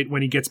underplay it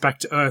when he gets back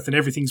to Earth and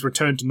everything's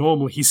returned to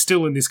normal, he's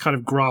still in this kind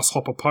of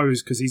grasshopper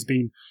pose because he's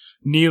been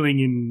kneeling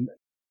in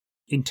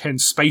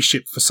intense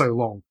spaceship for so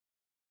long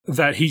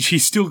that he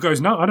still goes,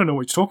 no, I don't know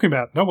what you're talking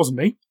about. That wasn't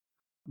me.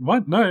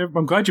 What? No,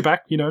 I'm glad you're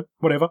back,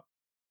 whatever.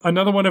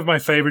 Another one of my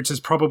favorites is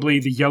probably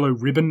the Yellow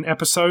Ribbon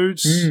episode.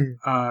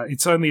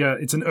 It's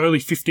an early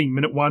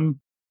 15-minute one.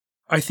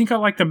 I think I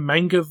like the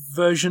manga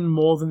version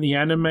more than the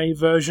anime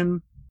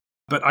version,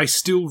 but I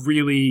still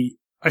really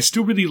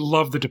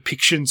love the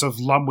depictions of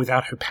Lum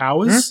without her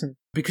powers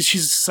because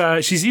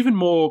she's even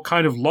more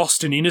kind of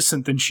lost and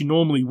innocent than she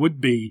normally would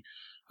be.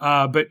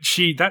 But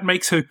that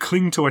makes her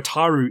cling to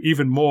Ataru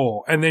even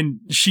more, and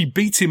then she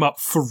beats him up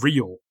for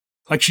real.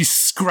 Like, she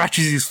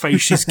scratches his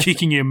face, she's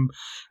kicking him,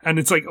 and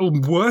it's like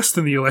worse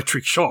than the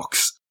electric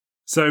shocks.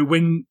 So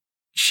when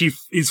she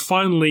is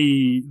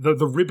finally,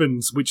 the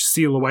ribbons which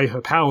seal away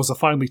her powers are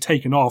finally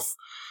taken off,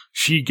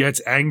 she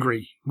gets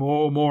angry.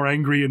 More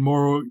angry and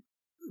more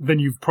than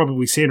you've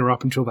probably seen her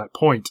up until that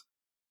point.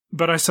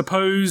 But I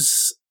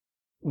suppose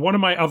one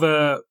of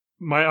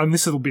and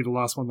this will be the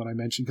last one that I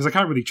mentioned, because I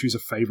can't really choose a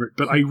favorite,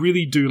 but I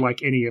really do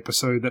like any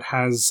episode that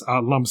has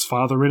Lum's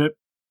father in it.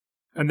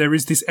 And there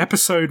is this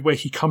episode where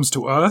he comes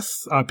to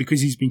Earth because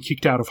he's been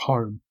kicked out of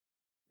home.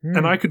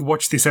 And I could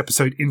watch this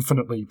episode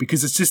infinitely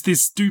because it's just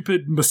this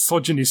stupid,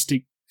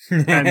 misogynistic,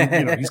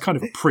 and, he's kind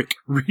of a prick,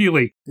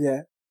 really.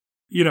 Yeah.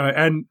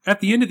 And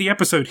at the end of the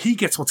episode, he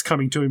gets what's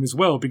coming to him as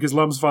well because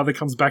Lum's father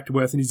comes back to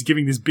Earth and he's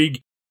giving this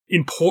big,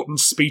 important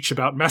speech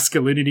about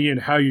masculinity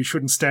and how you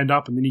shouldn't stand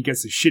up, and then he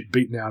gets the shit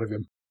beaten out of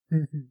him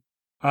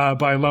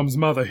by Lum's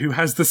mother, who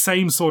has the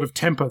same sort of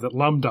temper that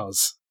Lum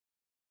does.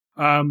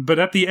 But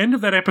at the end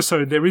of that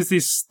episode, there is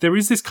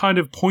this kind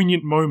of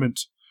poignant moment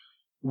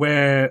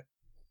where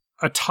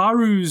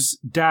Ataru's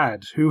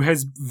dad, who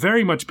has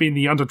very much been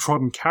the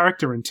undertrodden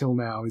character until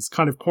now, is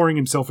kind of pouring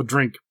himself a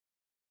drink.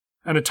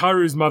 And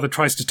Ataru's mother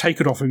tries to take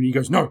it off him, and he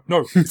goes, no,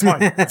 it's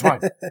mine, it's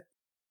mine.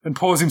 And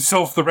pours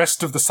himself the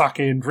rest of the sake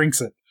and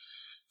drinks it.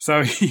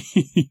 So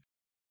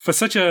for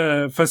such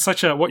a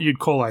what you'd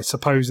call, I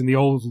suppose, in the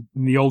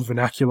old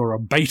vernacular, a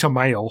beta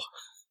male,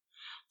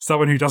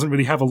 someone who doesn't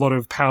really have a lot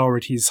of power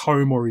at his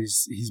home or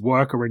his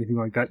work or anything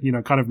like that,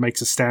 kind of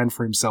makes a stand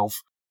for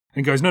himself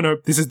and goes, no,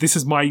 this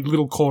is my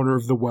little corner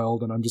of the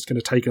world, and I'm just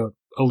going to take a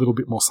little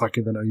bit more sake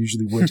than I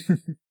usually would.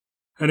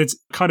 And it's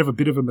kind of a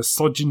bit of a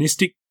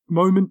misogynistic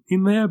moment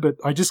in there, but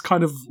I just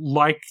kind of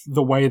like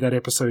the way that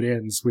episode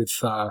ends with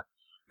a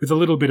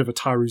little bit of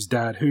Ataru's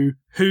dad,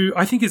 who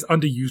I think is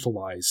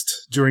underutilized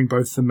during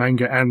both the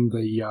manga and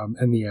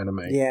the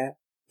anime. Yeah,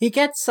 he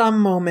gets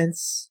some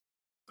moments.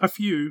 A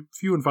few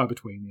and far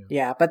between. Yeah.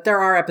 Yeah, but there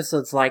are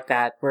episodes like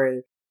that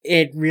where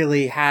it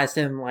really has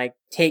him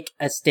take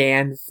a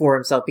stand for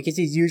himself because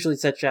he's usually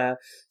such a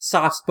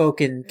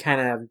soft-spoken kind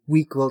of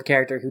weak-willed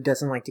character who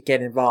doesn't like to get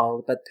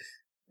involved. But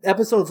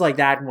episodes like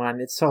that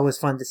one, it's always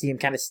fun to see him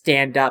kind of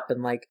stand up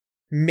and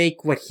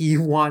make what he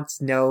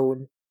wants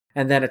known.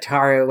 And then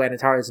Ataru and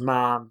Ataru's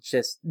mom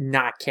just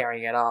not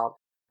caring at all.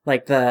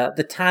 Like the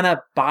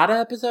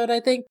Tanabata episode, I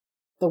think.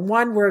 The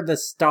one where the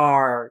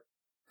star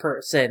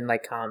person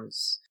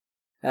comes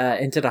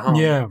into the home.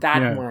 Yeah,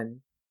 that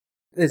one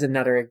is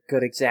another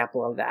good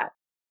example of that.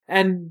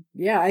 And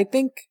yeah, I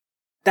think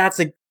that's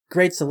a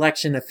great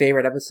selection of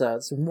favorite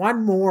episodes.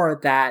 One more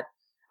that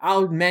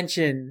I'll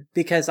mention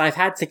because I've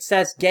had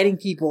success getting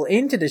people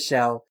into the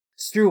show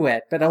through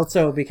it, but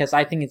also because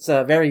I think it's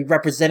a very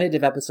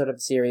representative episode of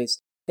the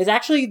series. It's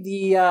actually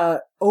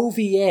the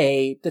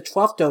OVA, the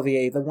 12th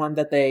OVA, the one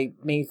that they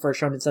made for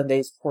Shonen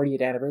Sunday's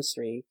 40th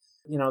anniversary,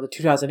 the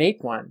 2008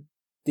 one,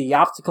 the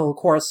obstacle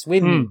course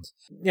swim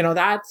meet.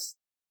 That's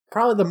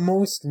probably the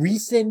most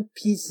recent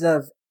piece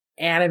of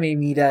anime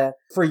media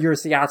for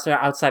Urusei Yatsura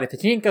outside of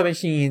pachinko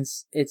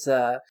machines. It's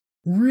a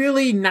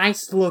really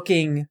nice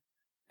looking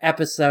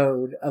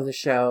episode of the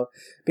show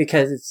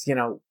because it's,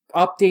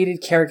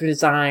 updated character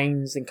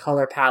designs and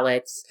color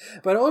palettes,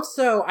 but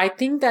also I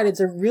think that it's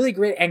a really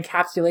great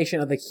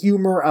encapsulation of the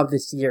humor of the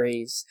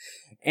series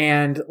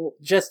and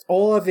just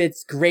all of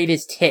its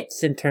greatest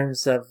hits in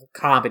terms of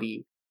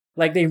comedy.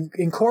 They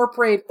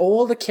incorporate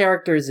all the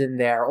characters in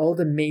there, all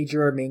the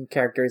major main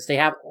characters. They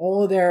have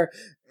all their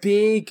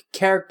big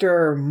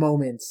character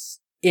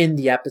moments in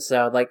the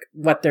episode,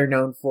 what they're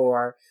known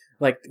for,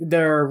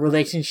 their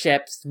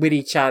relationships with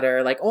each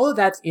other, all of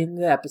that's in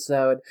the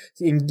episode.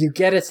 You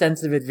get a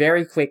sense of it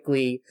very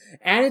quickly.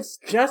 And it's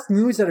just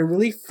moves at a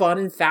really fun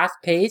and fast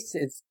pace.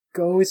 It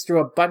goes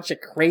through a bunch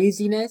of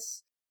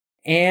craziness.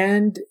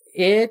 And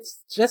it's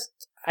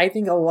just, I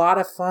think, a lot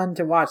of fun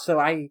to watch. So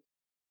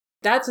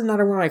that's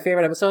another one of my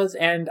favorite episodes.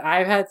 And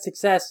I've had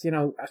success,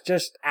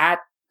 just at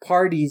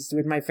parties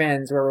with my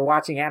friends where we're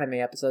watching anime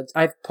episodes.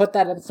 I've put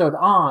that episode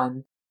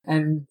on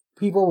and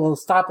people will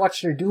stop what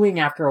they're doing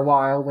after a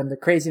while when the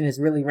craziness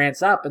really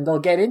ramps up, and they'll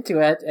get into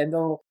it and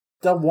they'll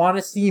want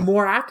to see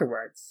more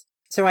afterwards.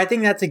 So I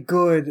think that's a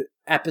good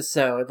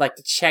episode,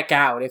 to check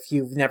out if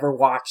you've never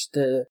watched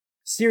the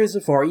series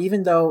before,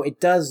 even though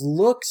it does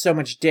look so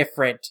much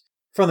different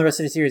from the rest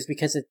of the series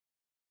because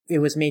it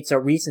was made so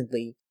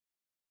recently.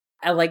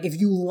 Like, if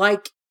you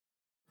like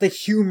the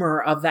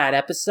humor of that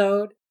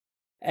episode,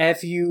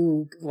 if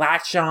you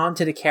latch on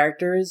to the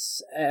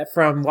characters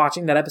from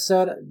watching that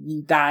episode,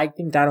 I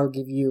think that'll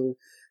give you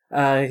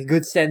a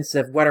good sense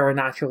of whether or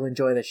not you'll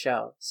enjoy the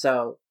show.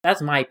 So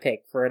that's my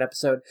pick for an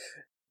episode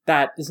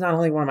that is not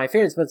only one of my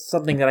favorites, but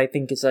something that I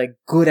think is a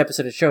good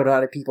episode to show to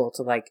other people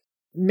to, like,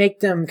 make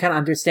them kind of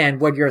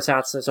understand what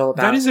Urusei is all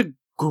about. That is a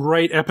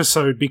great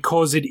episode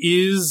because it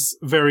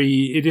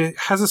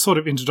has a sort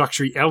of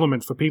introductory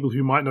element for people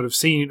who might not have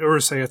seen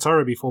Urusei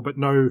Yatsura before but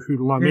know who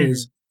Lum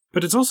is.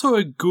 But it's also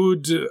a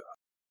good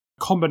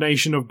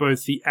combination of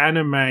both the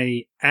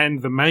anime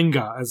and the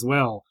manga as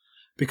well,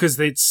 because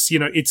it's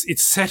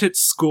set at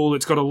school.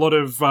 It's got a lot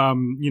of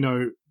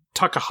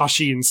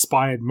Takahashi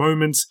inspired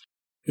moments.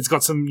 It's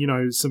got some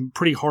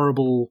pretty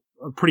horrible,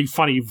 pretty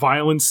funny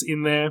violence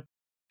in there.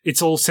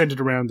 It's all centered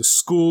around the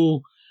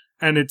school,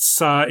 and it's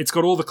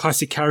got all the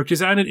classic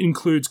characters, and it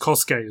includes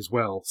Kosuke as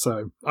well.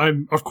 So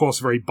I'm of course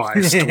very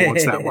biased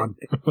towards that one.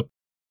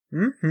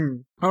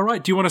 All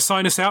right, do you want to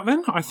sign us out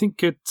then? I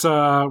think we've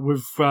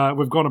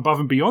gone above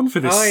and beyond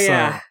for this. Oh,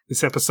 yeah.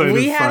 This episode.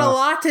 We had a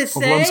lot to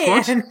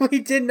say, and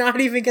we did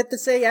not even get to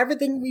say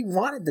everything we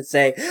wanted to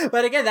say.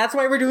 But again, that's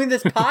why we're doing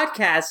this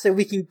podcast, so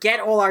we can get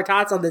all our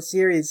thoughts on the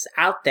series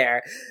out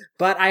there.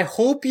 But I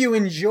hope you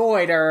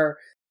enjoyed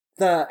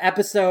the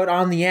episode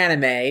on the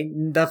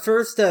anime, the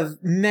first of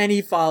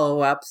many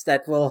follow-ups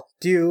that we'll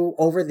do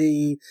over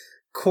the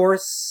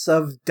course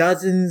of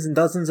dozens and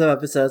dozens of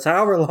episodes,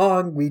 however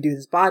long we do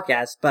this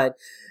podcast. But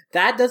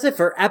that does it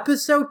for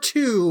episode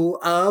 2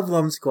 of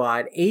Lum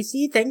Squad.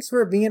 AC, thanks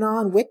for being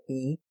on with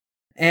me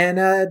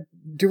and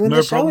doing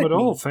the show with me. No problem at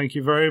all. Thank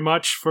you very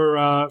much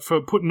for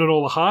putting in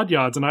all the hard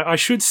yards. And I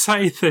should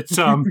say that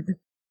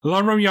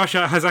Lum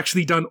Ramayasha has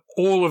actually done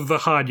all of the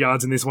hard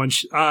yards in this one.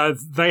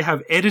 They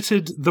have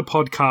edited the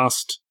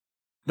podcast.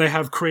 They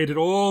have created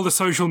all the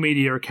social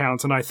media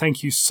accounts, and I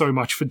thank you so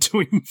much for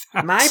doing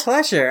that. My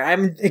pleasure.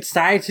 I'm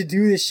excited to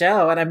do the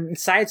show, and I'm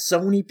excited so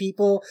many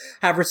people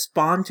have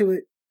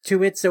responded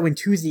to it so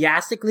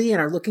enthusiastically and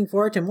are looking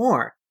forward to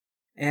more.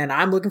 And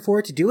I'm looking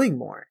forward to doing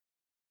more.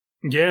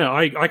 Yeah,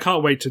 I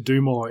can't wait to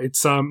do more.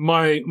 It's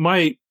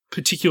my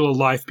particular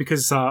life,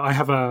 because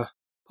for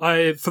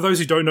those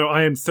who don't know,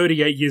 I am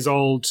 38 years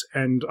old,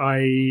 and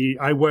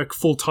I work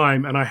full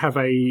time, and I have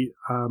a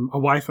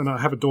wife, and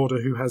I have a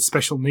daughter who has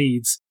special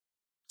needs.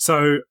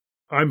 So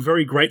I'm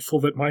very grateful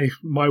that my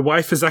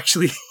wife has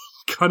actually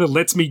kind of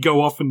lets me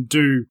go off and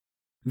do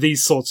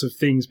these sorts of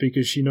things,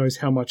 because she knows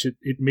how much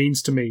it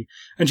means to me.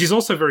 And she's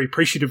also very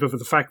appreciative of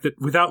the fact that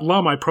without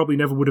Lum, I probably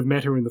never would have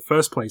met her in the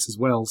first place as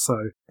well.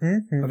 So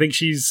I think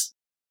she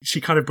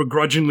kind of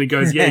begrudgingly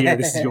goes, yeah,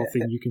 this is your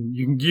thing.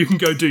 You can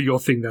go do your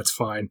thing. That's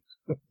fine.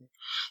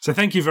 So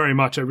thank you very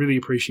much. I really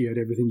appreciate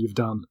everything you've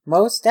done.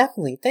 Most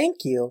definitely. Thank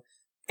you.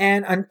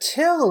 And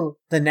until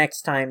the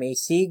next time,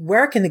 AC,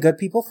 where can the good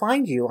people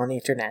find you on the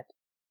internet?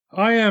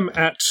 I am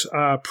at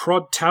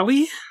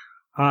ProdTally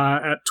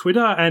at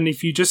Twitter, and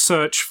if you just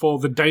search for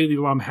the Daily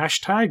Lum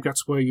hashtag,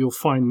 that's where you'll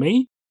find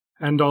me.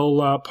 And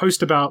I'll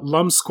post about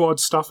Lum Squad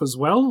stuff as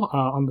well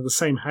under the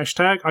same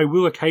hashtag. I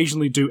will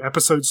occasionally do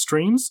episode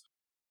streams,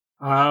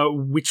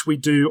 which we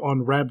do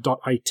on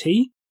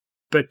rab.it.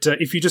 But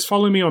if you just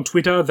follow me on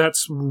Twitter,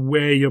 that's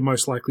where you're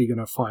most likely going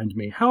to find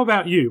me. How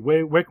about you?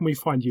 Where can we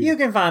find you? You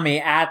can find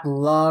me at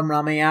Lum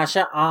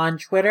Ramayasha on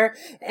Twitter,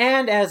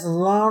 and as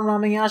Lum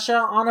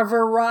Ramayasha on a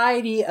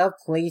variety of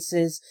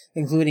places,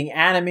 including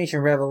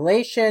Animation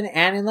Revelation,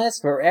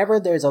 Animalist, wherever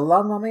there's a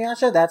Lum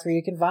Ramayasha, that's where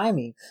you can find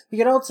me. You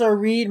can also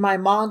read my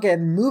manga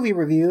and movie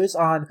reviews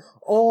on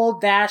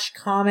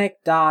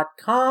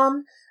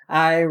old-comic.com.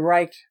 I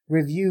write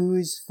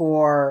reviews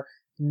for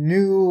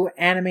new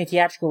anime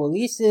theatrical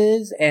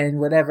releases and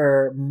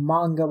whatever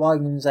manga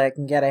volumes I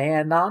can get a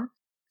hand on.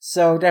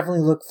 So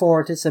definitely look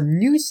forward to some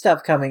new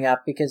stuff coming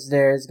up, because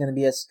there's going to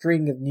be a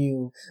string of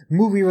new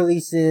movie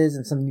releases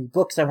and some new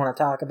books I want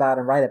to talk about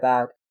and write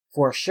about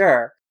for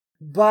sure.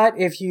 But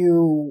if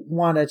you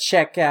want to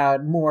check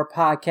out more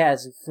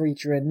podcasts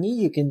featuring me,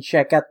 you can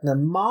check out the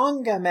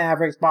Manga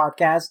Mavericks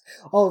podcast,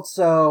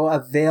 also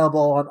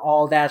available on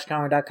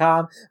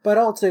all-comic.com. But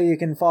also you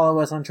can follow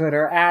us on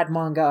Twitter at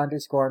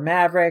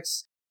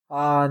manga_mavericks,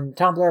 on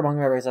Tumblr,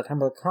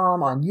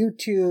 mangamavericks.tumblr.com, on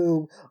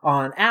YouTube,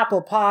 on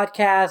Apple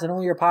Podcasts, and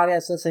all your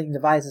podcast listening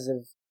devices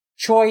of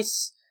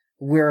choice.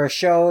 We're a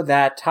show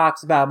that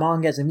talks about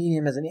manga as a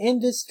medium, as an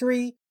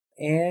industry.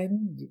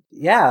 And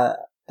yeah,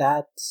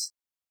 that's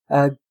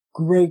a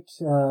great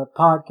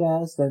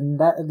podcast, and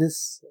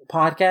this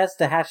podcast,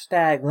 the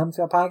hashtag Lum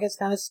Squad podcast,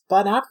 kind of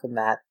spun out from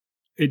that.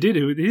 It did.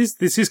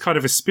 This is kind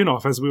of a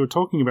spin-off, as we were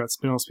talking about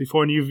spin-offs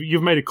before, and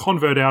you've made a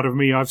convert out of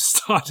me. I've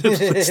started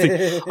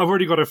listening. I've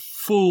already got a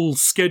full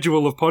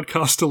schedule of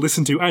podcasts to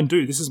listen to and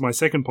do. This is my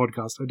second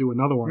podcast. I do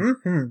another one.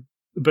 Mm-hmm.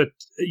 But,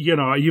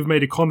 you've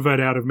made a convert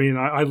out of me, and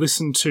I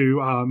listen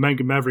to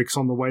Manga Mavericks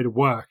on the way to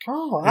work.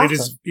 Oh, awesome. And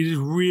it is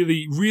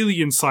really, really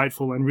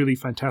insightful and really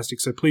fantastic,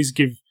 so please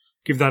give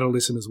that a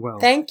listen as well.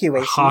 Thank you,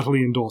 AC. I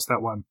heartily endorse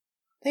that one.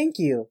 Thank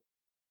you.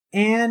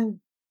 And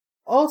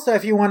also,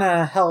 if you want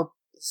to help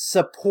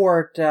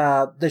support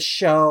the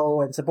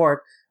show and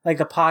support like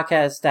the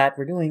podcast that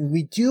we're doing,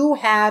 we do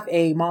have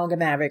a Manga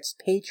Mavericks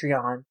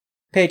Patreon,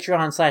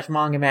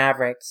 Patreon.com/Manga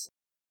Mavericks.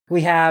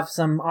 We have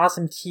some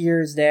awesome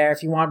tiers there.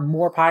 If you want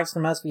more podcasts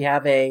from us, we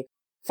have a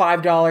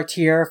 $5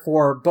 tier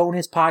for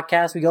bonus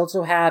podcasts. We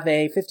also have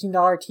a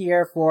 $15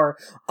 tier for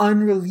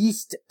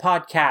unreleased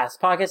podcasts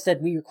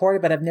that we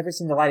recorded but have never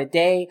seen the light of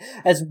day,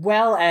 as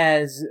well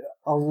as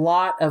a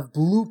lot of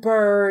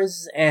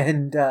bloopers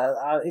and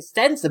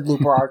extensive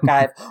blooper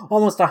archive,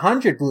 almost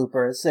 100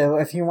 bloopers. So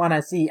if you want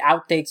to see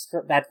outtakes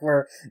that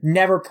were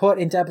never put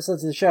into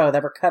episodes of the show,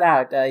 that were cut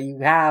out, you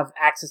have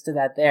access to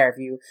that there if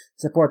you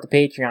support the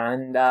Patreon.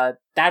 And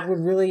that would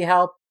really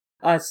help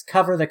us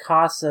cover the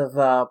costs of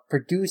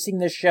producing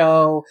the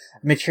show,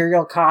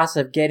 material costs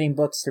of getting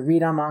books to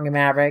read on Manga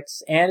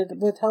Mavericks, and it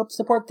would help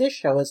support this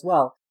show as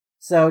well.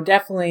 So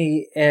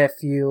definitely,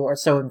 if you are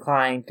so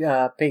inclined,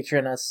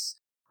 patron us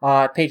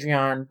at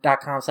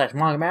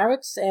patreon.com/Manga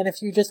Mavericks, and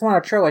if you just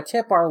want to throw a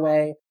tip our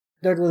way,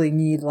 don't really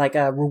need like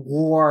a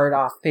reward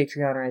off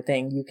Patreon or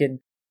anything, you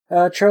can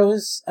throw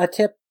a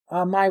tip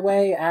my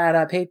way at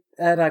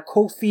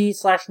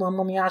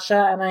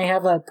Ko-fi/LumRamiasha, and I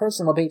have a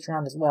personal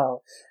Patreon as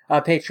well,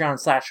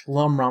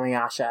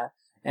 Patreon/LumRamiasha,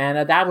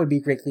 and that would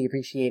be greatly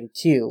appreciated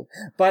too.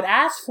 But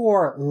as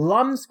for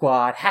Lum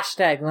Squad,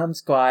 #Lum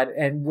Squad,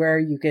 and where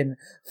you can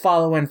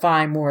follow and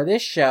find more of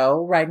this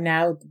show, right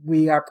now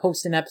we are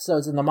posting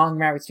episodes in the Manga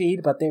Mavericks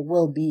feed, but there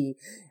will be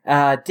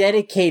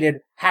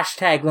dedicated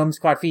 #Lum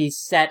Squad feed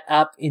set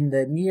up in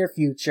the near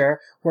future,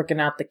 working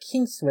out the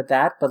kinks with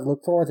that, but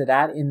look forward to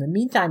that. In the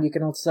meantime, you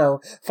can also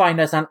find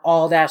us on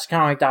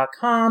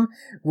all-comic.com.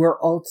 We're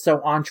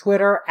also on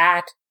Twitter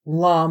at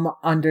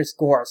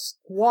Lum_squad.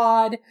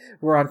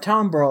 We're on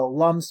Tumblr,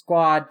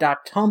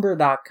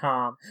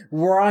 lumsquad.tumblr.com.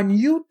 We're on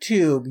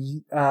YouTube.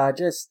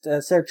 Just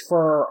search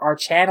for our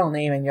channel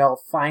name and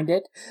you'll find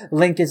it.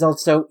 Link is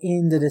also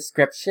in the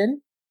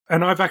description.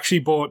 And I've actually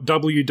bought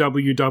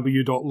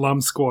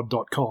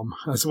www.lumsquad.com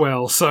as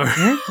well. So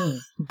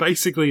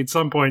basically, at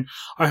some point,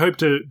 I hope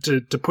to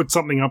put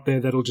something up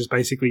there that'll just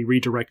basically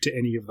redirect to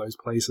any of those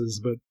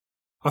places. But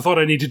I thought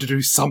I needed to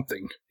do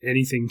something,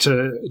 anything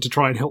to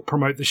try and help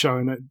promote the show,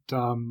 and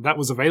that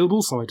was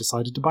available, so I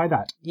decided to buy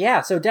that.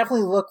 Yeah, so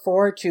definitely look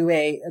forward to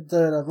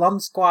the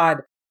Lum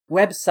Squad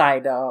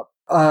website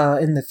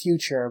in the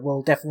future.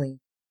 We'll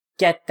definitely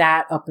get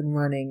that up and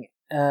running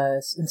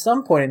in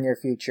some point in the near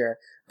future.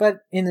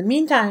 But in the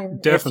meantime,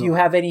 If you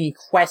have any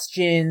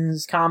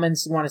questions,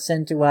 comments you want to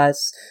send to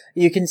us,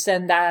 you can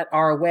send that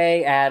our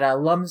way at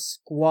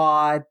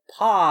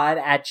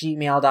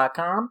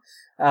lumsquadpod@gmail.com.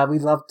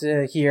 We'd love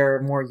to hear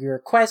more of your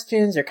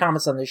questions or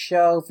comments on the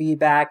show,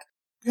 feedback.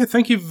 Yeah,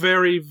 thank you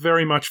very,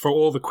 very much for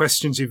all the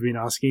questions you've been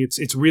asking.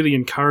 It's really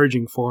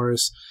encouraging for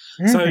us.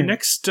 So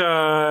next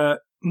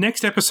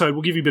episode,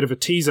 we'll give you a bit of a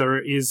teaser.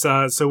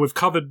 We've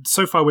covered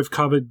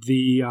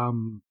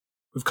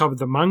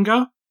the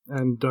manga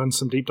and done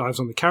some deep dives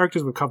on the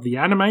characters. We've covered the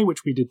anime,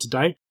 which we did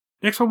today.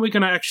 Next one, we're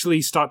going to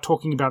actually start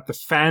talking about the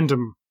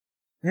fandom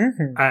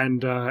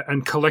and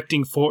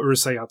collecting for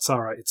Urusei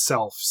Yatsura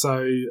itself.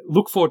 So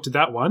look forward to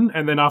that one.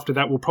 And then after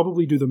that, we'll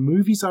probably do the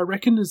movies, I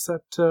reckon. Does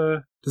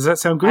that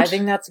sound good? I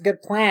think that's a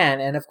good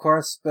plan. And of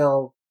course,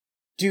 we'll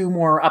do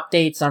more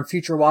updates on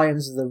future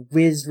volumes of the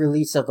Viz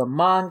release of the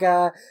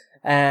manga.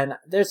 And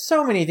there's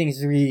so many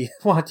things we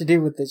want to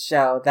do with this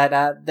show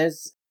that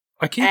there's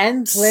I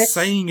keep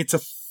saying it's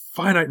a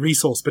finite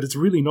resource, but it's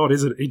really not,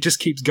 is it? It just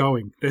keeps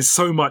going. There's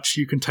so much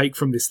you can take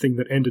from this thing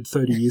that ended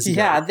 30 years ago.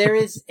 Yeah, there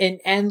is an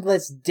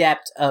endless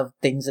depth of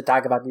things to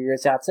talk about with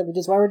Urusei Yatsura, which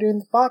is why we're doing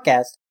the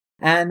podcast.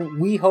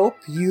 And we hope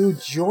you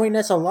join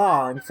us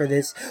along for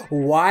this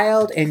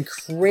wild and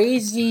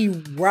crazy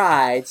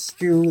ride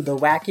through the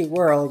wacky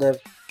world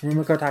of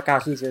Rumiko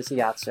Takahashi's Urusei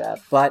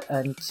Yatsura. But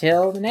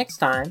until the next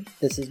time,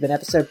 this has been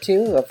episode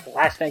 2 of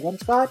 #Lum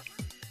Squad.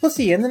 We'll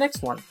see you in the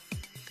next one.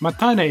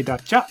 Matane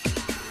dacha.